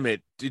 Wait a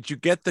minute. Did you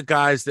get the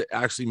guys that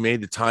actually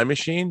made the time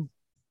machine?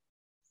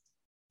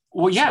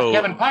 Well, yeah,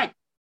 Kevin Pike.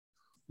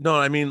 No,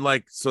 I mean,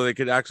 like, so they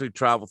could actually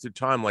travel through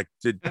time. Like,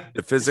 did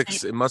the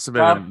physics? It must have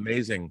been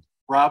amazing.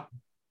 Rob,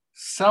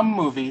 some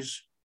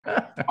movies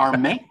are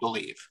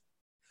make-believe.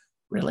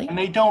 Really? And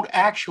they don't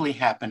actually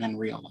happen in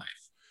real life.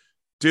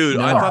 Dude,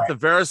 I thought the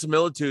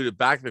verisimilitude of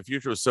Back in the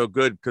Future was so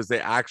good because they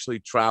actually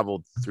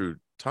traveled through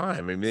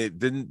time. I mean,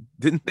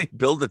 didn't they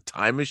build a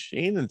time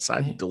machine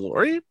inside a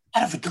DeLorean?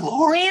 Out of a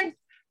DeLorean?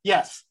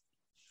 Yes.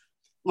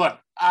 Look,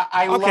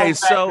 I okay,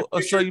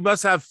 love so you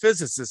must have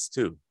physicists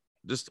too.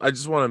 I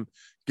just want to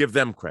give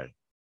them credit.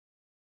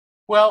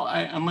 Well,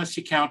 unless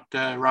you count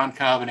Ron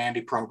Cobb and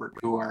Andy Probert,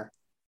 who are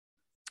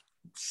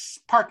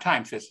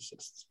part-time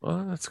physicists.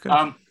 Well, that's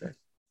good.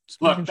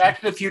 Look, Back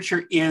to the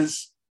Future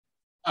is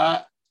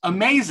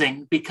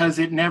amazing because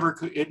it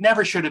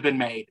never should have been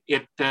made.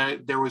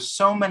 There was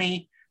so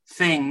many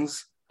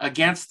things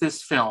against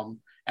this film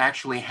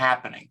actually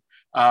happening.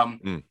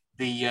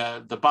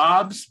 The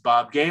Bobs,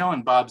 Bob Gale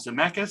and Bob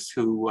Zemeckis,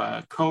 who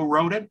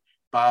co-wrote it.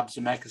 Bob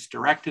Zemeckis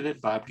directed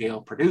it. Bob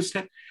Gale produced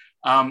it.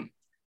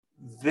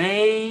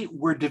 They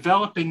were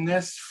developing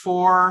this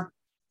for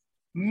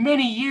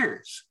many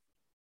years,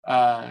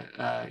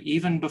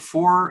 even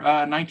before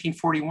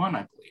 1941, I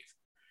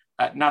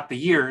believe. Not the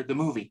year, the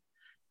movie.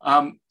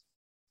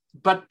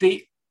 But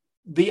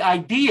the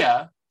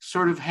idea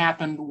sort of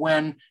happened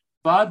when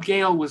Bob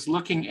Gale was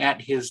looking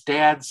at his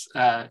dad's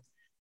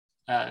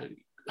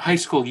high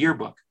school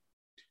yearbook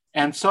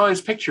and saw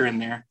his picture in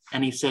there.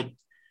 And he said,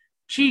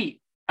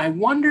 gee, I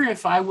wonder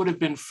if I would have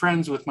been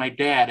friends with my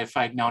dad if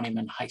I'd known him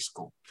in high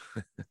school.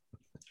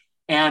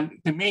 And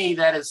to me,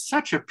 that is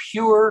such a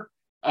pure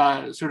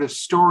sort of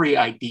story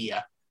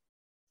idea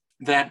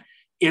that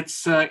it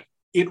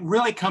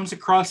really comes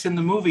across in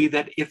the movie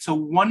that it's a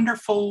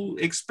wonderful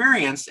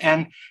experience,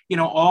 and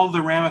all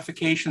the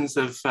ramifications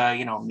of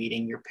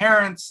meeting your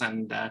parents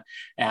and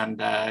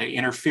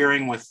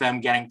interfering with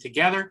them getting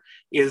together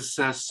is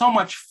so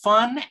much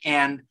fun.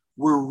 And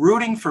we're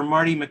rooting for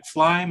Marty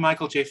McFly.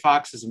 Michael J.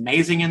 Fox is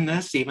amazing in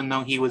this, even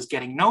though he was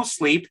getting no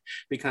sleep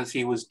because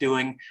he was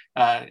doing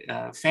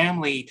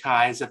Family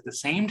Ties at the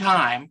same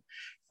time.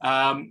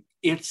 Who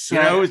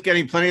was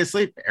getting plenty of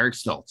sleep? Eric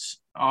Stoltz.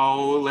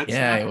 Oh, let's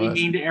not be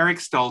mean to Eric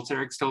Stoltz.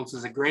 Eric Stoltz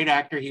is a great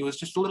actor. He was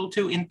just a little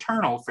too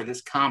internal for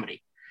this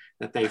comedy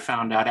that they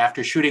found out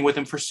after shooting with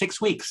him for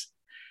 6 weeks.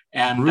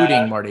 And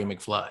rooting Marty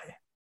McFly.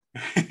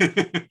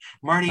 I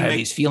have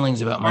these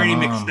feelings about my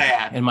mom,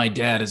 and my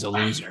dad is a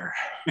loser.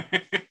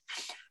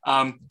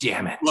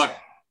 Damn it! Look,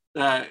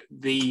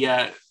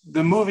 the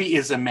movie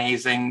is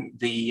amazing.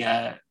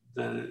 The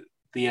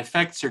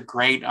effects are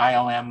great.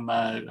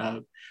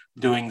 ILM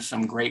doing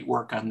some great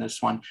work on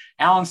this one.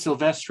 Alan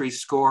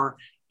Silvestri's score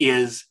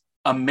is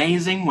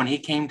amazing. When he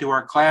came to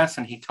our class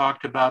and he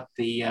talked about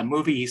the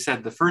movie, he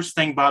said the first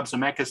thing Bob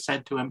Zemeckis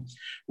said to him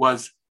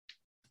was,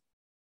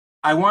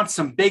 "I want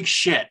some big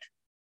shit."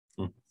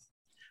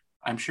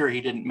 I'm sure he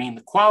didn't mean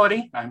the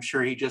quality. I'm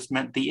sure he just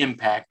meant the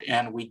impact,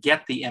 and we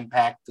get the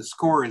impact. The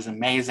score is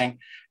amazing,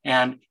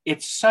 and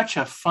it's such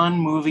a fun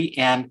movie.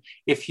 And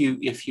if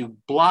you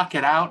block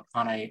it out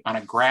on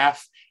a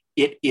graph,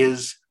 it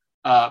is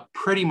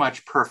pretty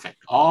much perfect.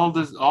 All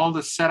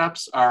the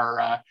setups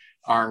are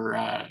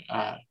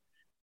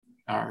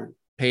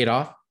paid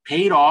off.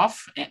 Paid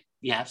off,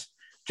 yes,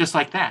 just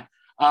like that.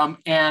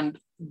 And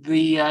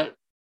the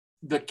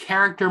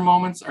character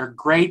moments are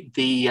great.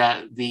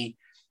 The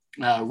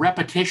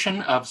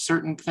repetition of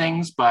certain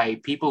things by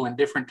people in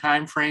different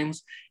time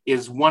frames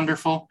is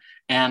wonderful.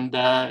 And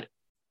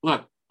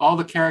look, all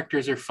the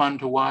characters are fun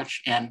to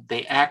watch, and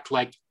they act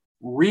like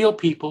real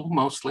people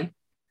mostly.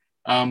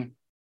 And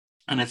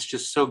it's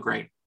just so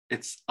great.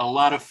 It's a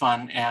lot of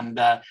fun. And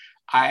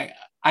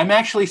I'm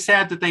actually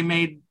sad that they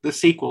made the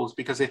sequels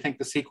because I think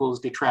the sequels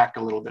detract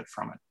a little bit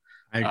from it.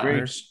 I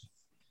agree. Steve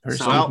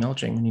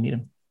Melching when you need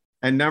him.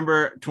 And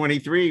number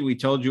 23, we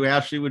told you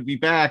Ashley would be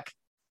back,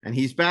 and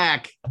he's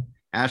back.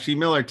 Ashley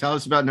Miller, tell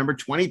us about number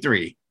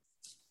 23.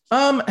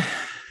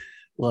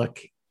 Look,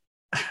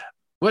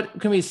 what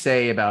can we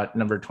say about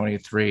number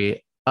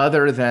 23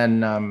 other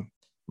than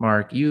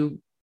Mark,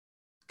 you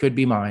could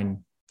be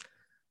mine,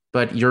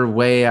 but you're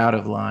way out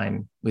of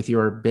line with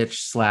your bitch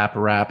slap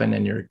rapping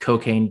and your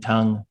cocaine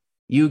tongue.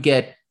 You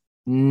get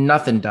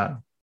nothing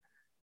done.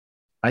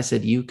 I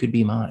said you could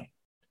be mine.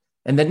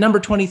 And then number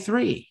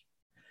 23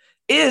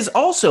 is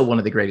also one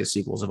of the greatest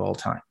sequels of all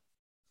time.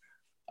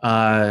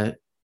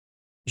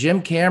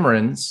 Jim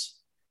Cameron's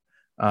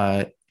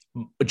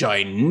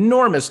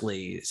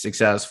ginormously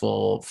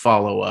successful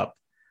follow-up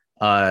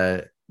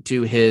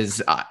to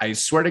his, I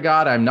swear to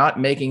God, I'm not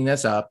making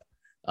this up,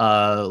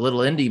 little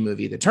indie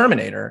movie, The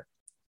Terminator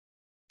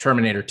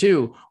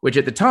 2, which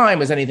at the time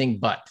was anything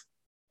but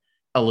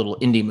a little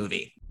indie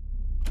movie.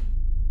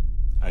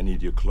 I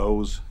need your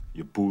clothes,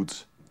 your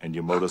boots, and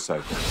your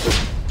motorcycle.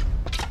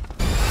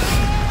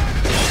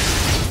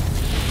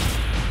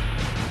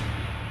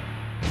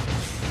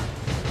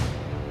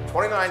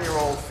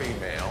 29-year-old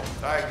female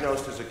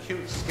diagnosed as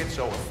acute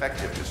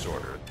schizoaffective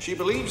disorder. She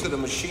believes that a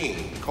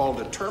machine called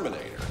a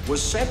Terminator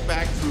was sent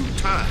back through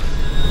time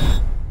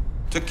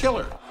to kill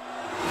her.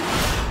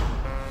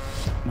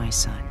 My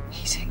son,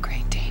 he's in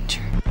great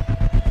danger.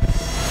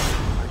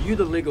 Are you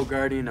the legal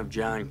guardian of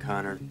John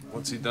Connor?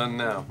 What's he done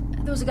now?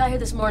 There was a guy here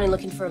this morning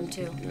looking for him,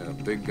 too. Yeah, a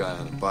big guy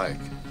on a bike.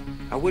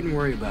 I wouldn't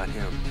worry about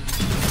him.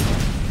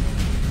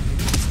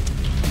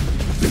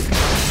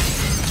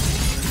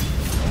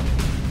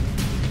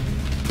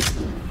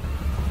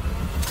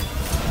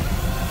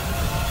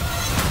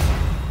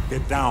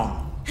 Get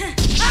down.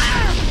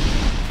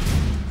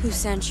 Who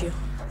sent you?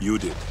 You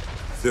did.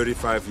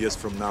 35 years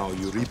from now,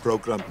 you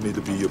reprogrammed me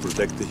to be your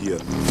protector here.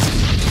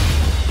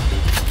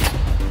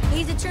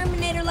 He's a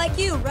Terminator like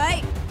you,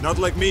 right? Not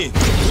like me.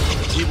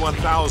 The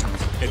T-1000,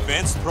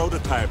 advanced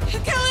prototype.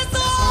 Kill us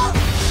all!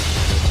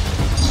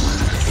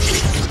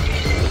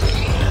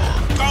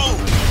 Go!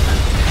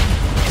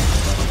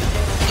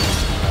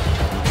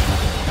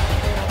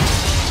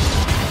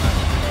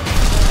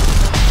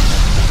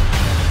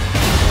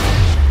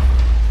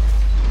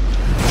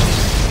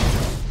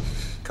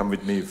 Come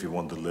with me if you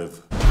want to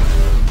live.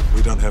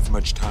 We don't have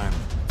much time.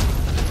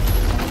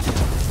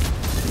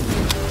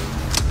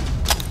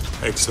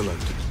 Excellent.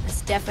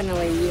 That's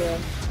definitely you.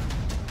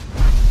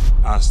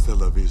 Hasta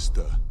la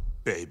vista,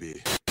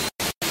 baby.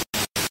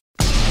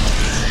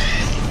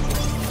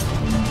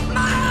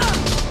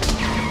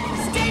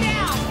 Stay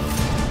down!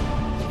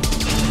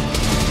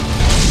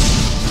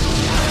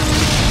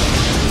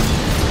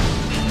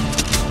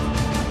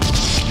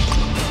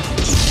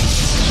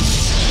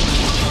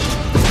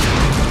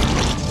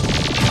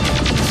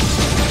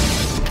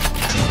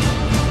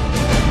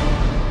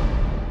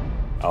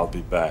 I'll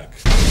be back.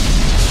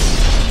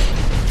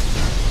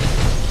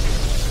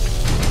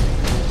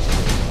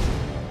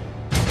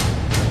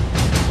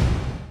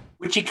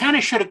 Which you kind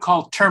of should have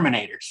called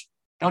Terminators.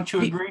 Don't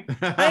you agree?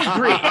 I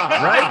agree,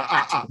 right?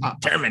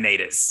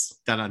 Terminators.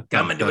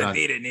 Coming to a dun.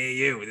 theater near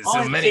you. There's All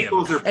so the many of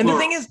sequels them. are And the plural.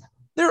 thing is,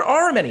 there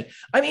are many.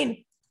 I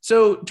mean,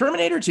 so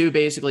Terminator 2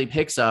 basically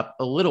picks up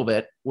a little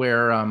bit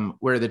where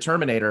the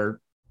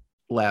Terminator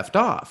left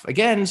off.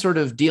 Again, sort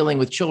of dealing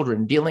with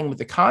children, dealing with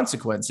the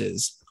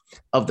consequences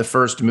of the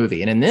first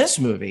movie. And in this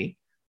movie,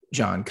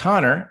 John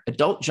Connor,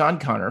 adult John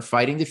Connor,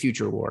 fighting the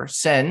future war,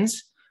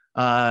 sends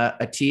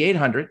a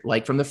T-800,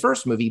 like from the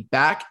first movie,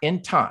 back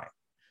in time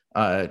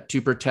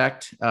to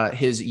protect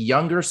his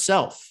younger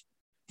self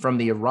from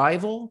the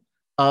arrival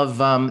of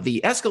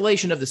the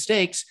escalation of the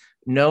stakes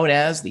known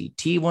as the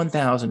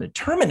T-1000, a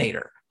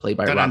Terminator, played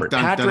by Robert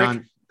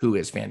Patrick, who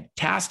is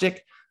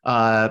fantastic,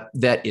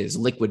 that is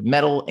liquid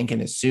metal and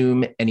can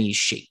assume any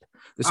shape.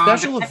 The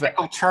special the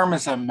technical term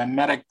is a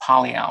mimetic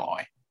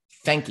polyalloy.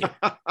 Thank you.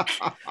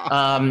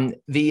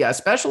 The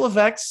special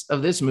effects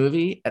of this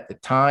movie at the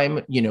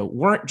time,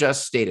 weren't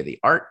just state of the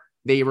art.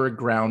 They were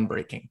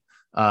groundbreaking.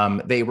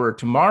 They were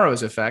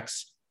tomorrow's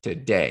effects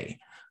today.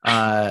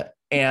 And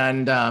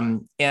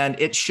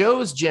it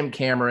shows Jim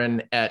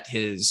Cameron at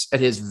his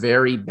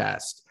very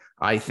best,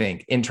 I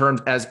think, in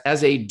terms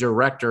as a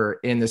director,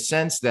 in the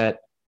sense that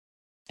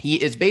he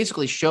is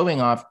basically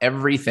showing off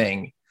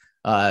everything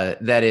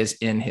that is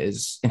in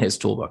his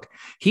toolbook.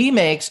 He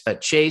makes a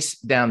chase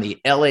down the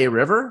LA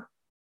River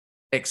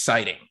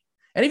exciting.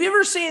 And have you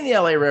ever seen the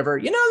LA River?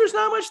 There's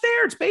not much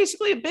there. It's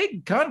basically a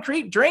big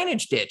concrete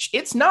drainage ditch.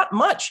 It's not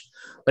much.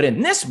 But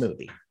in this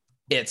movie,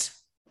 it's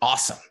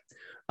awesome.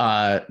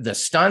 The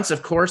stunts,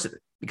 of course,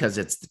 because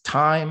it's the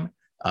time,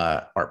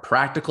 are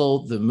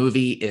practical. The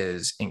movie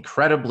is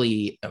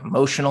incredibly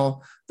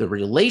emotional. The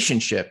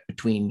relationship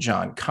between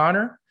John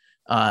Connor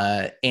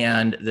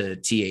and the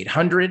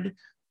T-800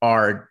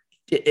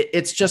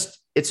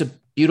 it's a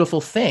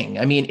beautiful thing.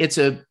 I mean, it's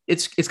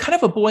kind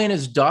of a boy and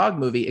his dog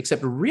movie,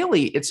 except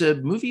really it's a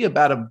movie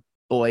about a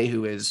boy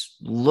who is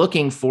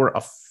looking for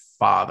a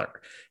father.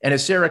 And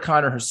as Sarah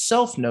Connor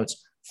herself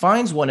notes,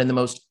 finds one in the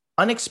most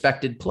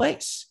unexpected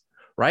place,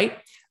 right?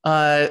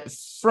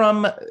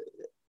 From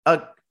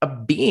a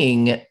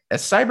being, a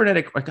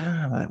cybernetic,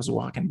 that was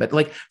walking, but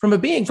from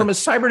a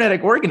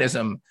cybernetic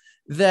organism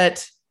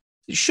that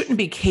shouldn't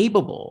be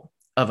capable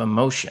of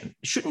emotion,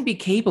 shouldn't be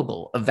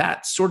capable of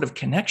that sort of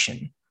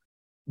connection,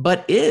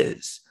 but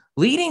is,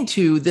 leading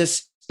to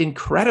this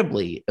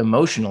incredibly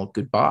emotional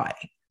goodbye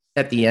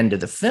at the end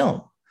of the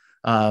film.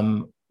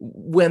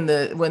 When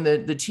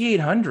the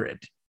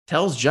T-800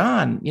 tells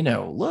John,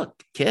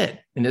 look, kid,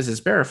 and this is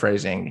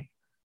paraphrasing,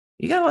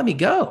 you gotta let me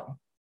go,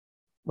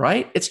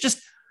 right? It's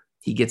just,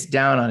 he gets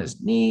down on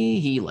his knee,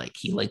 he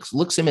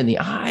looks him in the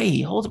eye,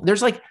 he holds him.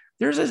 There's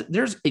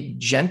a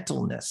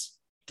gentleness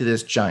to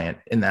this giant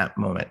in that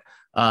moment,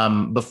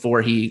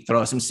 before he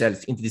throws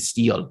himself into the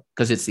steel,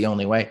 because it's the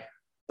only way.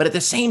 But at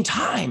the same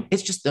time,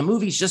 it's just, the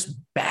movie's just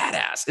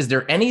badass. Is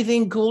there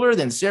anything cooler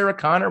than Sarah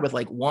Connor with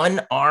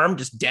one arm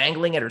just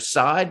dangling at her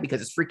side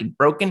because it's freaking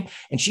broken,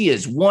 and she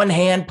is one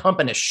hand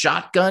pumping a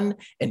shotgun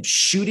and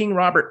shooting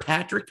Robert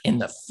Patrick in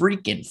the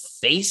freaking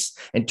face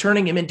and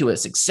turning him into a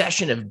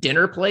succession of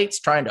dinner plates,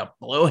 trying to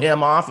blow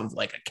him off of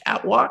a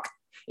catwalk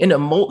into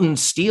molten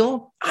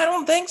steel? I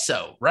don't think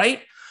so,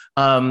 right?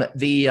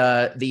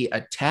 The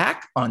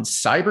attack on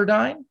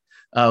Cyberdyne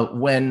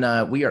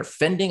when we are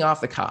fending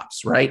off the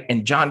cops, right?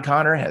 And John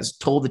Connor has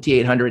told the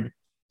T-800,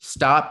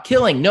 stop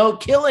killing, no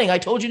killing. I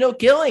told you no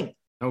killing.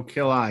 No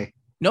kill eye.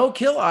 No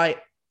kill eye.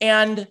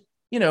 And,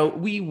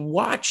 we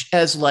watch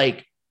as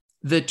like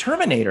the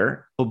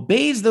Terminator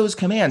obeys those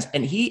commands,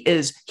 and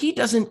he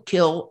doesn't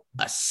kill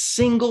a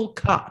single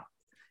cop.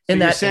 So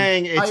you're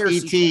saying it's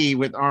E.T.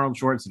 with Arnold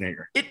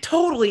Schwarzenegger. It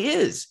totally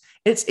is.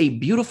 It's a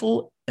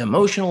beautiful,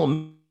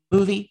 emotional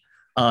movie.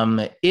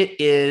 It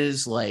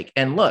is like,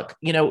 and look,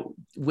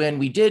 when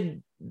we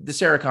did the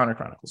Sarah Connor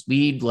Chronicles,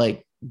 we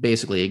like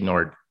basically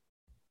ignored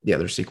the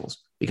other sequels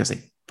because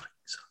they fucking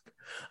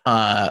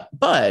suck.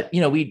 But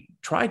we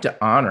tried to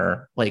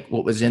honor like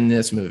what was in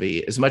this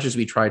movie as much as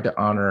we tried to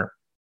honor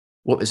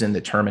what was in the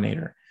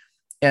Terminator.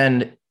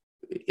 And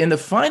in the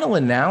final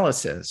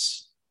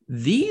analysis,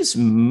 these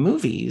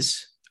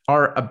movies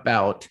are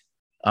about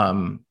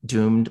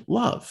doomed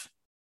love.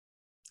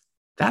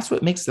 That's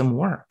what makes them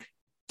work.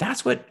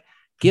 That's what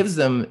gives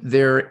them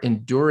their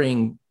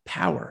enduring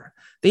power.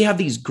 They have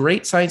these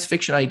great science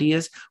fiction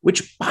ideas,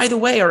 which, by the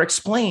way, are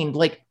explained.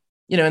 Like,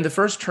 in the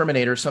first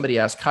Terminator, somebody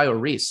asked Kyle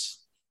Reese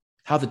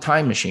how the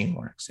time machine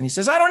works. And he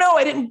says, I don't know.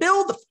 I didn't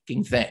build the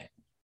fucking thing.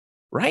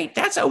 Right?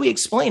 That's how we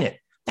explain it.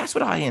 That's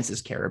what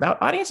audiences care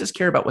about. Audiences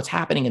care about what's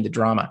happening in the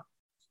drama.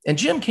 And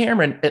Jim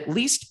Cameron, at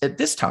least at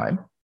this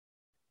time,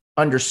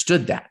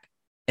 understood that.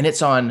 And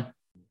it's on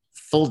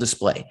full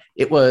display.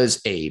 It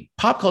was a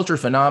pop culture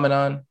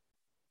phenomenon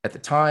at the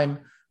time.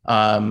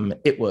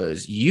 It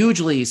was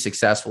hugely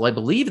successful. I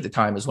believe at the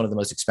time it was one of the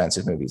most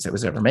expensive movies that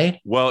was ever made.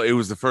 Well, it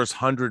was the first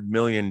 $100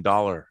 million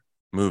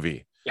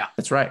movie. Yeah,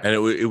 that's right. And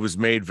it was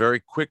made very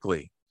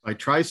quickly by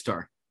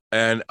TriStar.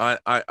 And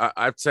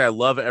I'd say I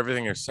love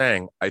everything you're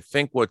saying. I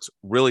think what's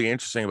really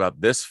interesting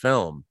about this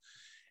film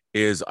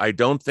is I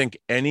don't think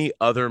any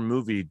other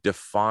movie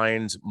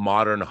defines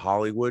modern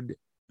Hollywood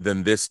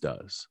than this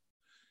does,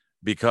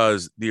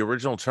 because the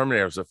original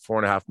Terminator was a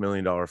 $4.5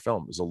 million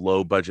film. It was a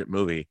low budget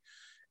movie,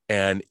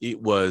 and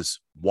it was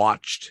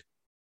watched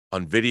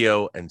on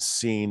video and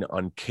seen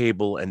on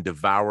cable and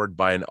devoured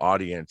by an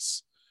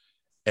audience.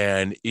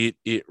 And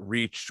it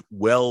reached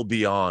well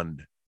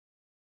beyond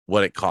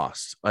what it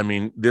cost. I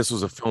mean, this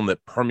was a film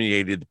that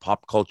permeated the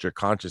pop culture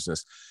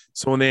consciousness.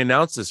 So when they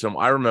announced this film,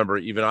 I remember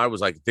even I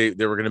was like, they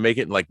were going to make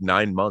it in like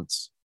 9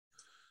 months.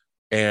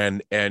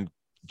 And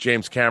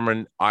James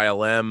Cameron,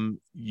 ILM,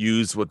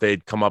 used what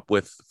they'd come up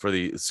with for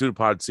the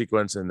pseudopod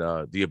sequence in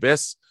the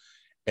Abyss.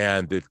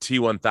 And the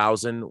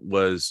T-1000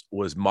 was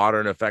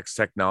modern effects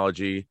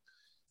technology.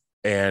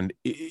 And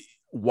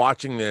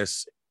watching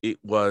this,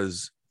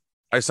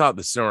 I saw it at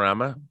the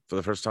Cinerama for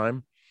the first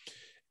time.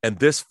 And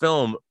this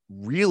film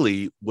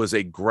really was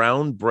a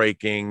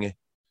groundbreaking.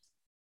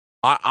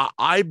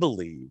 I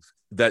believe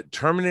that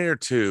Terminator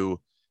 2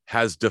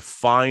 has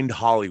defined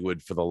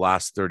Hollywood for the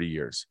last 30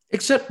 years.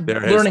 Except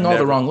learning all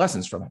the wrong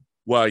lessons from it.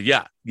 Well,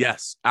 yeah,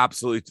 yes,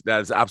 absolutely.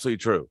 That is absolutely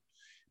true.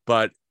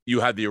 But you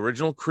had the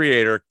original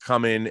creator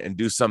come in and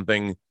do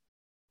something.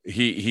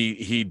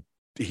 He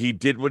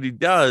did what he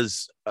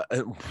does.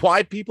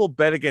 Why people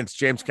bet against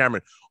James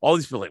Cameron? All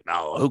these people are like,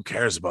 no, who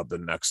cares about the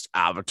next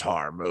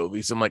Avatar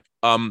movies? I'm like,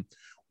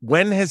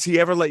 when has he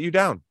ever let you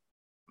down?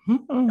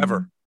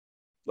 Ever?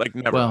 Like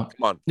never. Well,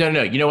 come on.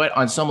 No. You know what?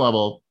 On some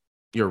level,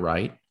 you're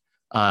right.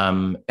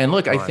 And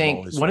look, I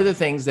think one of the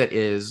things that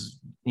is,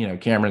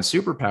 Cameron's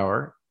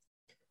superpower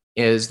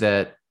is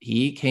that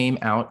he came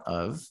out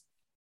of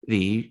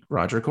the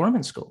Roger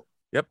Corman school.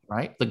 Yep.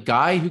 Right. The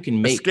guy who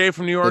can make Escape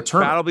from New York,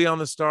 Battle Beyond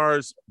the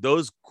Stars,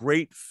 those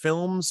great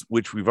films,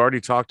 which we've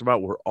already talked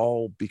about, were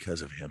all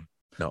because of him.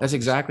 No, that's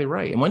exactly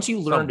right. And once you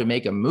learn to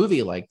make a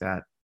movie like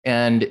that,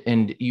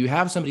 and you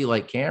have somebody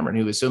like Cameron,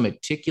 who is so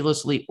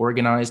meticulously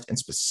organized and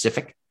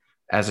specific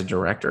as a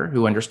director,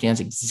 who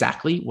understands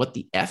exactly what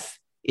the F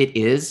it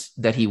is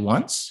that he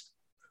wants,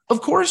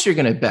 of course you're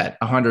going to bet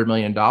 $100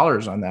 million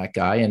on that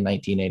guy in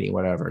 1980,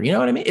 whatever. You know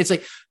what I mean? It's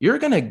like, you're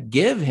going to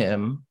give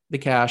him the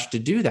cash to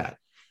do that.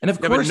 And of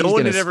course, no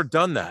one had ever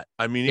done that.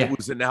 I mean, it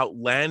was an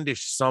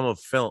outlandish sum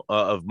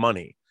of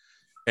money,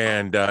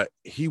 and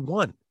he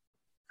won.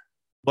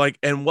 Like,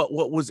 and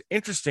what was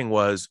interesting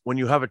was when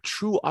you have a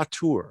true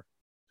auteur,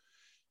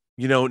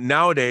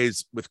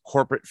 nowadays with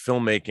corporate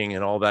filmmaking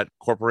and all that,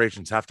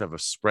 corporations have to have a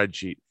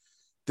spreadsheet.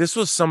 This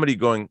was somebody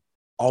going,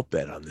 I'll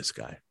bet on this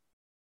guy.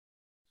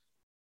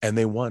 And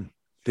they won.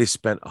 They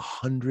spent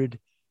 $100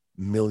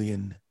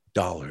 million.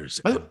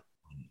 And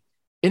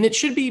it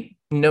should be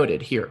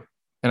noted here,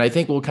 and I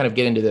think we'll kind of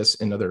get into this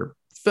in other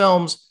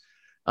films,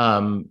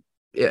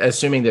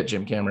 assuming that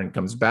Jim Cameron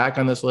comes back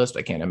on this list.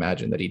 I can't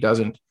imagine that he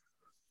doesn't.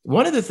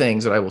 One of the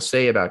things that I will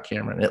say about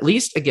Cameron, at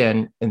least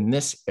again in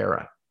this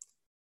era,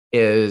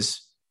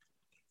 is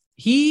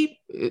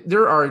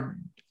there are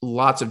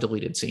lots of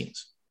deleted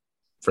scenes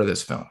for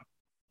this film.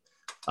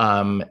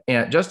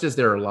 And just as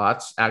there are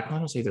lots, I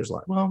don't say there's a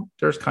lot. Well,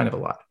 there's kind of a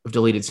lot of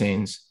deleted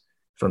scenes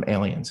from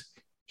Aliens.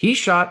 He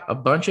shot a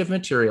bunch of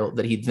material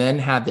that he then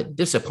had the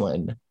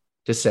discipline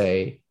to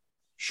say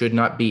should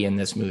not be in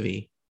this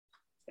movie,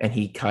 and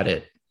he cut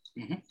it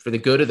for the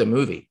good of the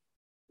movie,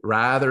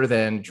 rather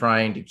than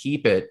trying to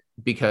keep it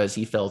because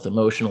he felt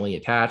emotionally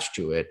attached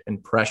to it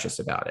and precious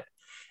about it.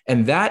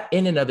 And that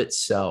in and of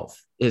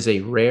itself is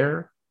a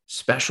rare,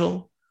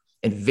 special,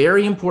 and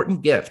very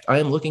important gift. I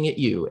am looking at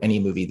you, any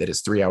movie that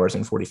is 3 hours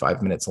and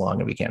 45 minutes long,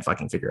 and we can't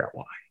fucking figure out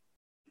why.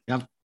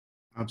 Yep,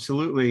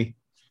 absolutely.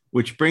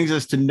 Which brings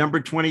us to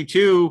number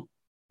 22.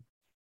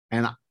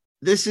 And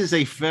this is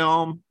a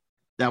film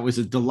that was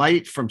a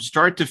delight from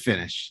start to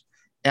finish.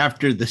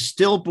 After the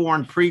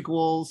stillborn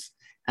prequels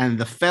and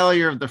the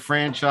failure of the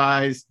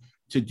franchise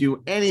to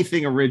do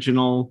anything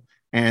original,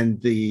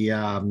 and the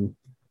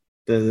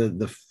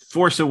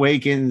Force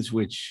Awakens,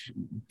 which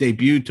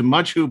debuted to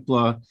much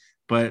hoopla,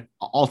 but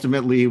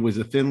ultimately was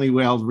a thinly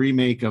veiled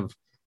remake of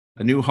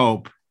A New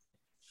Hope.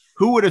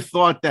 Who would have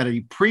thought that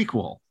a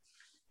prequel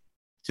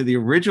to the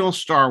original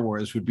Star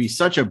Wars would be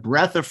such a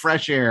breath of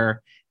fresh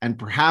air and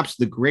perhaps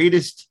the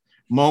greatest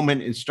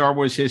moment in Star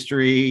Wars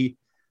history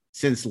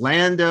since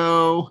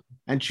Lando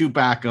and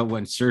Chewbacca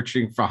went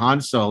searching for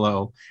Han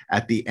Solo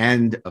at the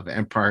end of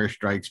Empire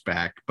Strikes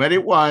Back. But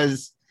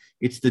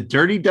it's the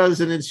Dirty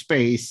Dozen in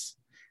space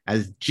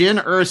as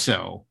Jyn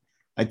Erso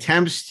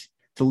attempts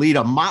to lead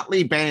a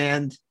motley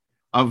band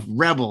of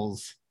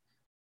rebels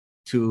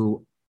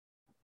to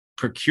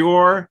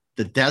procure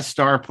the Death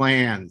Star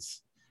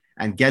plans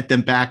and get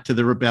them back to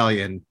the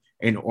rebellion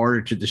in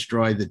order to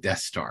destroy the Death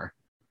Star.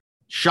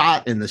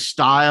 Shot in the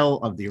style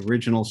of the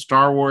original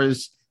Star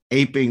Wars,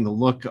 aping the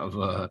look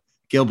of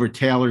Gilbert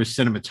Taylor's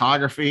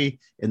cinematography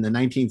in the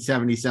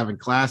 1977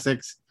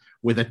 classics,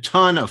 with a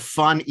ton of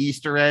fun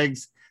Easter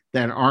eggs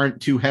that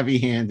aren't too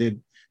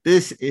heavy-handed.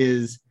 This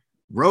is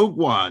Rogue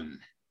One,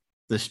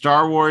 the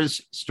Star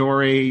Wars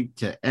story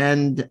to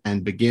end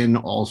and begin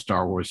all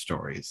Star Wars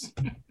stories.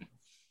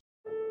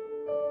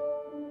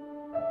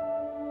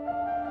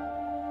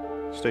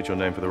 State your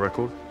name for the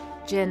record.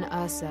 Jyn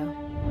Erso.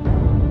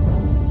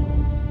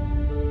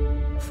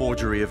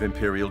 Forgery of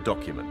imperial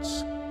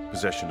documents,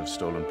 possession of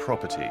stolen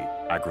property,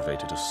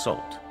 aggravated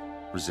assault,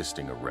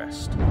 resisting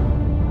arrest.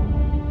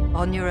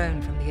 On your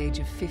own from the age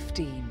of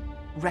 15.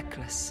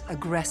 Reckless,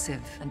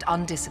 aggressive, and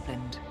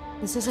undisciplined.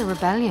 This is a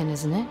rebellion,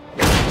 isn't it?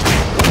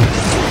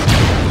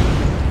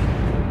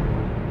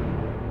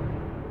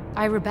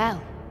 I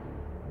rebel.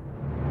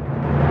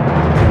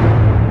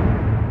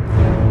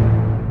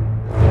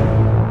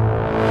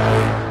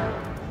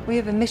 We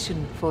have a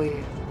mission for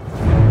you.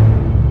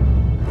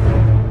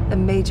 A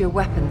major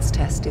weapons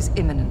test is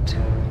imminent.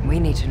 We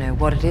need to know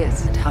what it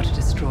is and how to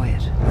destroy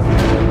it.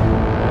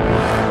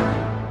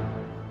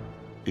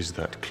 Is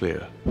that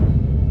clear?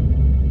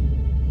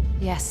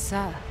 Yes,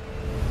 sir.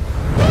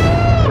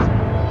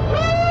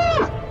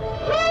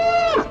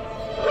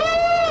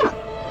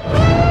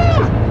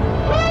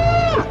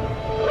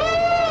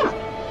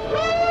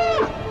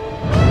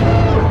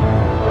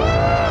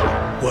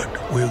 What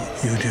will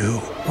you do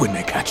when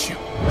they catch you?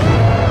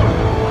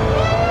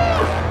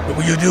 What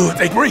will you do if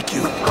they break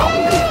you?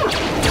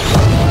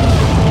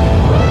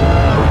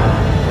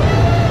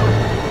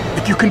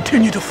 If you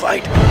continue to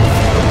fight?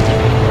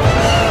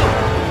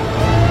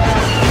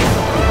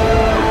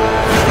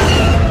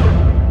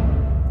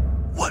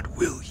 What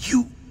will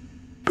you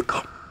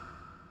become?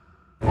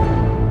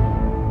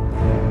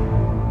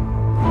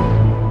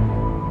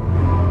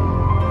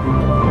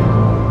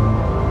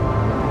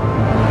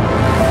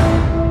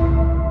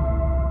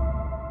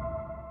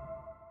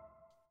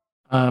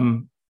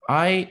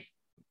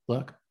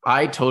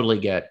 I totally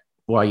get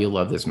why you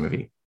love this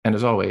movie. And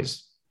as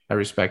always, I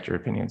respect your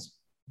opinions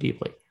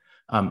deeply.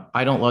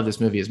 I don't love this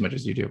movie as much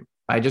as you do.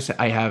 I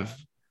have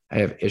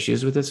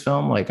issues with this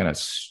film, like on a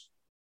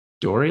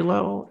story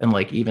level and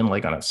like even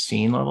like on a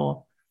scene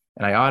level.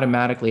 And I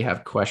automatically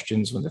have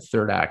questions when the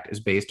third act is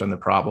based on the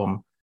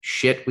problem,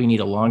 shit, we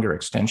need a longer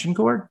extension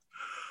cord.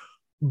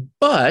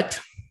 But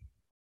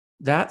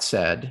that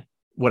said,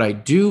 what I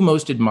do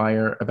most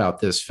admire about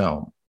this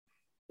film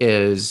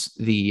is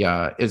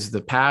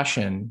the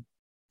passion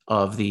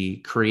of the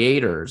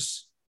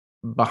creators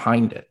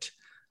behind it.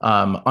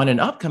 On an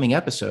upcoming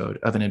episode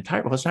of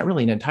it's not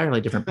really an entirely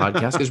different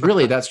podcast, because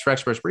really that's Trek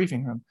Express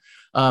Briefing Room.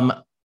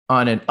 On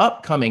an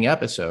upcoming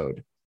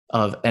episode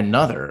of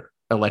another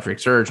Electric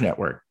Surge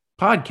Network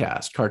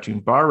podcast,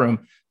 Cartoon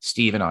Barroom,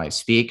 Steve and I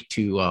speak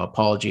to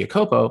Paul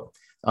Giacopo,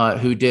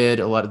 who did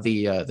a lot of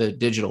the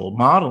digital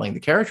modeling, the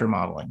character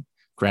modeling,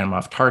 Grand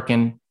Moff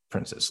Tarkin,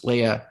 Princess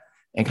Leia,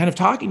 and kind of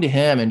talking to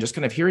him and just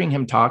kind of hearing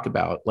him talk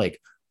about like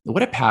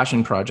what a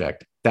passion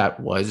project that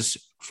was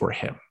for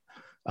him.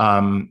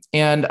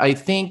 And I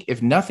think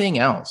if nothing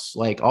else,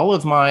 like all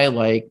of my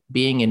like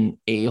being an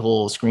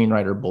a-hole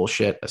screenwriter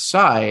bullshit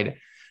aside,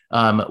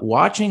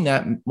 watching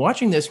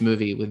this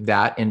movie with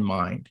that in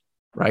mind,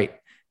 right,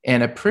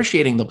 and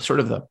appreciating the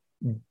sort of the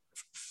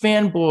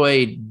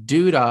fanboy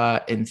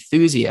doodah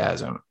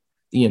enthusiasms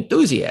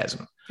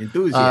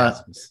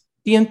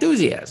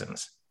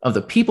of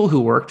the people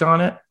who worked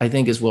on it, I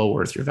think is well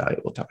worth your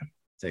valuable time.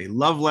 It's a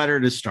love letter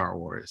to Star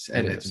Wars,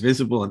 and it's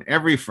visible in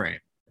every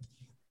frame.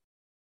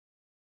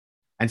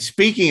 And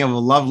speaking of a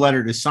love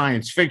letter to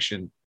science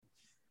fiction,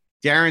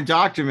 Darren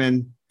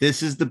Doctorman,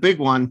 this is the big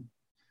one.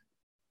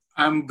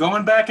 I'm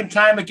going back in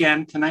time again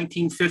to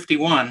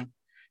 1951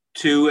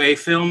 to a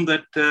film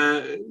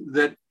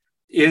that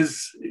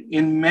is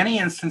in many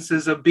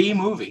instances a B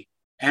movie,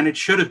 and it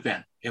should have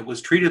been. It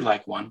was treated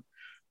like one.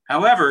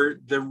 However,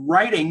 the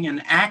writing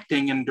and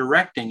acting and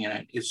directing in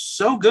it is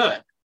so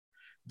good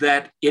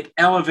that it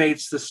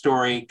elevates the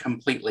story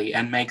completely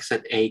and makes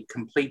it a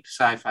complete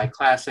sci-fi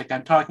classic.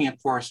 I'm talking,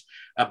 of course,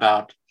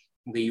 about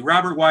the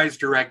Robert Wise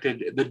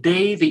directed The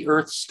Day the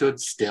Earth Stood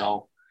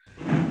Still.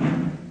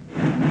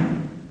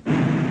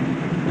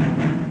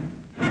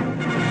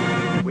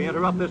 We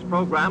interrupt this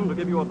program to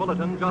give you a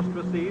bulletin just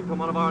received from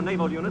one of our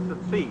naval units at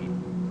sea.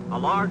 A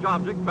large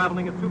object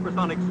traveling at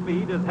supersonic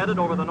speed is headed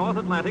over the North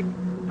Atlantic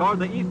toward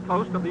the east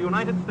coast of the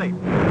United States.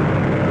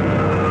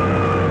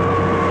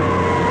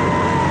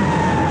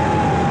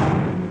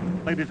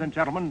 Ladies and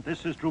gentlemen,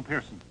 this is Drew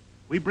Pearson.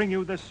 We bring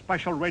you this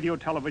special radio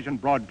television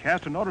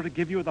broadcast in order to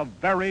give you the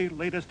very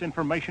latest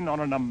information on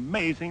an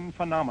amazing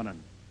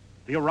phenomenon,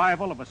 the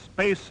arrival of a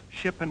space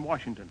ship in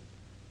Washington.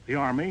 The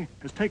Army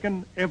has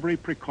taken every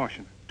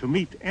precaution to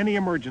meet any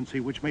emergency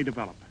which may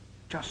develop.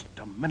 Just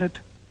a minute,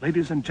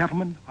 ladies and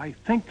gentlemen, I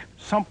think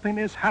something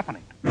is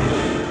happening.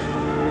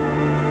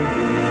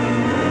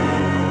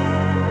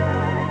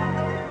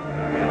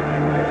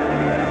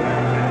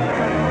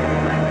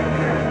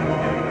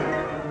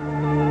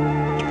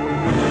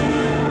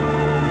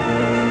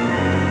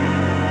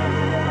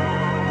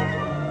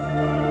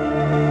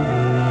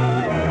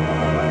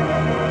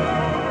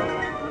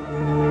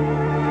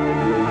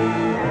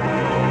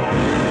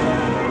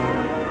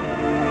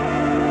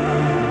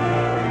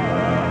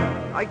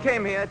 I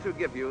came here to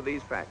give you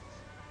these facts.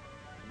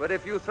 But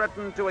if you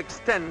threaten to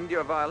extend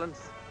your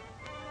violence,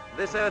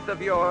 this earth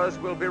of yours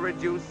will be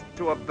reduced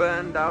to a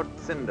burned-out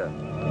cinder.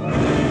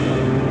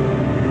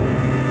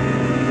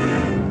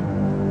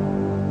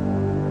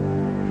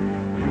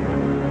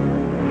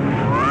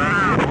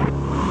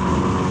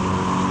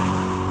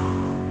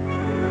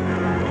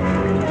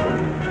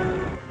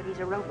 But he's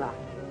a robot.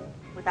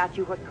 Without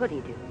you, what could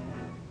he do?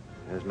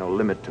 There's no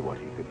limit to what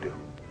he could do.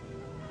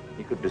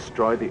 He could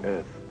destroy the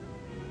earth.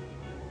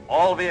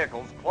 All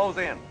vehicles, close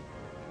in.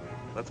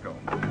 Let's go.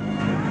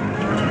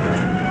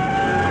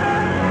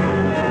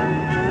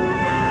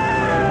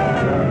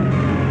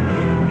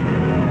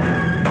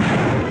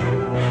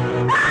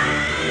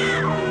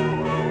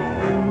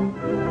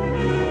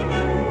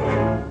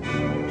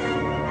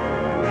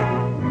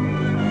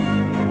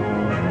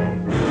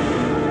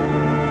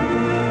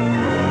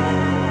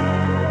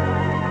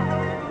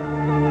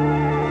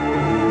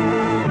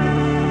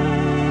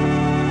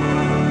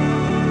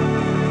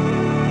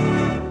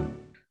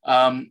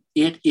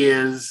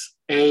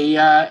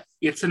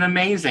 It's an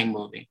amazing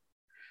movie.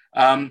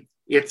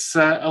 It's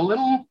a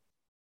little,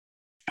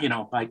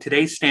 by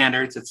today's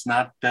standards, it's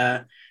not,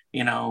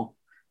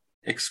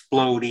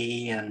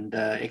 explodey and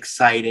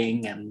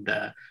exciting and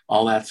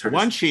all that sort of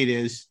One stuff. sheet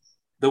is.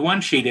 The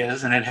one sheet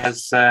is, and it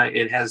has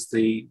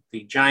the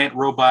giant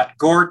robot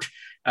Gort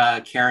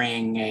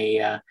carrying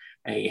a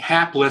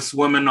hapless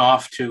woman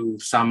off to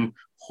some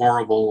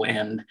horrible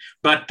end.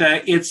 But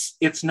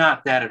it's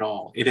not that at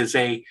all. It is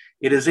a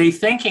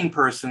thinking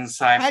person's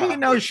sci-fi. How do you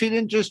know she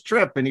didn't just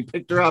trip and he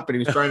picked her up and he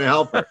was trying to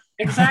help her?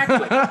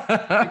 Exactly.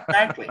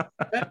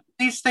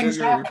 These things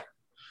happen.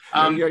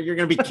 You're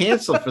going to be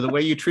canceled for the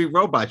way you treat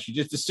robots. You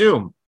just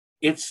assume.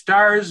 It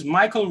stars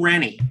Michael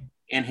Rennie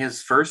in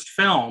his first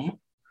film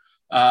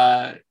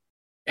as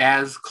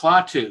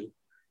Klaatu,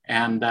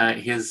 and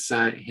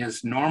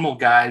his normal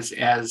guys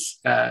as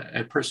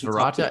a person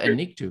Barata called and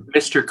Nikto.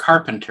 Mr.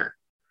 Carpenter.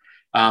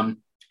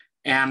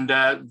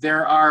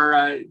 There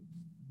are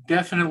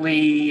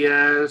definitely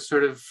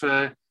sort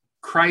of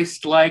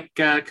Christ-like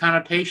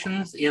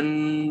connotations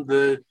in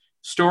the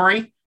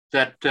story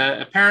that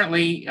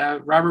apparently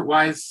Robert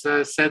Wise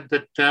said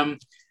that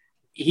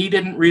he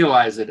didn't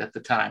realize it at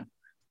the time.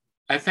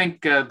 I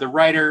think the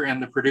writer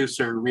and the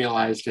producer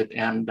realized it,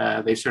 and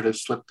they sort of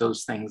slipped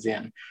those things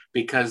in,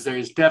 because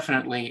there's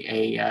definitely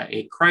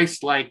a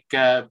Christ-like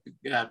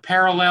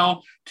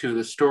parallel to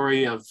the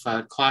story of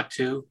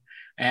Klaatu.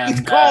 And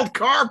he's called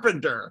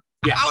Carpenter.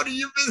 Yeah. How do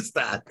you miss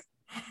that?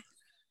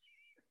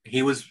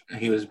 He was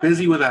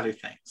busy with other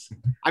things.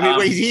 I mean,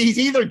 he's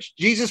either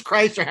Jesus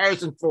Christ or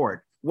Harrison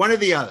Ford, one or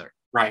the other.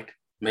 Right,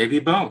 maybe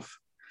both.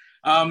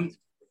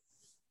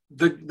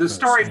 The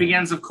story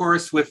begins, of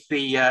course, with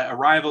the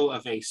arrival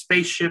of a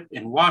spaceship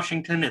in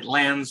Washington. It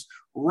lands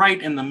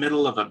right in the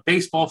middle of a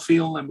baseball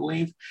field, I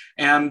believe,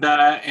 and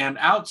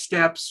out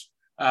steps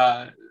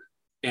a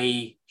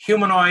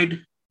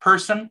humanoid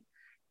person,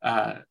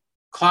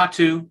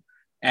 Klaatu,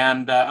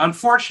 and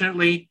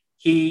unfortunately,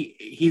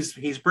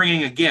 he's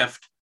bringing a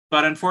gift,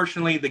 but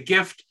unfortunately, the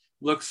gift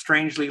looks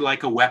strangely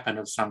like a weapon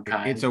of some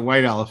kind. It's a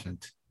white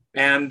elephant,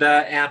 and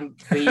the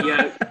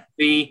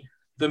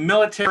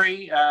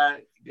military,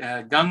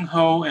 gung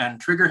ho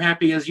and trigger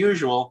happy as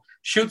usual,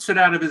 shoots it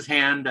out of his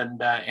hand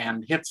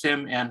and hits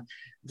him, and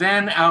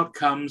then out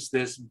comes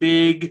this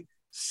big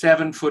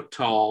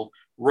 7-foot-tall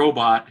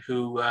robot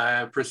who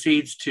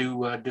proceeds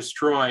to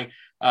destroy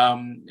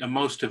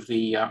most of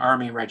the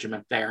army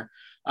regiment there.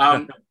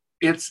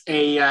 It's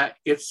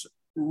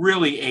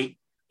really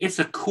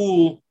a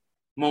cool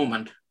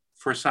moment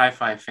for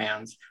sci-fi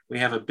fans. We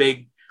have a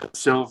big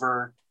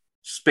silver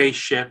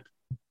spaceship,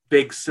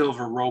 big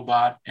silver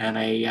robot, and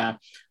a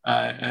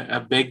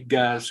big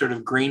sort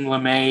of green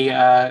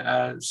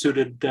lame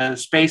suited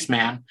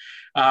spaceman.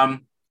 Of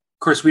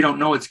course, we don't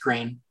know it's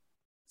green.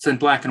 It's in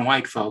black and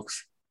white,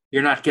 folks.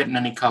 You're not getting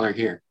any color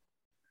here.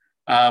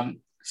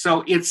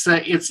 So it's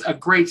a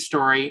great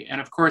story.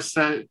 And of course,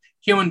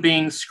 human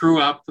beings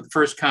screw up with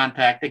First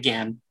Contact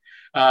again.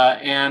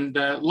 And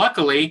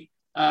luckily,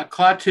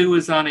 Klaatu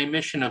is on a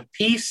mission of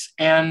peace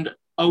and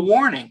a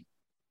warning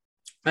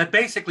that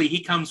basically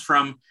he comes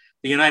from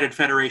the United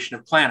Federation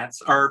of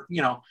Planets, or,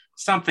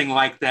 something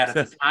like that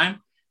at the time.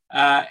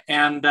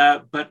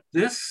 But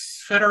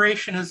this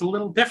federation is a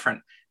little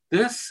different.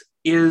 This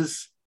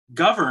is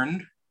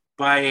governed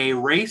by a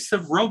race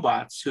of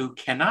robots who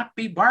cannot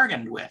be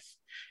bargained with.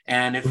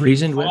 And if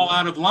you fall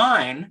out of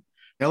line,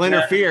 they'll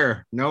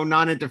interfere. No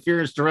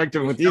non-interference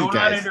directive with these guys. No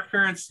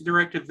non-interference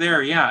directive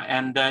there, yeah.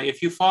 And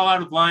if you fall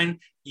out of line,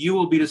 you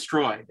will be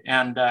destroyed.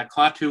 And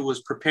Klaatu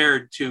was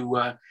prepared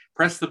to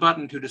press the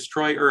button to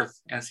destroy Earth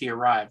as he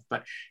arrived.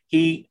 But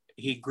he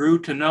grew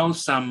to know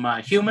some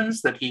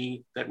humans that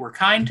were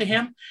kind to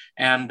him,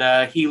 and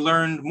he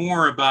learned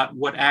more about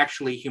what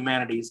actually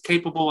humanity is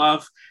capable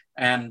of,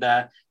 and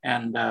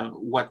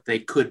what they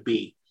could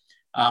be.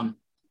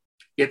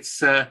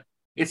 It's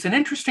an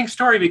interesting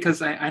story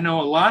because I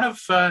know a lot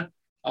of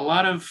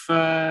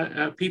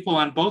people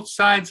on both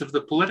sides of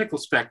the political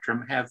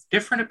spectrum have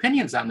different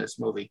opinions on this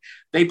movie.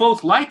 They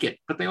both like it,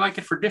 but they like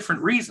it for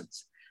different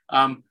reasons.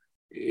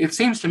 It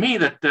seems to me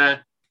that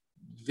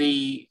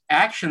the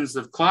actions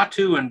of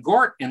Klaatu and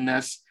Gort in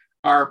this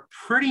are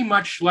pretty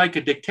much like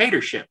a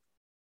dictatorship.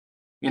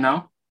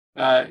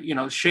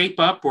 Shape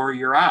up or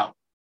you're out.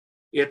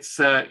 It's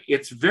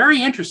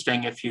very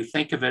interesting if you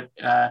think of it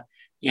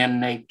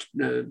in a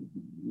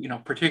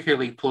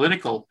particularly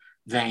political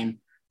vein.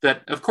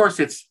 That of course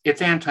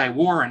it's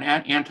anti-war and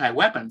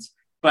anti-weapons,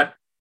 but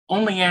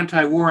only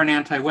anti-war and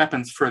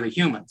anti-weapons for the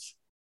humans.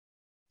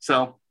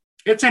 So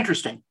it's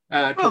interesting.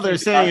 Well, they're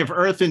saying if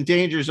Earth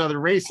endangers other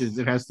races,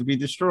 it has to be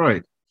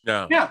destroyed.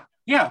 Yeah.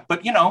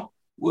 But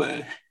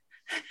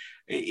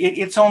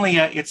it's only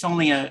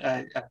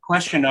a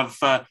question of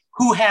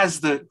who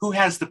has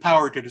the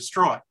power to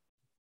destroy.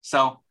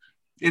 So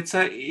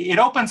it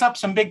opens up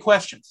some big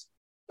questions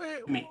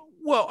to me.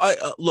 Well,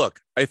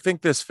 I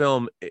think this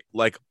film,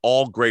 like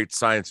all great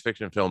science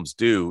fiction films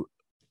do,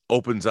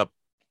 opens up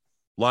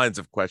lines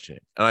of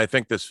questioning, and I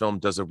think this film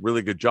does a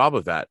really good job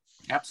of that.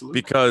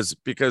 Absolutely.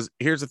 Because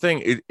here's the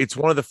thing, it's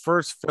one of the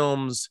first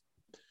films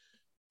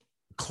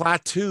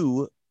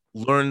Klaatu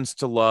learns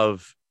to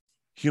love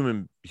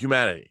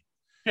humanity.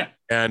 Yeah.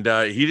 And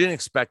he didn't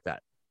expect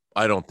that,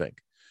 I don't think.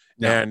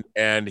 No.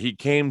 And he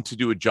came to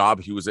do a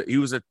job. He was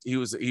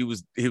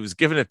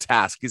given a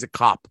task. He's a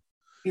cop.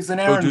 He's an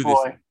errand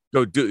boy.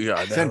 Go do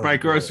sent by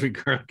grocery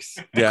clerks.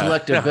 Yeah.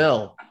 Collect a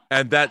bill.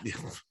 And that,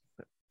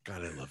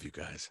 God, I love you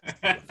guys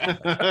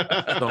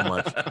so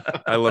much.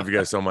 I love you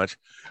guys so much.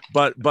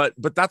 But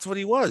that's what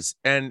he was.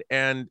 And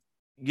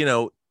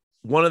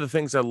one of the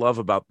things I love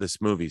about this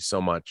movie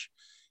so much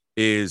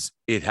is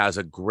it has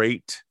a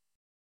great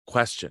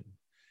question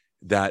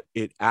that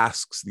it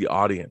asks the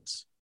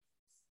audience.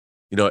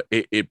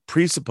 It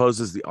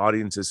presupposes the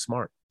audience is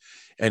smart.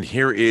 And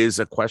here is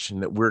a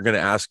question that we're going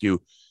to ask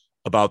you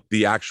about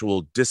the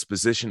actual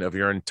disposition of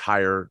your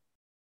entire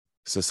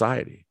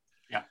society.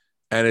 Yeah.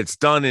 And it's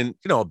done in,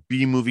 a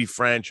B movie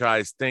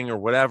franchise thing or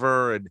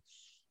whatever.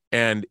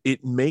 And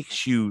it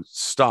makes you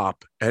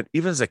stop. And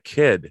even as a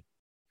kid,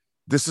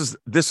 this is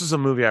a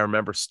movie I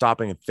remember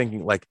stopping and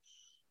thinking, like,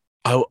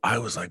 I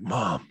was like,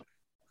 Mom,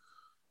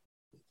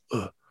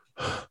 what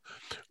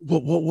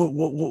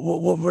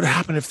would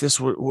happen if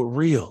this were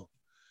real?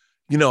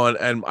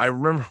 And I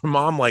remember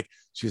Mom, like,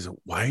 she's like,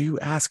 why are you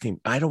asking?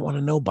 I don't want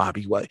to know,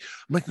 Bobby. Why? I'm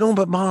like, no,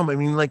 but Mom, I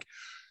mean, like,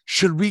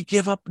 should we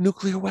give up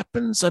nuclear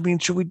weapons? I mean,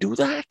 should we do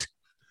that?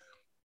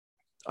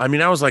 I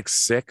mean, I was like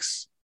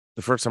 6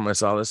 the first time I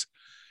saw this,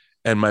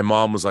 and my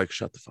mom was like,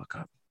 shut the fuck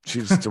up. She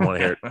just didn't want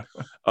to hear it.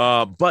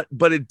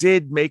 But it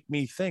did make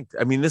me think.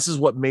 I mean, this is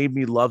what made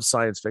me love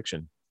science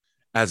fiction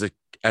as a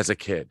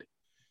kid.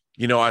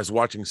 I was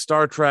watching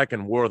Star Trek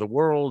and War of the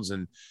Worlds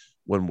and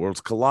When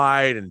Worlds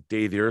Collide and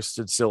Day the Earth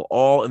Stood Still,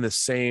 all in the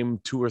same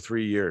 2 or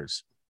 3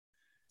 years.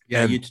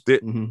 Yeah,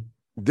 and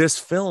this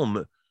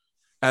film,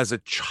 as a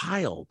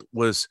child,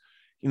 was,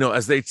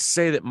 as they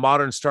say that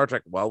modern Star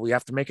Trek, well, we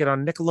have to make it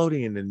on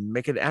Nickelodeon and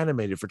make it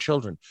animated for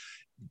children.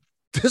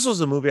 This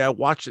was a movie I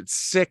watched at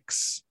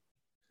 6,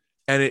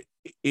 and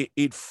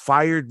it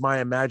fired my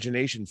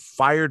imagination,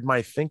 fired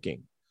my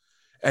thinking,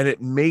 and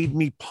it made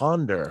me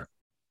ponder,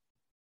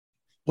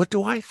 what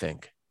do I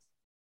think?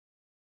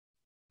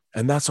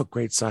 And that's what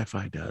great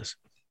sci-fi does.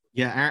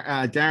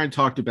 Yeah, Darren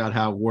talked about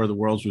how War of the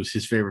Worlds was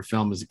his favorite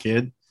film as a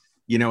kid.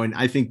 you know, and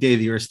I think Day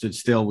the Earth Stood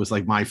Still was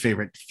like my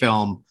favorite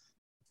film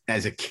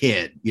as a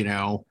kid, you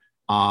know.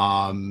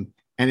 And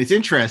it's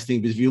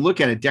interesting because if you look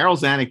at it, Darryl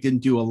Zanuck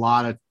didn't do a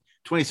lot of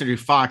 20th Century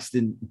Fox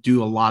didn't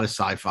do a lot of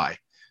sci-fi.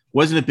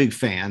 Wasn't a big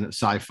fan of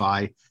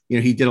sci-fi. You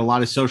know, he did a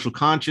lot of social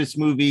conscious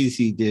movies.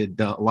 He did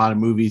a lot of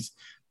movies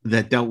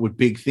that dealt with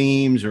big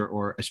themes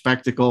or a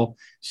spectacle.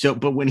 So,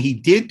 but when he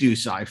did do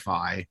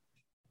sci-fi,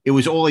 it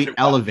was only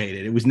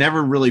elevated. It was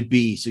never really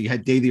B. So you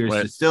had Day the Earth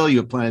Stood Still, you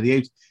had Planet of the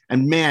Apes.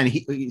 And man,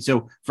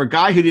 so for a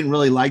guy who didn't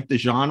really like the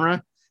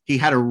genre, he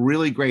had a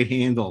really great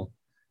handle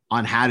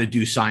on how to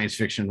do science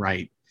fiction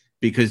right.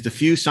 Because the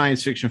few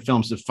science fiction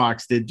films that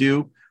Fox did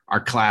do are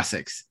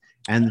classics.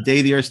 And The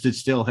Day the Earth Stood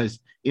Still has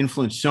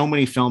influenced so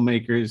many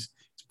filmmakers.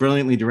 It's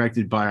brilliantly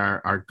directed by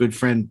our good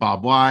friend,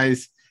 Bob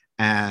Wise.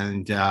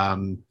 And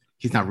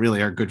he's not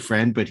really our good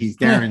friend, but he's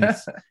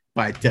Darren's.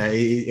 But,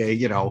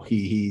 you know,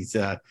 he's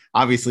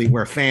obviously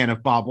we're a fan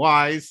of Bob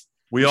Wise.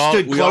 We all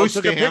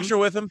took a picture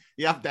with him.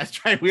 Yeah,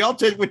 that's right. We all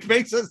did, which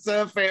makes us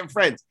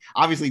friends.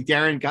 Obviously,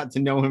 Darren got to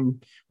know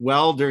him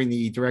well during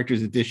the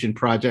Director's Edition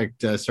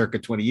project circa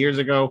 20 years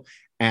ago.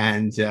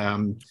 And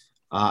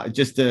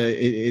it's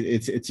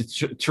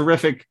a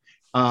terrific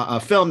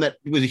film that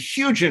was a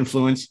huge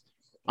influence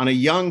on a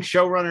young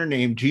showrunner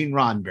named Gene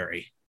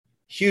Roddenberry.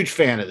 Huge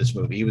fan of this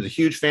movie. He was a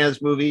huge fan of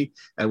this movie.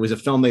 It was a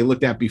film they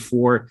looked at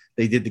before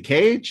they did The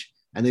Cage,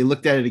 and they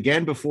looked at it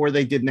again before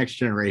they did Next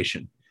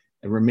Generation.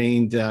 It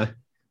remained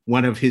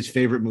one of his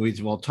favorite movies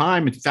of all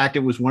time. In fact,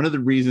 it was one of the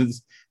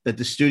reasons that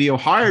the studio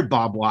hired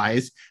Bob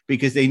Wise,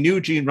 because they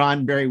knew Gene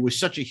Roddenberry was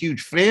such a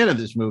huge fan of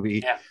this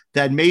movie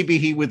that maybe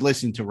he would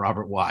listen to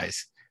Robert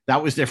Wise.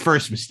 That was their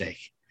first mistake.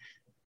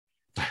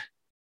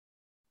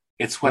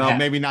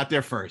 Maybe not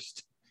their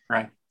first.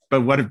 Right.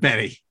 But what of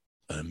many?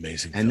 An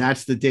amazing film. And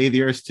that's The Day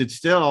the Earth Stood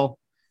Still,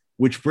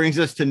 which brings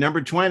us to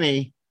number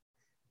 20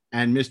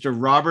 and Mr.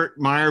 Robert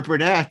Meyer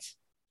Burnett.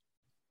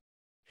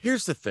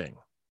 Here's the thing.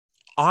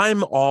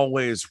 I'm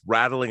always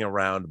rattling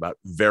around about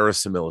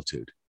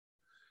verisimilitude,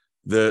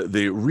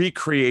 the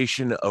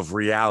recreation of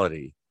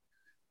reality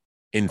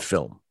in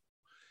film.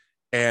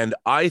 And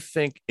I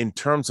think in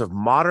terms of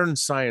modern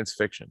science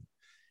fiction,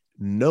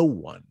 no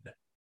one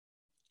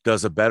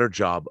does a better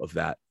job of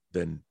that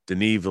than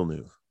Denis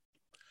Villeneuve.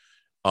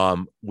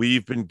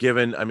 We've been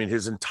given, I mean,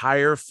 his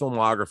entire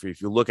filmography,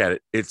 if you look at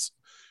it, it's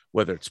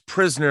whether it's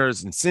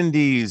Prisoners,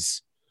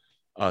 Incendies,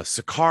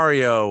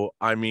 Sicario.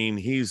 I mean,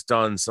 he's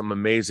done some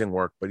amazing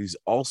work, but he's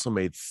also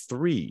made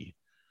 3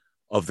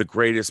 of the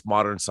greatest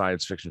modern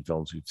science fiction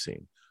films we've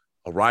seen: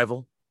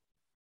 Arrival,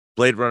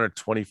 Blade Runner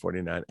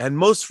 2049, and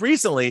most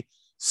recently,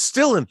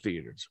 still in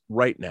theaters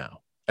right now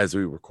as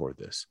we record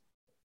this,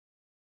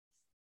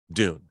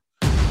 Dune.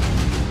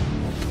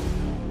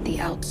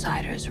 The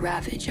outsiders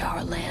ravage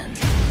our land.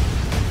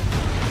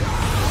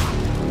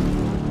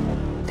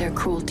 Their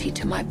cruelty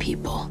to my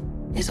people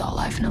is all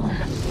I've known.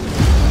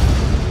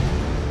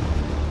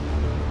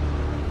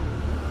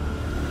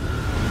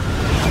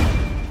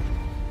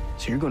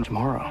 So you're going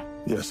tomorrow?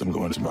 Yes, I'm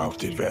going tomorrow with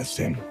the advance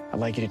team. I'd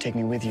like you to take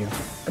me with you.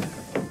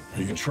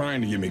 Are you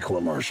trying to get me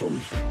court-martialed?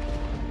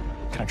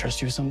 Can I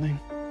trust you with something?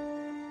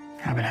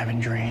 I've been having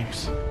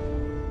dreams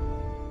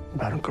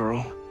about a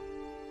girl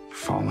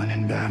falling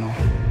in battle.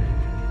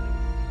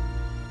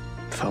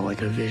 Felt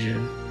like a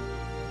vision.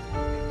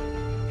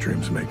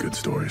 Dreams make good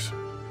stories,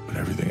 but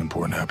everything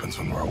important happens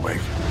when we're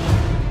awake.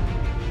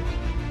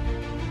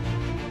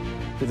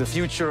 To the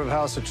future of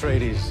House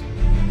Atreides.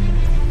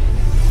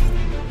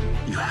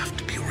 You have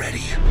to be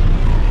ready.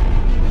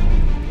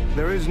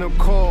 There is no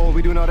call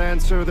we do not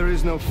answer. There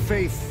is no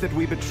faith that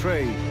we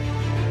betray.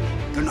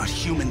 They're not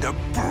human, they're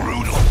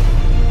brutal.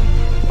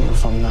 What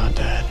if I'm not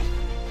dead?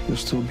 You'll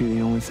still be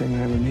the only thing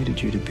I ever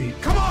needed you to be.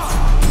 Come on!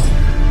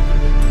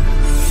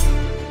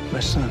 My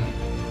son.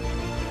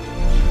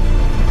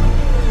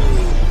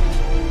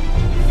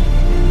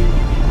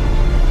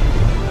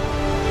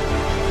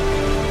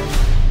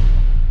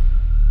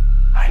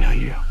 I know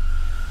you.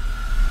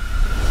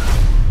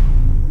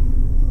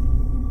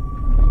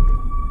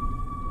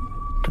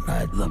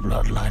 Tonight, the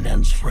bloodline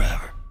ends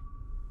forever.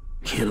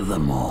 Kill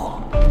them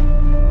all.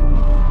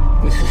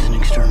 This is an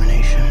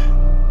extermination.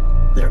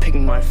 They're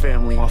picking my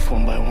family off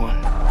one by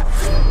one.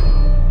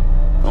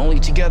 Only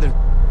together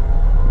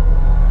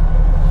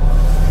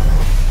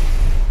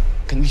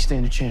can we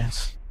stand a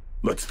chance.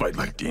 Let's fight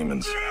like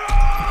demons.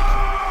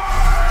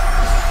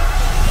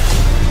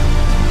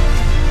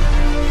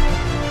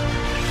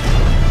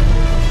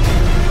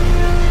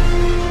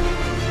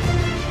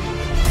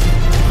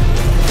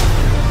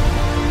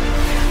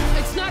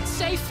 It's not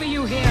safe for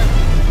you here.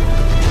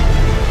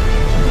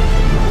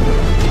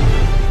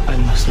 I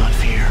must not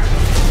fear.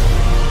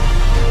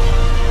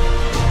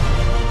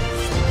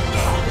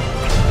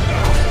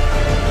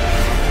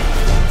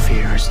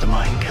 Fear is the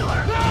mind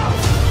killer.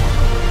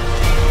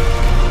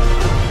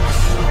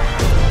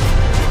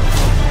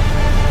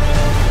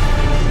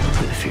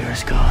 For the fear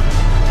is gone.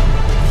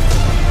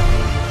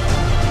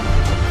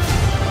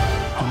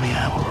 Only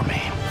I will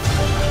remain.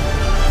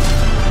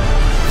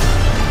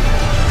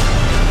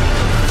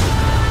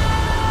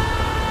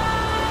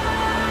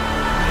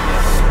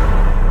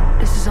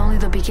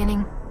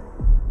 beginning.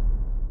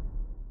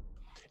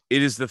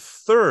 It is the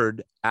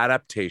third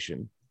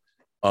adaptation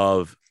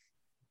of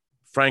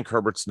Frank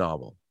Herbert's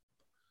novel.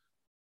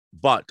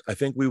 But I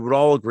think we would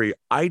all agree,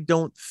 I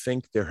don't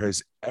think there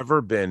has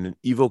ever been an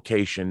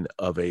evocation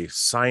of a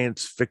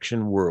science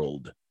fiction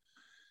world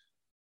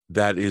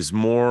that is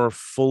more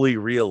fully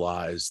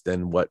realized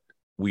than what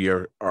we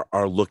are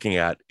looking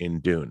at in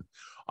Dune.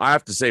 I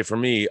have to say, for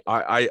me,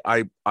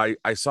 I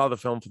saw the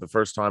film for the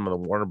first time on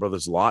the Warner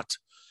Brothers lot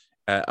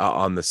at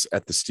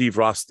the Steve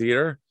Ross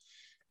Theater.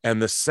 And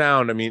the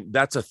sound, I mean,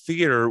 that's a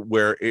theater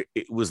where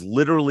it was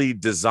literally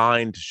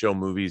designed to show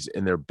movies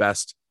in their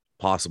best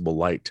possible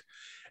light.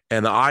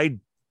 And I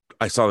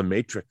saw The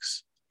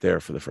Matrix there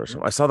for the first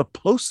time. I saw The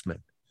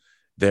Postman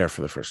there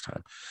for the first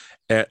time.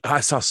 And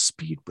I saw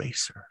Speed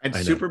Racer. And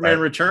Superman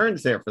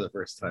Returns there for the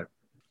first time.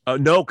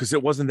 No, because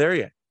it wasn't there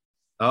yet.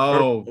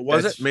 Oh, or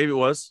was it? Maybe it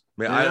was.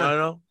 Yeah. I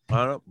don't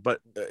know.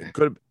 But it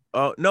could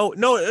have.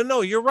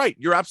 No, you're right.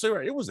 You're absolutely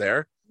right. It was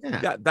there.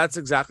 Yeah, that's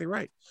exactly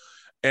right.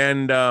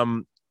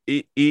 And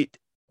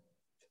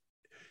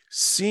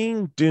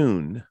seeing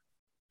Dune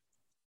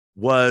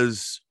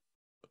was,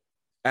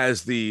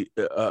 as the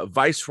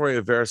viceroy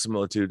of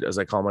verisimilitude, as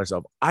I call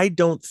myself, I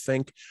don't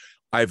think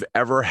I've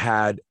ever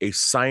had a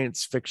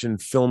science fiction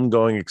film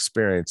going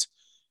experience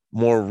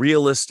more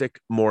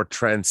realistic, more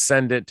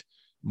transcendent,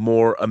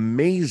 more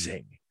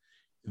amazing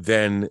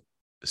than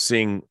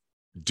seeing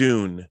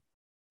Dune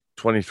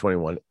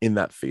 2021 in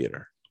that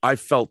theater. I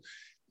felt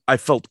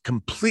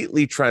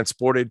completely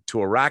transported to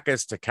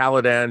Arrakis, to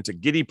Caladan, to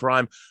Giddy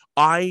Prime.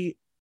 I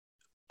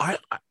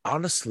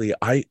honestly,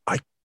 I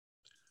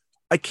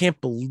can't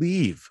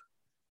believe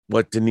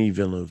what Denis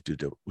Villeneuve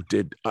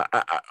did.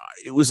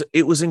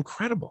 It was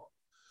incredible.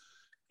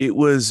 It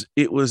was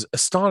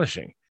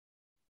astonishing.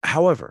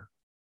 However,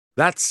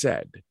 that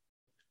said,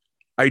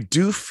 I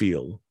do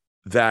feel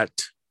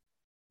that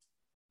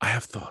I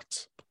have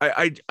thoughts.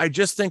 I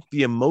just think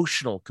the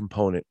emotional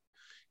component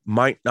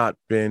might not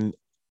been.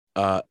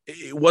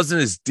 It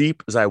wasn't as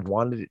deep as I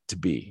wanted it to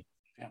be.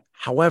 Yeah.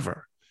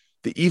 However,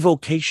 the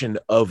evocation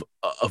of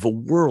a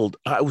world,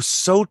 I was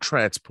so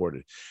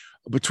transported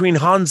between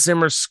Hans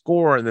Zimmer's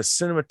score and the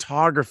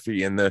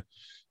cinematography and the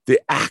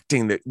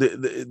acting,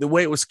 the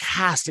way it was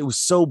cast. It was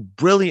so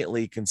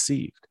brilliantly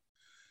conceived.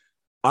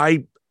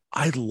 I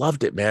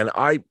loved it, man.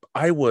 I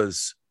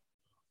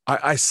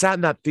sat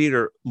in that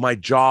theater. My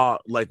jaw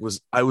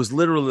I was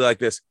literally like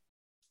this.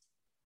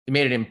 It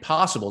made it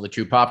impossible to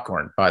chew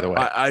popcorn, by the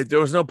way.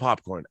 There was no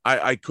popcorn.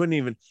 I couldn't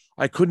even,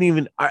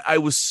 I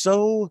was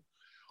so,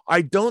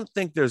 I don't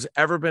think there's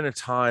ever been a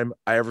time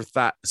I ever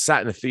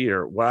sat in a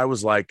theater where I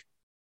was like,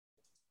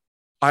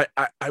 I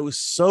was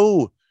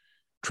so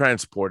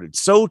transported,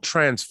 so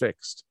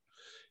transfixed.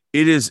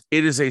 It is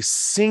a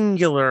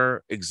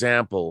singular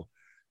example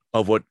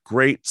of what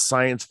great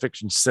science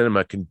fiction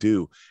cinema can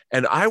do.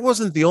 And I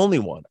wasn't the only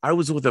one. I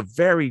was with a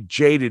very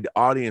jaded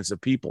audience of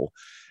people.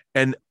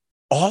 And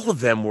all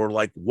of them were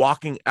like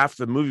walking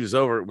after the movie was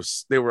over.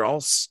 They were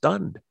all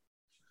stunned.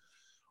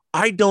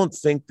 I don't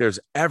think there's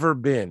ever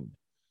been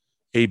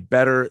a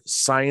better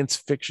science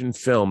fiction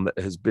film that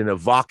has been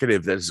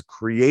evocative, that has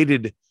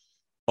created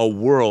a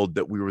world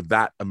that we were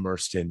that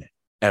immersed in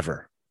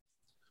ever.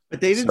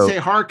 But they didn't say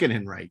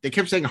Harkonnen right. They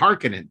kept saying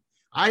Harkonnen.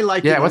 I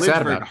like it. What's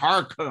that about?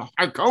 Harkonnen.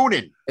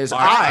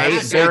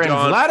 Baron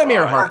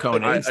Vladimir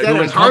Harkonnen,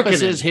 who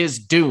encompasses his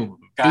doom.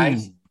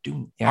 Guys,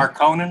 doom. Yeah.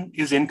 Harkonnen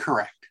is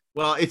incorrect.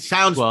 Well, it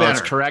sounds better.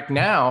 It's correct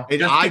now.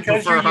 I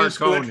prefer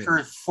Harkonnen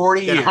for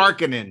 40 years.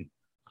 Harkonnen.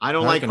 I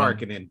don't like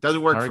Harkonnen.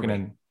 Doesn't work for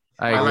me.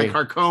 I like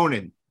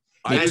Harkonnen.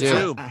 Me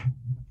too.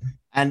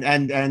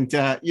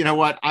 And you know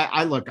what?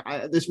 I look,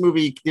 this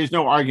movie, there's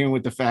no arguing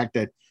with the fact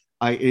that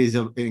it is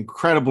an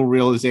incredible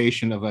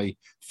realization of a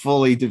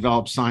fully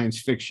developed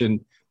science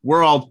fiction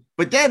world.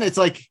 But then it's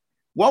like,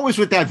 what was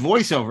with that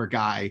voiceover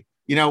guy?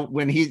 You know,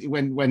 when he's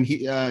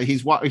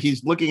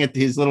looking at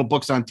his little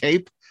books on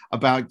tape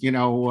about, Giddy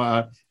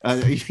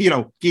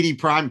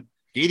Prime,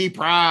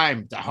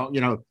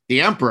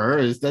 the Emperor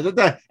is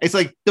it's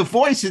like the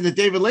voice in the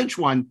David Lynch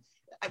one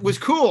was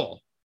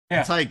cool.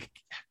 Yeah. It's like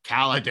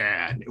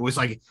Caladan. It was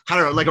like, I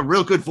don't know, like a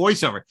real good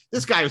voiceover.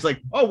 This guy was like,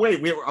 oh,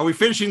 wait, are we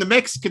finishing the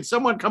mix? Can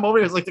someone come over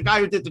here? It's like the guy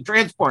who did the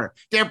transporter.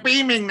 They're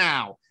beaming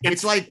now.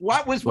 It's like,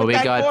 what was with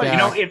that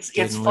voice?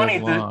 It's funny.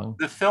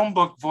 The film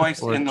book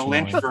voice in the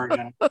Lynch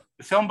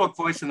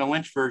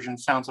version,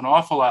 sounds an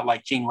awful lot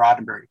like Gene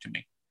Roddenberry to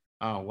me.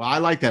 Oh, well, I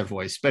like that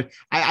voice, but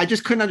I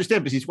just couldn't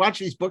understand because he's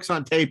watching these books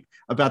on tape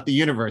about the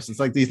universe. It's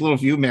like these little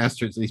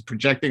viewmasters he's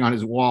projecting on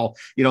his wall,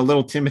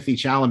 little Timothy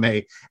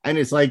Chalamet. And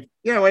it's like,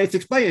 it's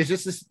explained. It's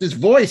just this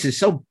voice is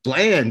so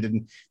bland.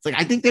 And it's like,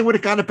 I think they would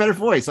have got a better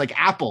voice. Like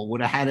Apple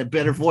would have had a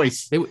better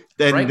voice.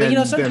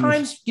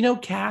 Sometimes,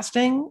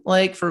 casting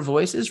like for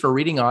voices for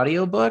reading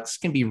audiobooks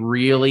can be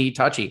really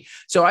touchy.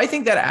 So I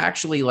think that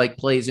actually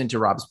plays into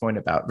Rob's point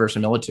about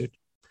verisimilitude.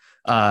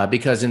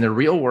 Because in the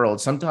real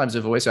world, sometimes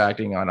the voice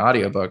acting on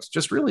audiobooks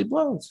just really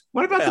blows.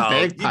 What about the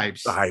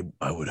bagpipes? I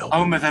would hope.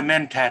 Home of the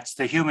Mentats,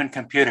 the human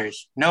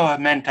computers. Noah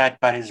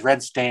Mentat by his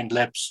red-stained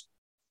lips.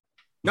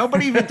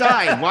 Nobody even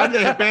died. Why do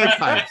they have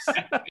bagpipes?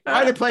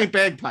 Why are they playing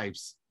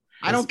bagpipes?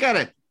 I don't get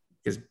it.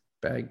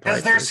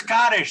 Because they're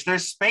Scottish. They're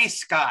space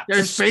Scots.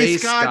 They're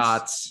space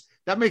Scots.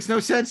 That makes no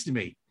sense to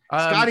me.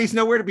 Scotty's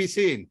nowhere to be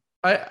seen.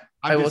 I'm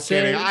will just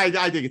kidding. say-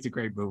 I think it's a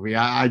great movie.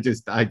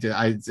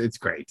 It's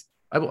great.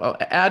 I'll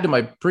add to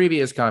my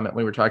previous comment.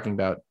 We were talking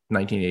about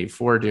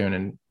 1984 Dune,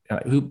 and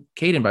who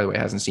Caden, by the way,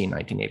 hasn't seen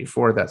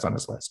 1984. That's on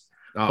his list.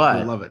 Oh, but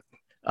I love it.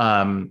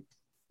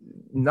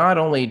 Not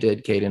only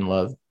did Caden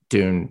love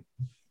Dune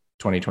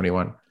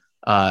 2021,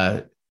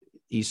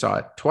 he saw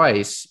it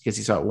twice because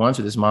he saw it once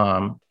with his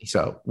mom. He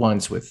saw it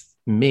once with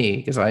me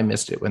because I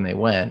missed it when they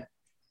went,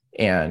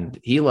 and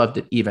he loved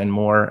it even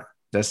more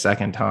the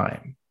second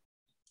time,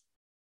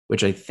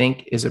 which I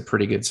think is a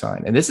pretty good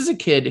sign. And this is a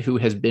kid who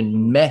has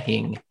been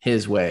mehing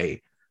his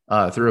way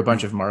through a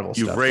bunch of Marvel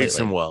stuff. You've raised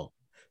lately. him well.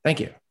 Thank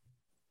you.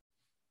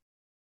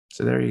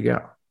 So there you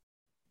go.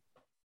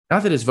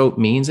 Not that his vote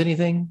means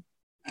anything,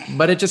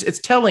 but it's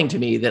telling to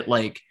me that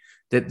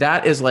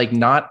that is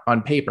not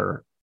on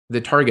paper the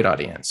target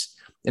audience.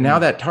 And now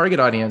that target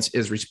audience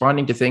is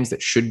responding to things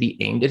that should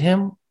be aimed at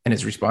him, and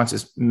his response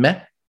is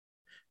meh.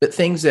 But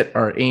things that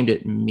are aimed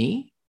at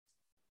me,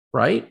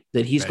 right?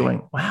 That he's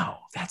going, wow,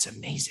 that's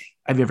amazing.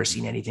 I've never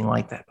seen anything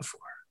like that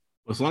before.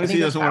 As long as he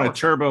doesn't want a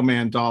Turbo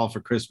Man doll for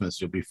Christmas,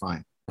 you'll be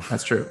fine.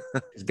 That's true.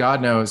 Because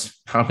God knows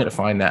how I'm going to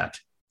find that.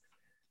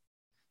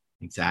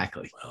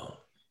 Exactly.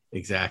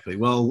 Exactly.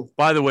 Well,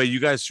 by the way, you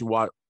guys should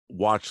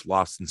watch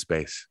Lost in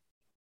Space.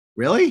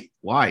 Really?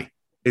 Why?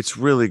 It's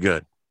really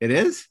good. It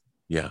is?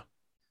 Yeah.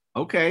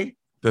 Okay.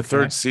 The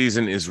third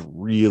season is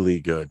really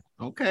good.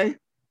 Okay.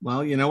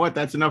 Well, you know what?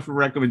 That's enough of a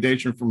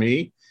recommendation for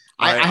me.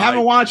 I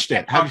haven't watched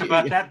it. Talk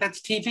about that.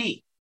 That's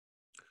TV.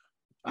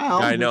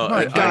 Well, I know.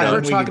 We're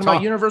talking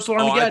about Universal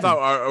Armageddon. I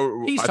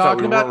thought, He's I talking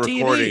thought we about weren't TV.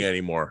 recording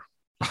anymore.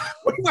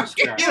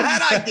 Get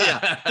that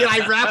idea. Did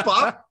I wrap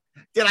up?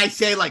 Did I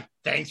say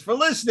thanks for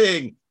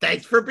listening?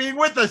 Thanks for being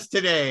with us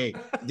today.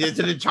 It's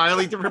an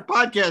entirely different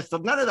podcast. So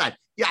none of that.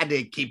 Yeah,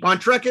 they keep on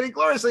trekking and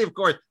gloriously, of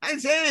course. I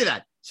didn't say any of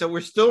that. So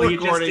we're still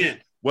recording.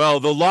 Well,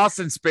 the Lost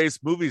in Space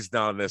movie's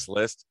not on this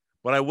list,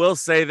 but I will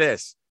say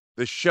this.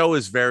 The show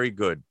is very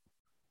good.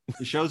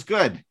 The show's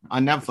good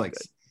on Netflix.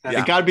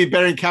 Yeah. It got to be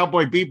better than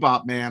Cowboy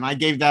Bebop, man. I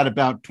gave that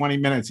about 20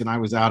 minutes and I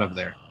was out of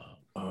there.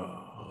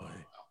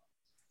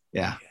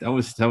 Yeah, that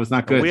was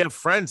not good. We have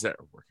friends that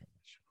are working.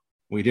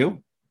 We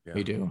do? Yeah.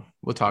 We do.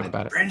 We'll talk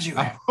about it.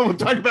 We'll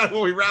talk about it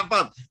when we wrap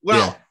up.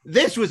 Well,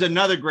 This was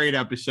another great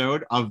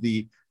episode of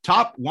the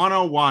Top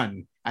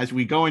 101 as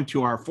we go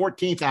into our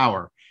 14th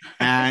hour.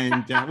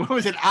 And what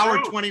was it?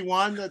 Hour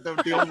 21,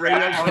 the old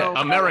radio show?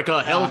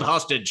 America held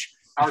hostage.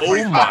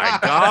 Oh my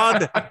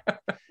God.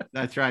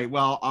 That's right.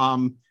 Well,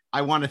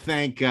 I want to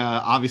thank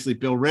obviously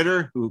Bill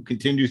Ritter, who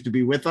continues to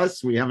be with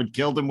us. We haven't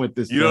killed him with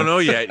this. You don't know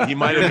yet. He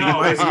might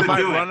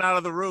run out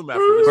of the room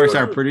after this. Of course,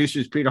 our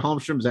producers, Peter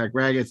Holmstrom, Zach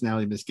Raggett,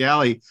 Natalie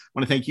Miscali. I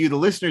want to thank you, the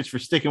listeners, for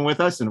sticking with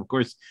us. And of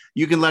course,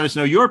 you can let us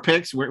know your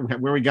picks, where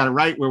we got it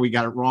right, where we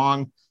got it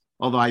wrong.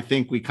 Although I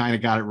think we kind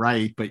of got it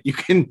right, but you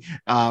can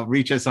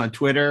reach us on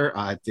Twitter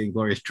at The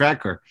Inglorious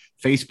Trek, or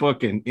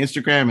Facebook and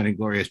Instagram at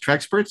Inglorious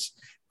Treksperts.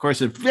 Of course,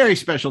 a very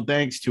special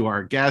thanks to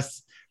our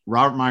guests,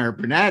 Robert Meyer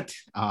Burnett,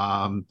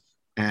 and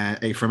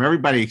from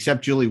everybody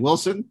except Julie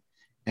Wilson,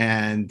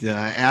 and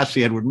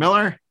Ashley Edward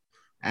Miller,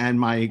 and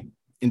my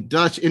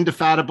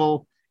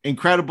indefatigable,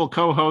 incredible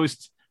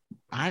co-host.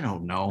 I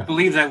don't know. I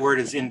believe that word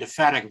is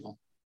indefatigable.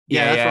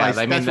 Yeah, that's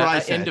what I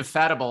said.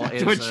 Indefatigable That's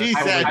is what she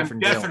said. I'm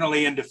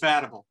definitely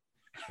indefatigable.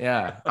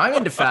 Yeah, I'm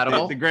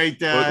indefatigable. The great,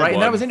 right?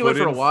 And I was into it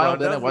for a while,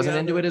 then I wasn't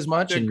into it as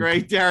much. The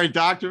great Darren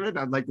Doctorman.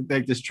 I'd like to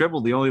thank this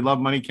Tribble, the only love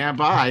money can't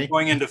buy.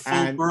 Going into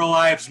full Burl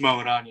Ives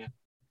mode on you.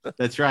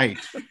 That's right.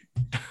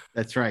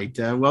 That's right.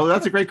 Well,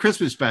 that's a great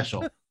Christmas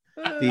special.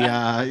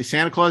 The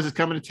Santa Claus is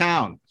coming to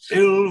town.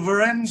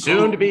 Silver and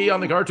soon to be on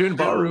the Cartoon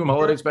Barroom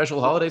holiday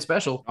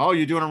special. Oh,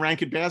 you're doing a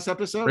Rankin Bass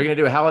episode? We're going to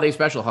do a holiday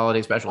special. Oh,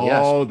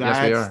 yes. that's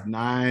Yes, we are.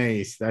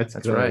 nice. That's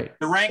good. Right.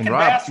 The Rankin Rob,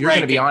 Bass. You're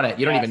going to be on it.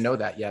 You don't even know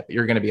that yet, but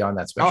you're going to be on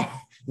that special.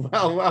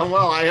 Oh,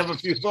 well. I have a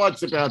few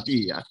thoughts about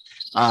the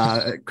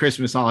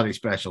Christmas holiday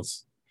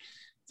specials.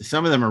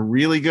 Some of them are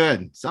really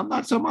good. Some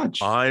not so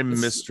much. I'm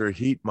Mr.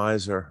 Heat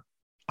Miser.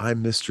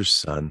 I'm Mr.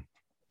 Sun.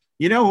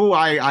 You know who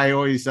I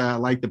always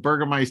like? The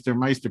Burgermeister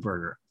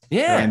Meisterburger.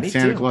 Yeah, and me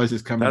Santa too. Claus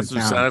is coming That's to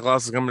when town. Santa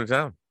Claus is coming to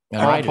town.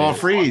 Paul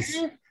Frees,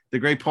 the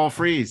great Paul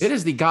Frees. It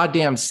is the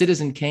goddamn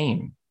Citizen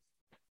Kane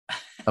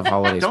of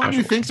holiday Don't specials.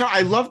 you think so?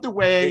 I love the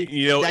way that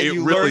it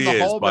you really learn the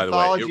is, whole by the way.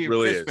 mythology It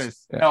really of Christmas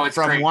is. No, it's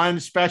from great. one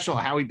special,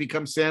 how he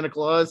becomes Santa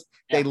Claus.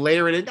 They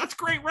layer it in. That's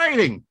great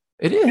writing.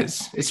 It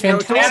is. It's You know,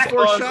 it's fantastic.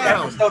 all Santa Claus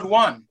foreshadow. episode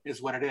 1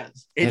 is what it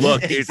is.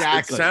 Look, it's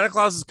exactly. Santa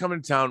Claus is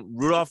coming to town.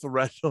 Rudolph the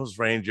Red-Nosed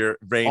Reindeer,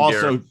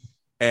 Also,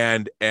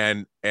 and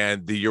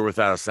The Year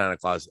Without a Santa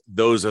Claus.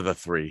 Those are the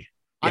three.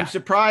 I'm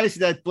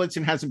surprised that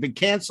Blitzen hasn't been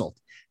canceled.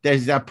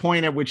 There's that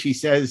point at which he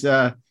says,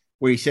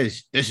 where he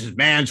says, "This is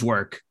man's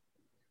work."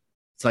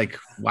 It's like,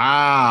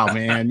 wow,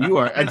 man, you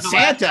are. And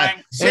Santa,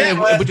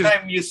 last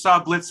time you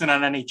saw Blitzen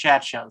on any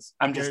chat shows.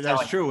 I'm just telling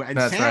that's true. you. And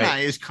That's Santa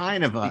right. is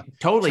kind of a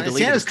Totally deleted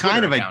Santa's his Twitter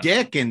kind of a account.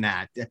 dick in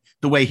that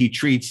the way he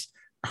treats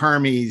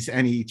Hermes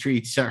and he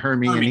treats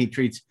Hermie and he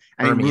treats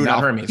Hermie, not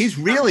Rudolph. Hermes. He's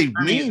really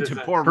Hermes mean is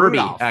to a- poor Herbie,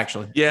 Rudolph.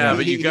 actually. Yeah,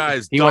 but you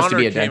guys, he wants to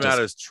Donner be a came dentist. out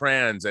as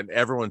trans, and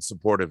everyone's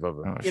supportive of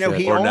him. Oh, You know,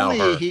 shit. he Or now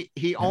her. only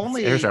he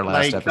only Here's our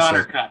last like Donner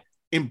episode. cut.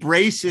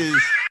 embraces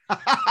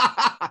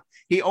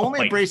he only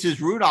my embraces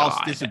Rudolph's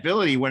God.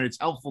 disability when it's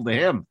helpful to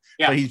him.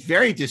 Yeah. But he's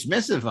very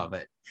dismissive of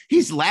it.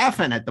 He's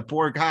laughing at the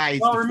poor guy's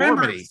Well,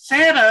 remember, deformity.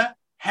 Santa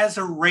has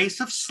a race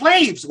of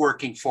slaves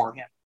working for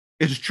him.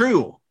 It's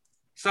true.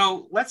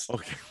 So let's.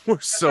 Okay, we're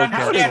so How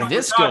How did did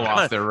this go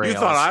off the rails? You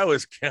thought I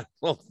was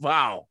canceled?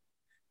 Wow.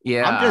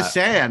 Yeah. I'm just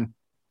saying.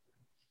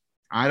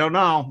 I don't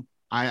know.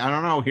 I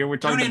don't know. Here we're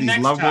talking Tune in about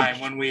these next lovely, time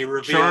when we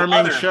reveal charming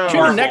other shows.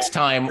 Tune in next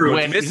time True.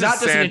 when Mrs. it's not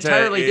just an Santa,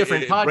 entirely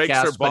different it breaks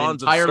their podcast, but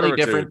bonds of entirely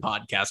servitude. different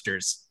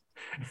podcasters.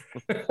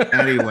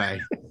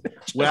 Anyway,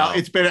 well,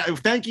 it's been.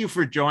 Thank you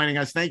for joining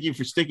us. Thank you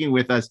for sticking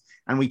with us,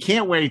 and we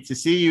can't wait to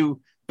see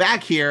you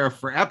back here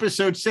for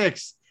episode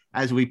 6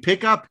 as we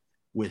pick up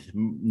with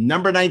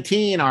number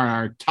 19 on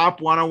our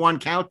top 101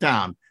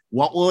 countdown.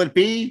 What will it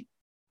be?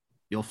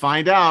 You'll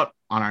find out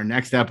on our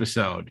next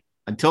episode.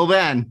 Until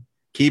then,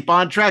 keep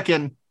on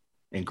trekking,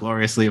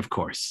 ingloriously, of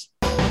course.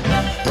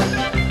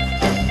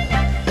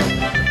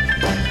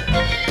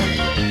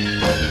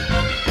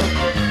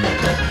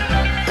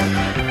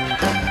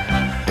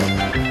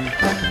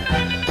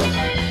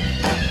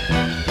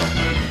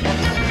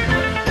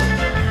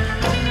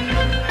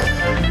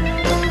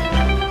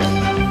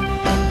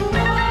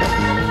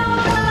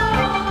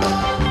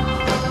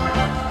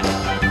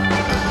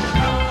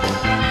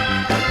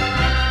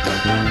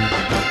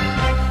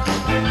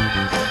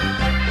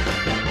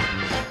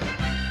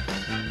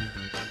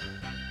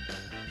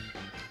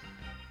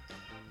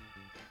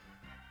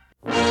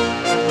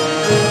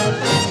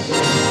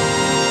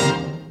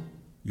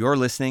 You're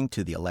listening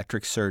to the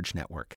Electric Surge Network.